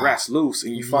lets the rats loose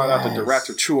and you find out that the rats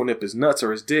are chewing up his nuts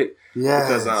or his dick.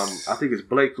 Because I think it's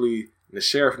Blakely and the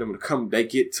sheriff and them to come, they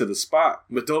get to the spot.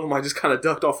 But Dolomite just kind of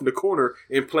ducked off in the corner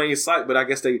in plain sight, but I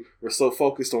guess they were so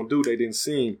focused on dude they didn't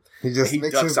see him. He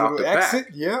ducks out the exit.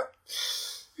 Back. Yeah.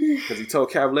 Because he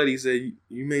told Cavaletti, he said,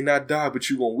 you may not die, but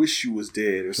you gonna wish you was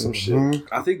dead or some shit.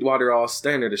 I think while they're all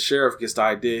standing there, the sheriff gets the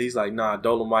idea. He's like, nah,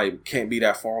 Dolomite can't be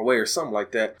that far away or something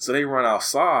like that. So they run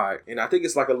outside. And I think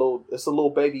it's like a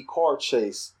little baby car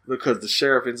chase because the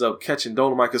sheriff ends up catching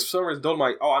Dolomite. Because for some reason,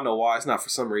 Dolomite, I know why. It's not for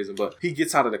some reason, but he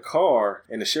gets out of the car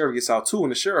and the sheriff gets out too.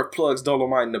 And the sheriff plugs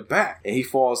Dolomite in the back and he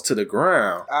falls to the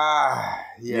ground.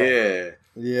 Yeah.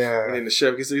 And then the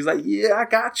sheriff gets, he's like, yeah, I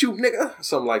got you, nigga.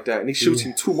 Something like that. And he shoots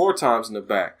him 2 more times in the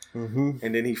back. And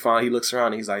then he looks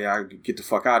around and he's like, yeah, I get the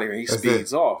fuck out of here. And he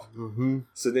speeds off.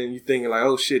 So then you're thinking like,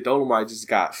 oh shit, Dolomite just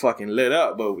got fucking lit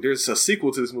up. But there's a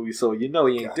sequel to this movie, so you know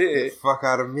he ain't dead. Get the fuck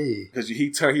out of me. Because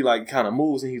he like kind of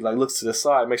moves and he like looks to the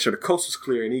side, make sure the coast is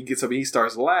clear. And he gets up and he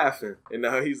starts laughing. And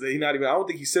now he's not even, I don't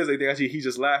think he says anything. Actually, he's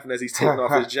just laughing as he's taking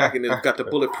off his jacket and got the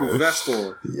bulletproof vest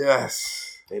on. Yes.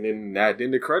 And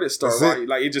then the credits start.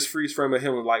 Like it just freeze frame of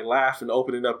him like laughing,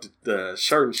 opening up the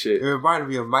shirt and shit. It reminded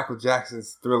me of Michael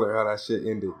Jackson's Thriller, how that shit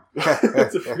ended.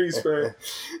 It's a freeze frame.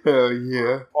 Hell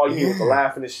yeah. All you need was the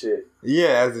laughing and shit.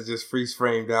 Yeah, as it just freeze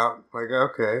framed out. Like,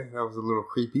 okay, that was a little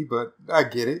creepy, but I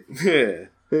get it. Yeah.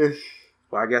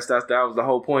 Well, I guess that was the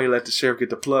whole point. He let the sheriff get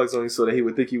the plugs on him so that he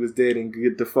would think he was dead and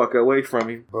get the fuck away from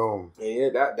him. Boom.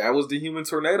 And yeah, that was the human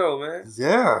tornado, man.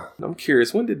 Yeah. I'm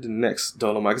curious, when did the next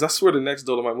Dolomite? Because I swear the next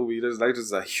Dolomite movie, there's like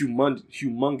just a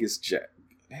humongous jet.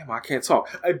 Damn, I can't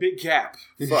talk. A big gap.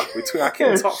 Fuck. Between I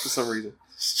can't talk for some reason.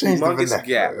 Humongous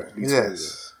gap.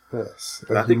 Yes.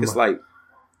 But I think it's like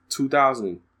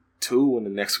 2002 when the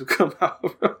next would come out.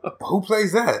 Who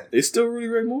plays that? It's still Rudy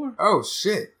Ray Moore. Oh,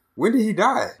 shit. When did he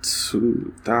die?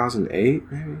 2008,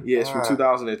 maybe? Yeah, it's from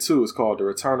 2002. It's called The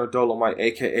Return of Dolomite,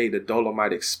 a.k.a. The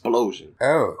Dolomite Explosion.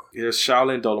 Oh. There's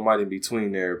Shaolin Dolomite in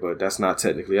between there, but that's not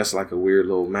technically. That's like a weird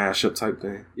little mashup type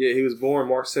thing. Yeah, he was born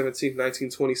March 17th,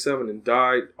 1927 and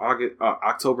died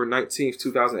October 19th,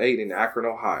 2008 in Akron,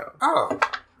 Ohio. Oh.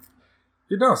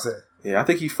 You don't say. Yeah, I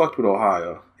think he fucked with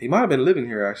Ohio. He might have been living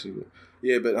here, actually.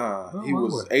 Yeah, but he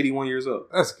was 81 years old.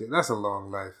 That's good. That's a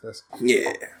long life. That's good.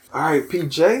 Yeah. All right,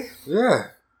 PJ. Yeah.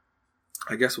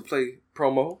 I guess we'll play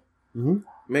promo.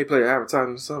 May play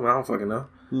advertising or something. I don't fucking know.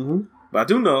 But I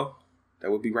do know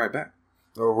that we'll be right back.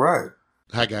 All right.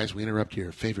 Hi, guys. We interrupt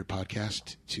your favorite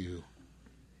podcast to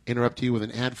interrupt you with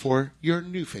an ad for your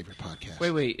new favorite podcast.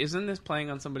 Wait. Isn't this playing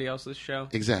on somebody else's show?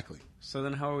 Exactly. So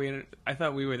then how are we... I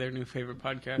thought we were their new favorite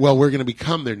podcast. Well, we're going to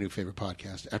become their new favorite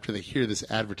podcast after they hear this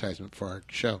advertisement for our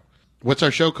show. What's our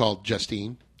show called,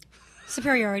 Justine?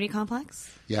 Superiority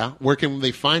Complex. Yeah. Where can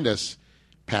they find us,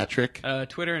 Patrick?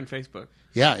 Twitter and Facebook.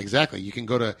 Yeah, exactly. You can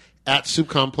go to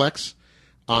 @SoupComplex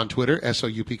on Twitter,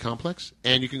 SOUP Complex,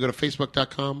 and you can go to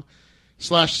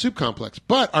Facebook.com/SoupComplex.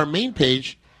 But our main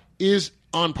page is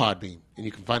on Podbean, and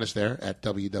you can find us there at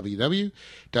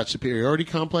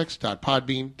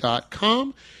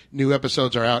www.superioritycomplex.podbean.com. New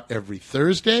episodes are out every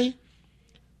Thursday.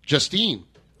 Justine,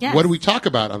 yes. What do we talk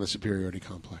about on the Superiority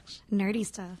Complex? Nerdy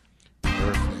stuff.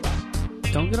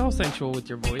 Perfect. Don't get all sensual with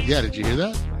your voice. Yeah, did you hear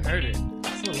that? I heard it.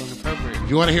 It's a little inappropriate. If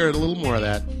you want to hear a little more of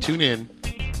that, tune in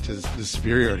to the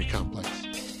Superiority Complex.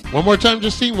 One more time,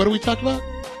 Justine, what do we talk about?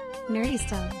 Nerdy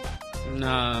stuff.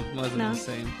 Nah, wasn't No? the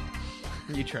same.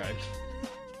 You tried.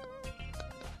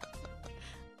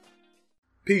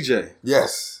 PJ.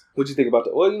 Yes. What'd you think about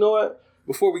that? Well, you know what?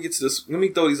 Before we get to this, let me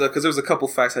throw these up because there's a couple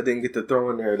facts I didn't get to throw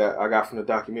in there that I got from the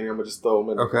documentary. I'm gonna just throw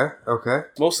them in. Okay.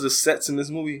 Most of the sets in this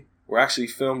movie were actually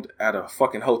filmed at a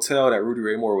fucking hotel that Rudy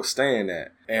Ray Moore was staying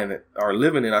at and are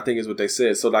living in, I think is what they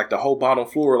said. So like the whole bottom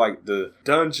floor, like the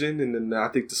dungeon, and then I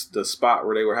think the spot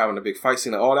where they were having a big fight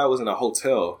scene, all that was in a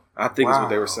hotel. I think is what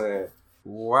they were saying.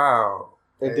 Wow.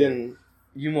 And then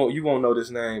you won't know this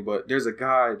name, but there's a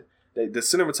guy. The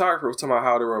cinematographer was talking about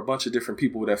how there were a bunch of different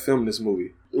people that filmed this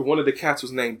movie. One of the cats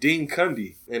was named Dean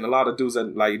Cundy, and a lot of dudes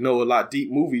that like know a lot deep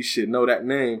movie shit know that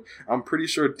name. I'm pretty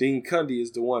sure Dean Cundy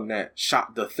is the one that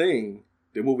shot The Thing,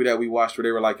 the movie that we watched where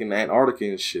they were like in Antarctica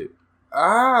and shit.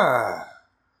 Ah,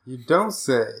 you don't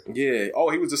say. Yeah. Oh,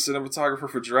 he was the cinematographer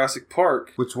for Jurassic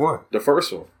Park. Which one? The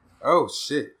first one. Oh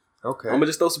shit. Okay. I'm gonna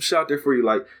just throw some shit out there for you.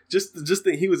 Like just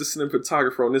think he was a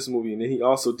cinematographer on this movie, and then he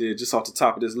also did, just off the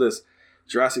top of this list,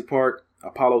 Jurassic Park,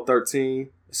 Apollo 13,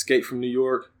 Escape from New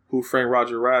York, Who Framed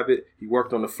Roger Rabbit. He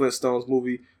worked on the Flintstones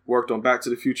movie, worked on Back to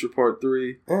the Future Part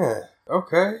 3. Yeah,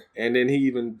 okay. And then he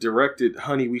even directed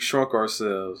Honey, We Shrunk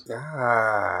Ourselves.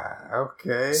 Ah,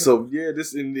 okay. So, yeah,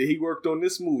 and he worked on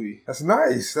this movie. That's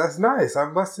nice. I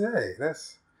must say.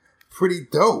 That's pretty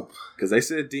dope. Because they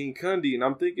said Dean Cundy, and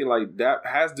I'm thinking, like, that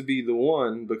has to be the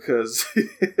one because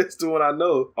it's the one I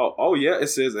know. Oh, yeah, it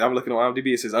says, I'm looking on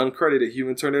IMDb, it says uncredited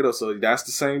Human Tornado, so that's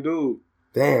the same dude.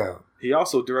 Damn. He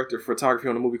also directed photography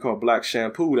on a movie called Black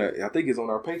Shampoo that I think is on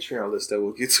our Patreon list that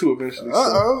we'll get to eventually.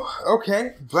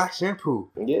 Okay. Black Shampoo.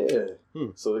 Yeah.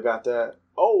 So they got that.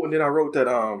 Oh, and then I wrote that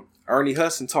Ernie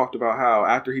Hudson talked about how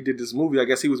after he did this movie, I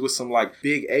guess he was with some like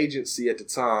big agency at the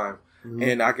time. Mm-hmm.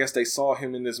 And I guess they saw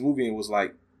him in this movie and was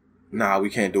like, nah, we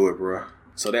can't do it, bro.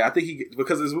 So I think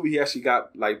because of this movie, he actually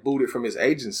got like booted from his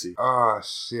agency. Oh,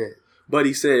 shit. But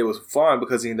he said it was fine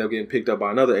because he ended up getting picked up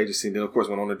by another agency and then, of course,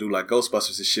 went on to do, like,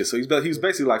 Ghostbusters and shit. So he was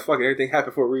basically like, fuck it, everything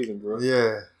happened for a reason, bro.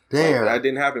 Yeah. Damn. Like, that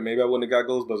didn't happen. Maybe I wouldn't have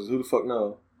got Ghostbusters. Who the fuck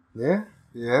knows? Yeah.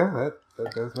 That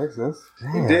does make sense.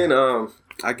 Damn. And then,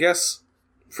 I guess,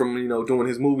 from, doing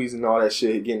his movies and all that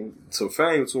shit, getting some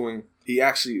fame to him,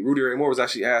 Rudy Ray Moore was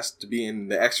actually asked to be in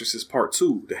The Exorcist Part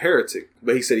 2, The Heretic.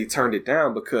 But he said he turned it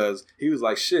down because he was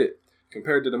like, shit.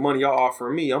 Compared to the money y'all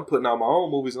offering me, I'm putting out my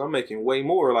own movies and I'm making way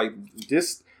more. Like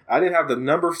this, I didn't have the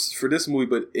numbers for this movie,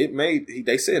 but it made.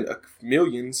 They said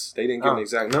millions. They didn't give an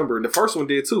exact number, and the first one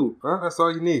did too. Well, that's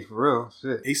all you need for real.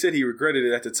 Shit. He said he regretted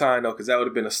it at the time though, because that would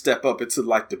have been a step up into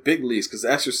like the big leagues. Because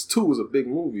The Exorcist 2 was a big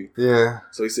movie. Yeah.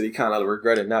 So he said he kind of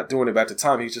regretted not doing it. But at the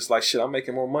time, he's just like, shit, I'm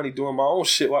making more money doing my own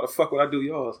shit. Why the fuck would I do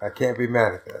yours? I can't be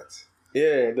mad at that.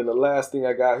 Yeah, and then the last thing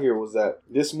I got here was that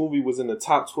this movie was in the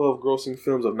top 12 grossing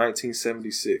films of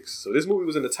 1976. So this movie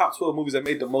was in the top 12 movies that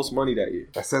made the most money that year.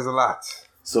 That says a lot.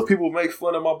 So people make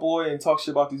fun of my boy and talk shit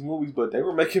about these movies, but they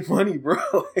were making money, bro.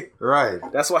 Right.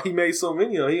 That's why he made so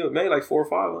many. He made like 4 or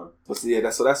 5 of them. But yeah,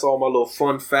 that's all my little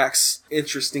fun facts,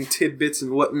 interesting tidbits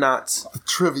and whatnot. The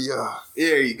trivia.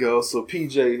 There you go. So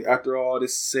PJ, after all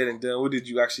this said and done, what did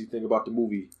you actually think about the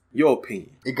movie? Your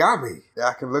opinion. It got me.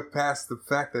 I can look past the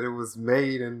fact that it was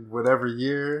made in whatever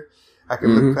year. I can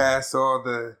look past all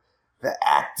the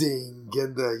acting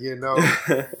and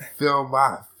the, film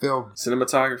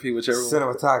cinematography, whichever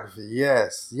cinematography.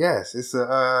 Yes. It's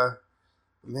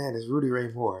it's Rudy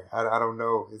Ray Moore. I don't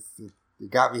know. It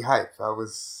got me hyped. I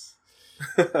was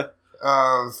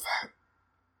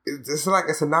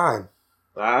it's a 9.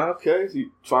 Okay. So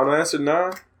you final answer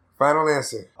 9? Final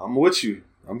answer. I'm with you.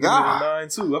 I'm giving it a 9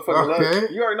 too. I fucking love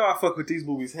it. You already know I fuck with these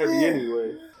movies heavy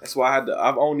anyway. That's why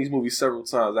I've owned these movies several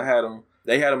times.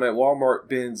 They had them at Walmart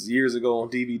bins years ago on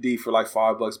DVD for like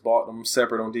 $5. Bought them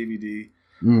separate on DVD.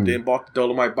 Then bought the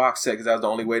Dolomite box set because that was the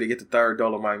only way to get the third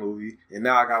Dolomite movie. And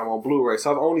now I got them on Blu-ray.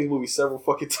 So I've owned these movies several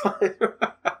fucking times.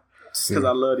 Because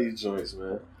I love these joints,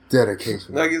 man.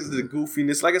 Dedication. Like it's the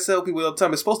goofiness. Like I tell people all the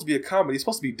time, it's supposed to be a comedy. It's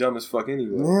supposed to be dumb as fuck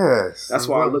anyway. Yes. That's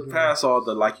why I look past all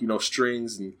the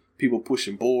strings and people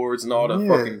pushing boards and all the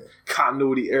fucking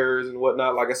continuity errors and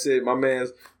whatnot. Like I said, my man's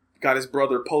got his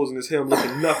brother posing as him,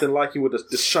 looking nothing like him with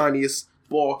the shiniest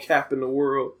ball cap in the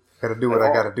world. Gotta do what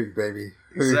I gotta do, baby.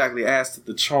 Exactly, adds to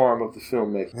the charm of the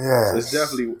filmmaking. Yes. So it's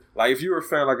definitely like if you're a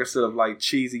fan, like I said, of like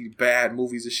cheesy bad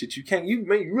movies and shit, you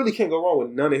really can't go wrong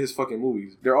with none of his fucking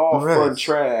movies. They're all fun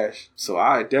trash. So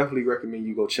I definitely recommend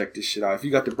you go check this shit out. If you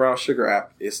got the Brown Sugar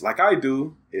app, it's like I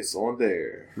do, it's on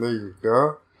there. There you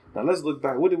go. Now let's look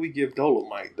back. What did we give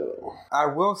Dolomite though? I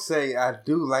will say I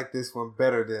do like this one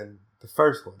better than the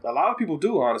first one. A lot of people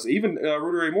do, honestly. Even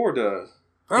Rudy Ray Moore does.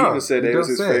 He even said that it was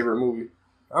his favorite movie.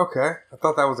 Okay. I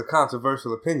thought that was a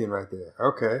controversial opinion right there.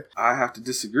 Okay. I have to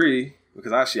disagree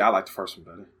because actually I like the first one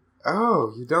better.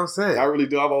 Oh, you don't say. I really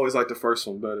do. I've always liked the first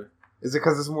one better. Is it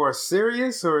because it's more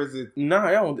serious or is it?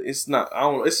 No, it's not. I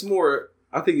don't. It's more.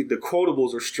 I think the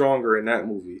quotables are stronger in that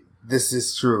movie. This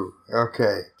is true.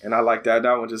 Okay. And I like that.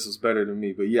 That one just was better than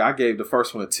me. But yeah, I gave the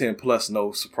first one a 10 plus.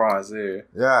 No surprise there.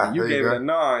 Yeah. And you gave it a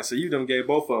 9, so you done gave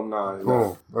both of them 9.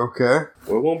 Cool. Okay.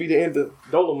 Well, it won't be the end of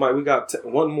Dolomite. We got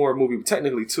one more movie,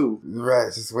 technically 2.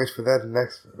 Right. Just wait for that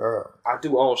next one. I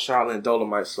do own Shaolin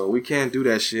Dolomite, so we can do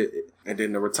that shit. And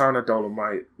then the Return of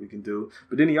Dolomite we can do.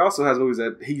 But then he also has movies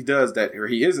that he does that, or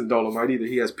he isn't Dolomite either.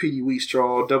 He has P.D.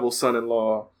 Wheatstraw, Double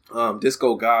Son-in-Law,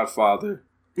 Disco Godfather.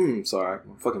 Sorry,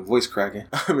 my fucking voice cracking.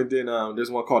 And then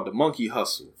there's one called The Monkey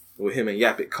Hustle with him and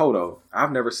Yaphet Kotto.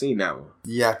 I've never seen that one.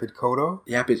 Yaphet Kotto?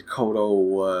 Yaphet Kotto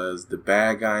was the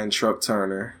bad guy in Truck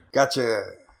Turner.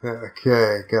 Gotcha.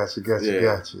 Okay, gotcha.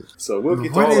 So we'll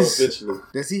get to all those eventually.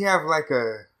 Does he have like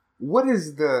a... What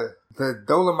is the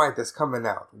Dolomite that's coming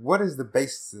out? What is the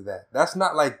basis of that? That's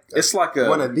not like... It's like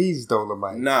one of these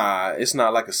Dolomites. Nah, it's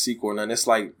not like a sequel or nothing. It's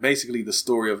like basically the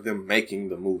story of them making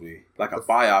the movie. Like a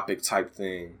biopic type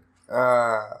thing.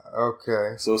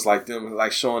 Okay. So it's like them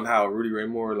like showing how Rudy Ray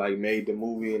Moore like made the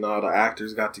movie and all the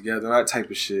actors got together and that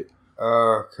type of shit.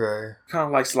 Okay. Kind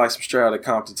of like some Straight Outta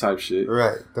Compton type shit.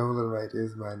 Right. Dolomite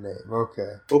is my name.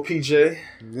 Okay. OPJ.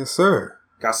 Yes, sir.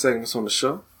 Got segments on the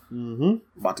show. Mm-hmm.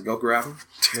 About to go grab them.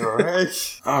 All right.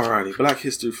 Alrighty. Black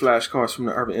History flashcards from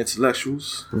the Urban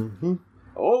Intellectuals. Mm-hmm.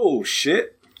 Oh,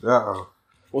 shit. Uh-oh.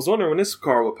 Was wondering when this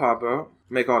card would pop out.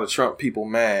 Make all the Trump people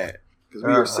mad. Because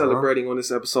we are celebrating on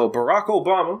this episode Barack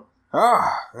Obama.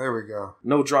 There we go.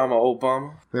 No drama,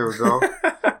 Obama. There we go.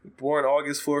 Born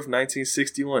August 4th,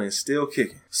 1961 and still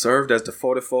kicking. Served as the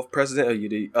 44th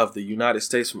president of the United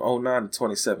States from 2009 to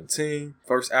 2017.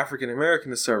 First African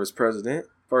American to serve as president.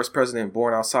 First president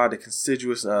born outside the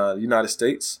contiguous United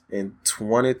States. In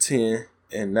 2010,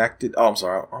 enacted... Oh, I'm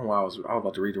sorry. I was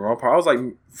about to read the wrong part. I was like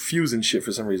fusing shit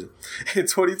for some reason. In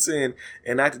 2010,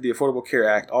 enacted the Affordable Care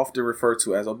Act, often referred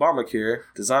to as Obamacare,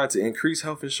 designed to increase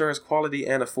health insurance quality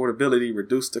and affordability,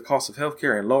 reduce the cost of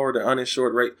healthcare, and lower the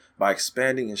uninsured rate by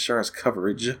expanding insurance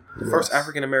coverage. The first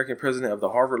African-American president of the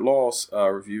Harvard Law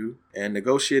Review, and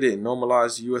negotiated and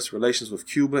normalized U.S. relations with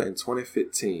Cuba in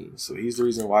 2015. So he's the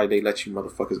reason why they let you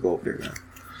motherfuckers go up there now.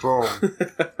 Boom.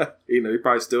 You know, they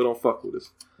probably still don't fuck with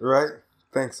us. Right?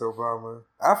 Thanks, Obama.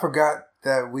 I forgot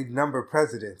that we number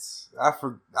presidents.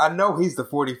 I know he's the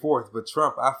 44th, but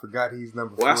Trump, I forgot he's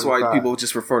number 45. Well, that's why people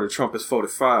just refer to Trump as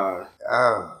 45.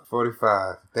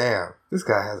 45. Damn. This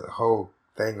guy has a whole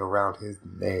thing around his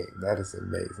name. That is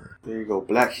amazing. There you go.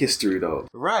 Black history, though.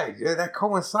 Right. Yeah, that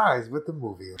coincides with the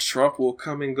movie. Trump will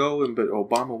come and go, but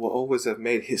Obama will always have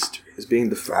made history as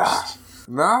being the first.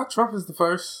 Nah, Trump is the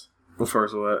first. The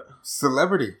first what?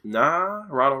 Celebrity. Nah,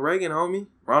 Ronald Reagan, homie.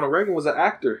 Ronald Reagan was an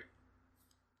actor.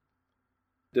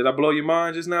 Did I blow your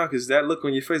mind just now? Because that look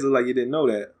on your face looked like you didn't know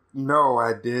that. No,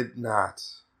 I did not.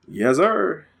 Yes,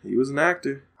 sir. He was an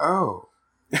actor. Oh.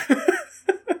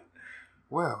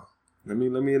 Well. Let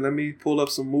me pull up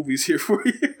some movies here for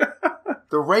you.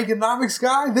 The Reaganomics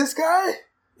guy? This guy?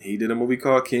 He did a movie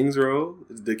called King's Road,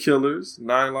 The Killers,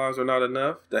 9 Lives Are Not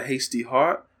Enough, The Hasty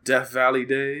Heart, Death Valley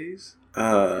Days,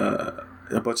 a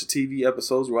bunch of TV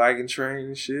episodes, Wagon Train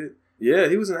and shit. Yeah,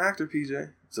 he was an actor, PJ.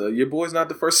 So your boy's not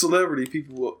the first celebrity.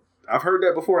 I've heard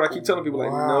that before, and I keep telling people,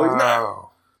 like, no, he's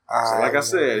not. So like I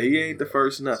said, he ain't the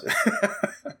first nothing.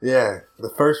 Yeah,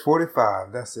 the first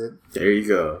 45. That's it. There you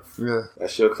go. Yeah,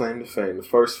 that's your claim to fame. The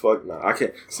first fuck. Nah, I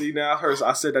can't see now.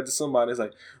 I said that to somebody. It's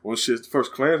like, well, shit's the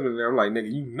first Klansman there. I'm like,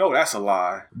 nigga, you know that's a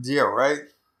lie. Yeah, right.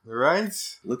 Right.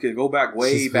 Go back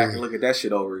way back and look at that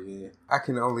shit over again. I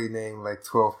can only name like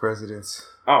 12 presidents.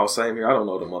 Oh, same here. I don't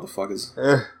know the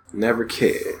motherfuckers. Never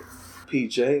cared.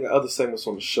 PJ, other segments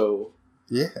on the show.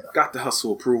 Yeah. Got the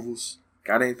hustle approvals.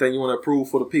 Got anything you want to approve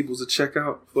for the peoples to check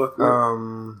out? Fuck.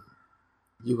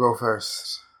 You go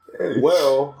first.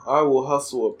 Well, I will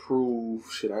hustle approve.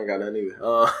 Shit, I ain't got nothing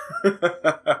either.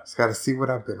 Just got to see what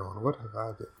I've been on. What have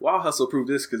I been? Well, I'll hustle approve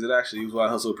this because it actually was what I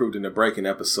hustle approved in the Breaking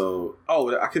episode.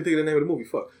 Oh, I can think of the name of the movie.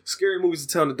 Fuck. Scary Movies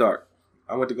to Tell in the Dark.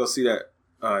 I went to go see that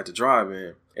at the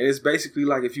drive-in. And it's basically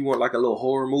like if you want like a little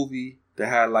horror movie that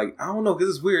had like, I don't know,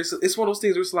 because it's weird. It's one of those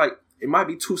things where it's like, it might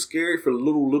be too scary for the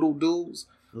little dudes,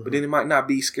 but then it might not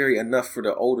be scary enough for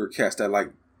the older cats that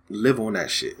like live on that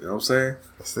shit. You know what I'm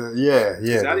saying? Yeah.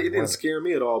 It didn't scare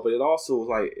me at all, but it also was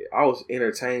like, I was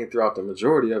entertained throughout the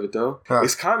majority of it though.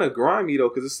 It's kind of grimy though,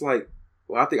 because it's like,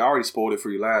 Well, I think I already spoiled it for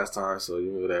you last time, so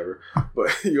you know, whatever.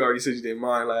 But you already said you didn't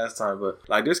mind last time. But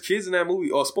like, there's kids in that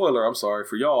movie. Oh, spoiler! I'm sorry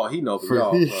for y'all. He knows for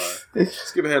y'all.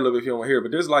 Skip ahead a little bit if you don't want to hear.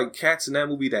 But there's like cats in that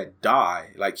movie that die.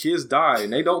 Like kids die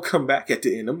and they don't come back at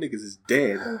the end. Them niggas is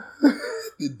dead.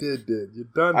 You're dead. You're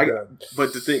done.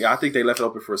 But the thing, I think they left it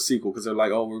open for a sequel because they're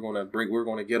like, oh, we're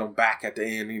gonna get them back at the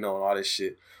end, you know, and all this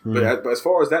shit. But as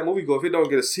far as that movie go, if it don't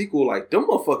get a sequel, like them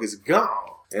motherfuckers gone.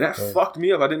 And that fucked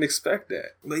me up. I didn't expect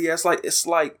that. But yeah, it's like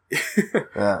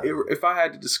if I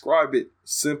had to describe it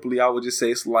simply, I would just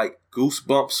say it's like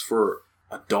Goosebumps for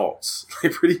adults.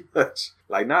 Like pretty much.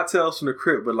 Like not Tales from the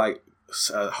Crypt, but like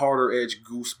harder edge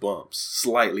Goosebumps.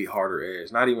 Slightly harder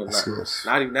edge. Not even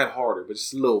that harder, but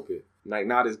just a little bit. Like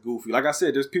not as goofy. Like I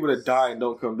said, there's people that die and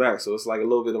don't come back, so it's like a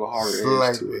little bit of a harder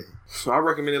edge to it. So I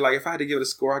recommend it. Like if I had to give it a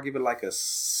score, I'd give it like a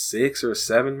 6 or a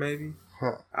 7 maybe.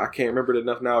 I can't remember it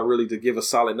enough now really to give a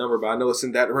solid number, but I know it's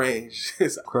in that range.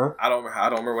 I don't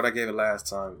remember what I gave it last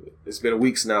time. It's been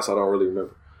weeks now, so I don't really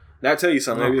remember. Now I tell you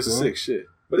something, maybe it's a 6 shit.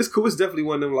 But it's cool. It's definitely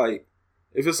one of them like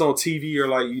if it's on TV or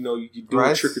like, you know, you do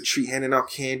a trick or treat, handing out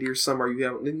candy or something, or you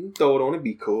have then you throw it on, it'd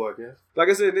be cool, I guess. Like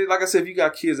I said, if you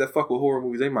got kids that fuck with horror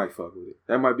movies, they might fuck with it.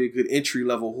 That might be a good entry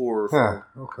level horror film.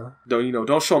 Okay.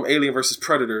 Don't show them Alien versus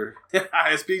Predator.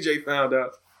 As PJ found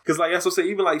out. Because like that's what I'm saying,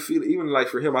 even like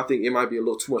for him, I think it might be a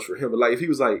little too much for him. But like if he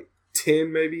was like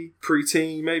 10 maybe,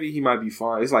 preteen maybe, he might be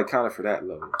fine. It's like kind of for that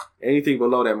level. Anything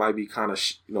below that might be kind of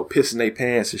pissing their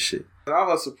pants and shit. I'll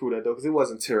hustle prove that though, because it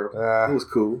wasn't terrible. It was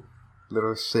cool.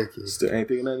 Little shaky. Still ain't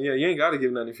thinking nothing. Yeah, you ain't got to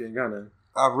give nothing if you ain't got nothing.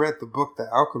 I read the book The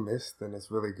Alchemist, and it's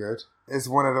really good. It's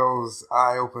one of those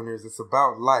eye openers. It's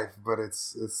about life, but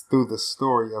it's through the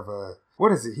story of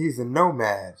he's a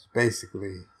nomad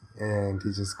basically. And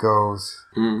he just goes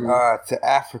to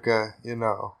Africa, you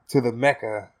know, to the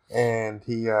Mecca, and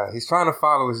he's trying to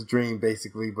follow his dream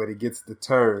basically, but he gets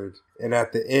deterred. And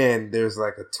at the end, there's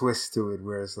like a twist to it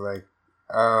where it's like,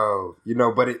 oh, you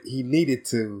know, but he needed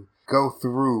to go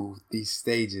through these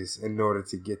stages in order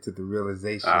to get to the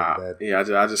realization that... Yeah,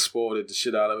 I just spoiled the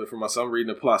shit out of it for myself. I'm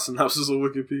reading the plot synopsis on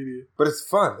Wikipedia. But it's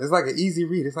fun. It's like an easy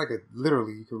read. It's like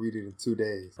literally, you can read it in 2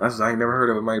 days. I ain't never heard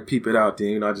of it. Might peep it out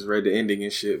then. You know, I just read the ending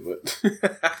and shit, but... you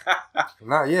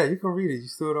can read it. You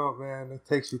still don't, man. It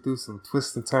takes you through some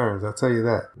twists and turns. I'll tell you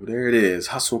that. Well, there it is.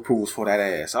 Hustle approvals for that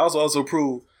ass. I also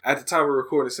approved, at the time we're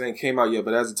recording, this ain't came out yet,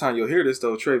 but as the time you'll hear this,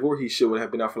 though, Trey Voorhees shit would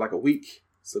have been out for like a week.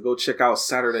 So go check out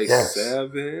Saturday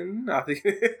 7. I think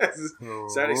it's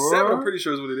Saturday 7. I'm pretty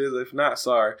sure is what it is. If not,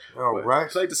 sorry. All right.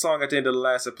 Played the song at the end of the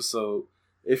last episode.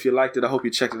 If you liked it, I hope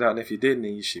you checked it out. And if you didn't,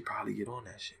 then you should probably get on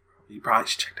that shit, bro. You probably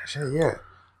should check that shit out. Yeah.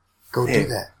 Go do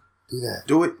that. Do that.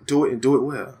 Do it, and do it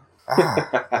well.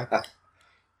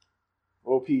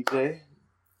 Well, PJ,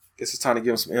 guess it's time to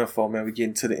give him some info, man. We're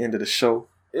getting to the end of the show.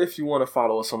 If you want to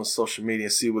follow us on the social media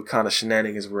and see what kind of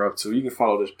shenanigans we're up to, you can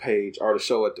follow this page or the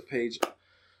show at the page.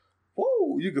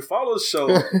 Whoa, you can follow the show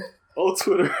on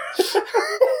Twitter.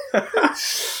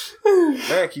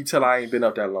 Man, can you tell I ain't been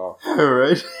up that long? All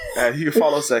right. And you can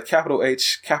follow us at capital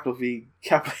H, capital V,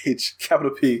 capital H,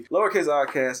 capital P, lowercase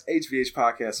Rcast, HVH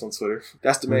Podcast on Twitter.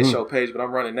 That's the main show page, but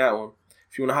I'm running that one.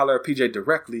 If you want to holler at PJ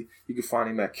directly, you can find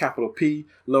him at capital P,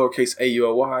 lowercase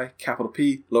AULY, capital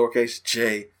P, lowercase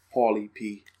J, Paulie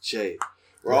PJ.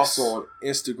 We're also on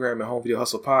Instagram at Home Video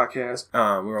Hustle Podcast.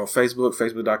 We're on Facebook,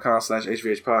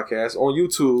 facebook.com/HVH Podcast. On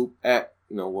YouTube at,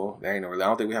 there ain't no really, I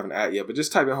don't think we have an ad yet, but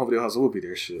just type in Home Video Hustle, we'll be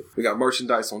there, shit. We got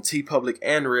merchandise on TeePublic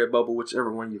and Redbubble,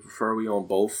 whichever one you prefer. We on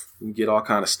both. You can get all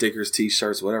kind of stickers,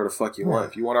 t-shirts, whatever the fuck you want.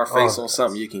 If you want our face on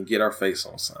something, you can get our face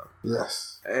on something. Yes.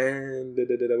 And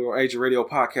we're on Agent Radio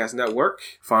Podcast Network.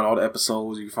 Find all the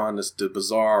episodes. You can find the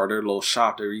Bazaar or their little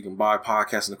shop there. You can buy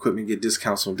podcasting equipment, get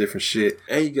discounts on different shit.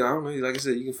 And you can, I don't know, like I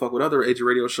said, you can fuck with other Agent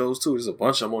Radio shows too. There's a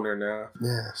bunch of them on there now.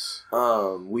 Yes.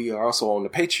 We are also on the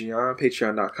Patreon,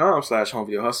 patreon.com/Home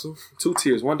Video Hustle. 2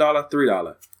 tiers, $1,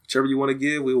 $3. Whichever you want to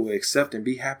give, we will accept and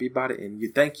be happy about it. And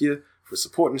thank you for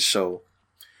supporting the show.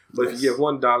 But if you get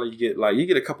 $1, you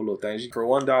get a couple of things. For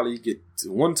 $1, you get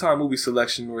a one-time movie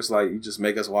selection where it's like you just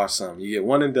make us watch something. You get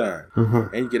one and done,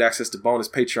 and you get access to bonus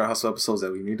Patreon Hustle episodes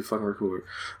that we need to fucking record.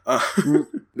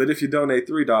 But if you donate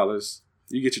 $3,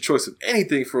 you get your choice of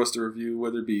anything for us to review,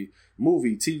 whether it be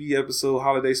movie, TV episode,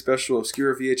 holiday special,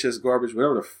 obscure VHS garbage,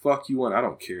 whatever the fuck you want. I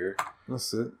don't care.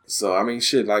 That's it. So I mean,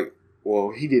 shit, like.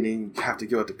 Well, he didn't even have to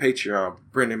give up the Patreon.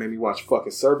 Brendan made me watch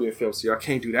fucking Serbian films, so I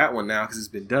can't do that one now because it's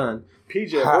been done.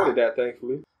 PJ avoided that,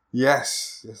 thankfully.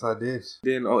 Yes, I did.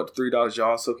 Then at $3, you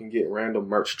also can get random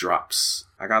merch drops.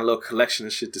 I got a little collection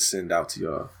of shit to send out to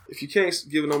y'all. If you can't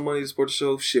give no money to support the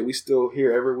show, shit, we still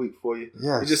here every week for you.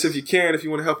 Yes. It's just if you can, if you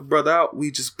want to help a brother out,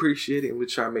 we just appreciate it, and we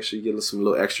try to make sure you get some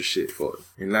little extra shit for it.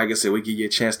 And like I said, we give you a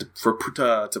chance to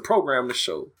program the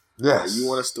show. Yes. You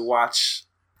want us to watch?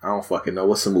 I don't fucking know.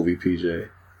 What's the movie, PJ?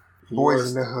 Boys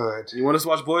in the Hood. You want us to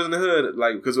watch Boys in the Hood?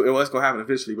 Like, because it's gonna happen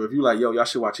eventually. But if you like, yo, y'all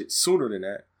should watch it sooner than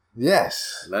that.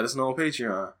 Yes. Let us know on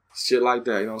Patreon. Shit like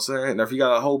that, you know what I'm saying? And if you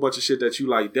got a whole bunch of shit that you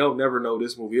like, they'll never know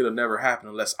this movie. It'll never happen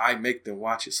unless I make them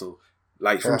watch it. So,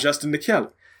 like from Justin to Kelly.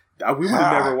 We would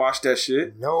have never watched that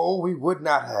shit. No, we would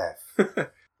not have.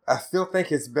 I still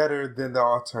think it's better than the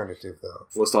alternative, though.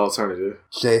 What's the alternative?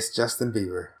 Justin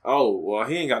Bieber. Oh, well,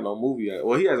 he ain't got no movie yet.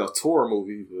 Well, he has a tour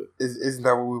movie, but... Isn't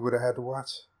that what we would have had to watch?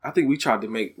 I think we tried to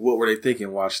make What Were They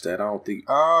Thinking watch that. I don't think...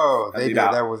 Oh, they did.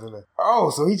 That wasn't it.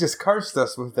 Oh, so he just cursed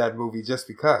us with that movie just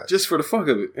because. Just for the fuck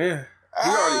of it, yeah. He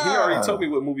already told me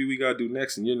what movie we gotta do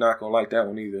next, and you're not gonna like that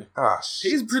one either. Oh,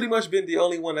 shit. He's pretty much been the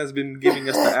only one that's been giving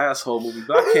us the asshole movie,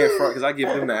 but I can't front because I give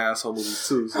him the asshole movies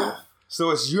too, so...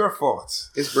 So it's your fault.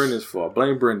 It's Brendan's fault.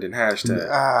 Blame Brendan. #. Blame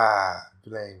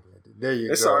Brendan. There you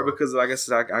go. It's alright because, like I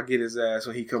said, I get his ass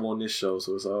when he come on this show,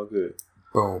 so it's all good.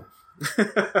 Boom.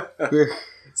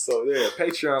 So yeah,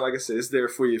 Patreon, like I said, it's there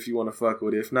for you if you want to fuck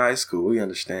with it. If not, it's cool. We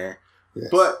understand. Yes.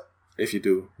 But if you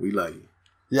do, we love you.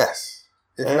 Yes.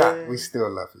 If not, we still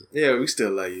love you. Yeah, we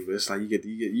still love you. But it's like you get.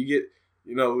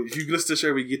 You know, if you listen to the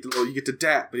show, you get the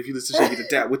dap. But if you listen to the show, you get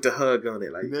the dap with the hug on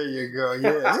it. Like there you go.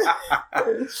 Yeah.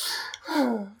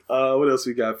 What else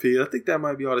we got, P? I think that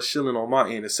might be all the shilling on my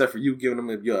end, except for you giving them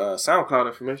your SoundCloud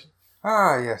information.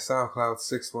 Yeah, SoundCloud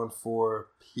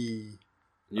 614P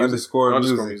 _ music.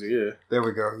 Yeah. There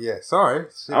we go. Yeah. Sorry.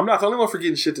 Shit. I'm not the only one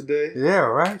forgetting shit today. Yeah.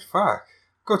 Right. Fuck.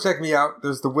 Go check me out.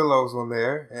 There's the Willows on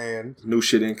there and new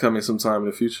shit incoming sometime in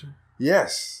the future.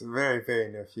 Yes, very, very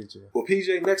near future. Well,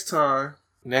 PJ, next time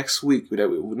we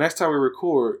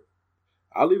record,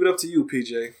 I'll leave it up to you,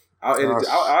 PJ. I'll edit.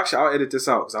 I'll edit this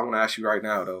out because I want to ask you right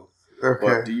now, though. Okay.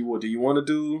 But do you want to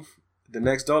do the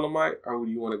next Dolomite, or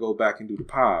do you want to go back and do the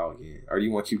pile again, or do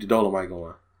you want to keep the Dolomite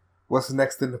going? What's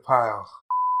next in the pile?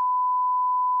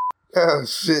 Oh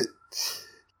shit.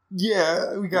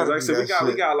 Yeah, we got. Like I said,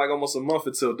 we got like almost a month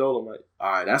until Dolomite.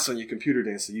 All right, that's on your computer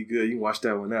then, so you good. You can watch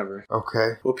that whenever.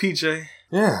 Okay. Well, PJ.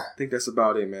 Yeah. I think that's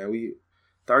about it, man. We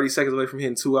 30 seconds away from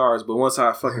hitting 2 hours, but once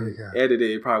I fucking edit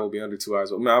it, it probably will be under 2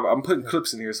 hours. But I'm putting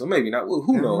clips in here, so maybe not. Well,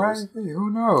 who knows? Who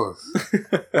knows?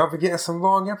 Y'all been getting some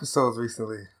long episodes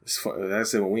recently. It's fun.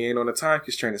 That's it. When we ain't on the time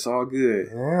constraint, it's all good.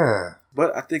 Yeah.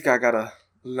 But I think I gotta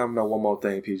let them know one more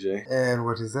thing, PJ. And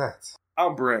what is that?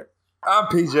 I'm Brent. I'm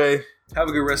PJ. Have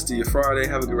a good rest of your Friday.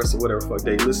 Have a good rest of whatever fuck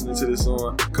day you're listening to this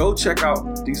on. Go check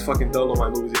out these fucking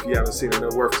Dolomite movies if you haven't seen them.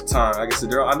 They're worth the time. Like I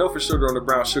said, I know for sure they're on the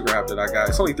brown sugar app that I got.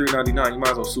 It's only $3.99. You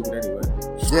might as well soup it anyway.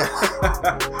 Yeah.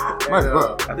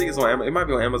 I think it's on. It might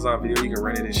be on Amazon Video. You can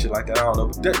rent it and shit like that. I don't know.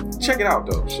 But check it out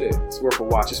though. Shit, it's worth a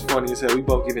watch. It's funny as hell. We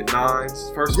both give it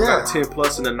 9s. First one got a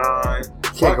 10+ and a 9.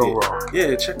 Can't go wrong.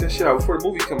 Yeah, check that shit out before the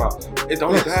movie come out. The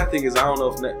only bad thing is I don't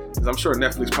know if I'm sure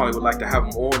Netflix probably would like to have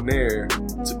them on there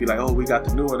to be like, oh, we got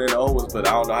the new one and the old ones, but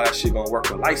I don't know how that shit gonna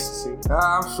work with licensing.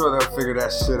 I'm sure they'll figure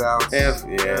that shit out. Yeah.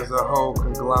 There's a whole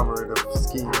conglomerate of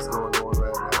schemes going on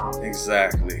right now.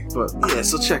 Exactly. But yeah,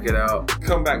 so check it out.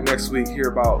 Come back next week, hear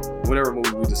about whatever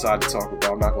movie we decide to talk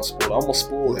about. I'm not gonna spoil it. I'm gonna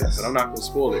spoil it, but I'm not gonna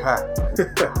spoil it. I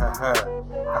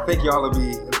think y'all will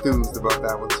be enthused about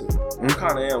that one too. I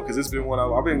kind of am, because it's been one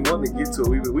I've been wanting to get to.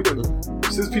 We didn't,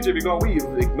 since PJ been gone, we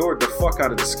ignored the fuck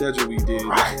out of the schedule we did.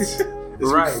 Right.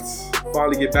 We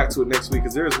finally get back to it next week,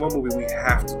 because there is one movie we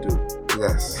have to do.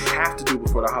 Yes. Have to do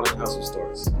before the Halloween Hustle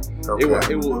starts.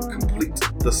 Okay. It will complete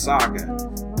the saga.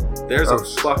 There's a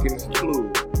fucking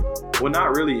clue. Well,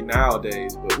 not really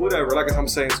nowadays, but whatever. Like I'm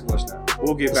saying too much now.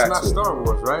 We'll get back to it. It's not Star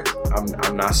Wars, right?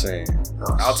 I'm not saying.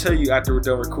 I'll tell you after we're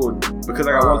done recording, because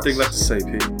I got one thing left to say,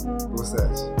 P. What's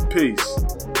that? Peace.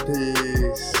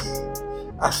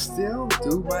 I still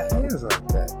do my hands like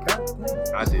that. God damn it.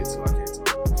 I did, so I can't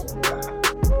talk.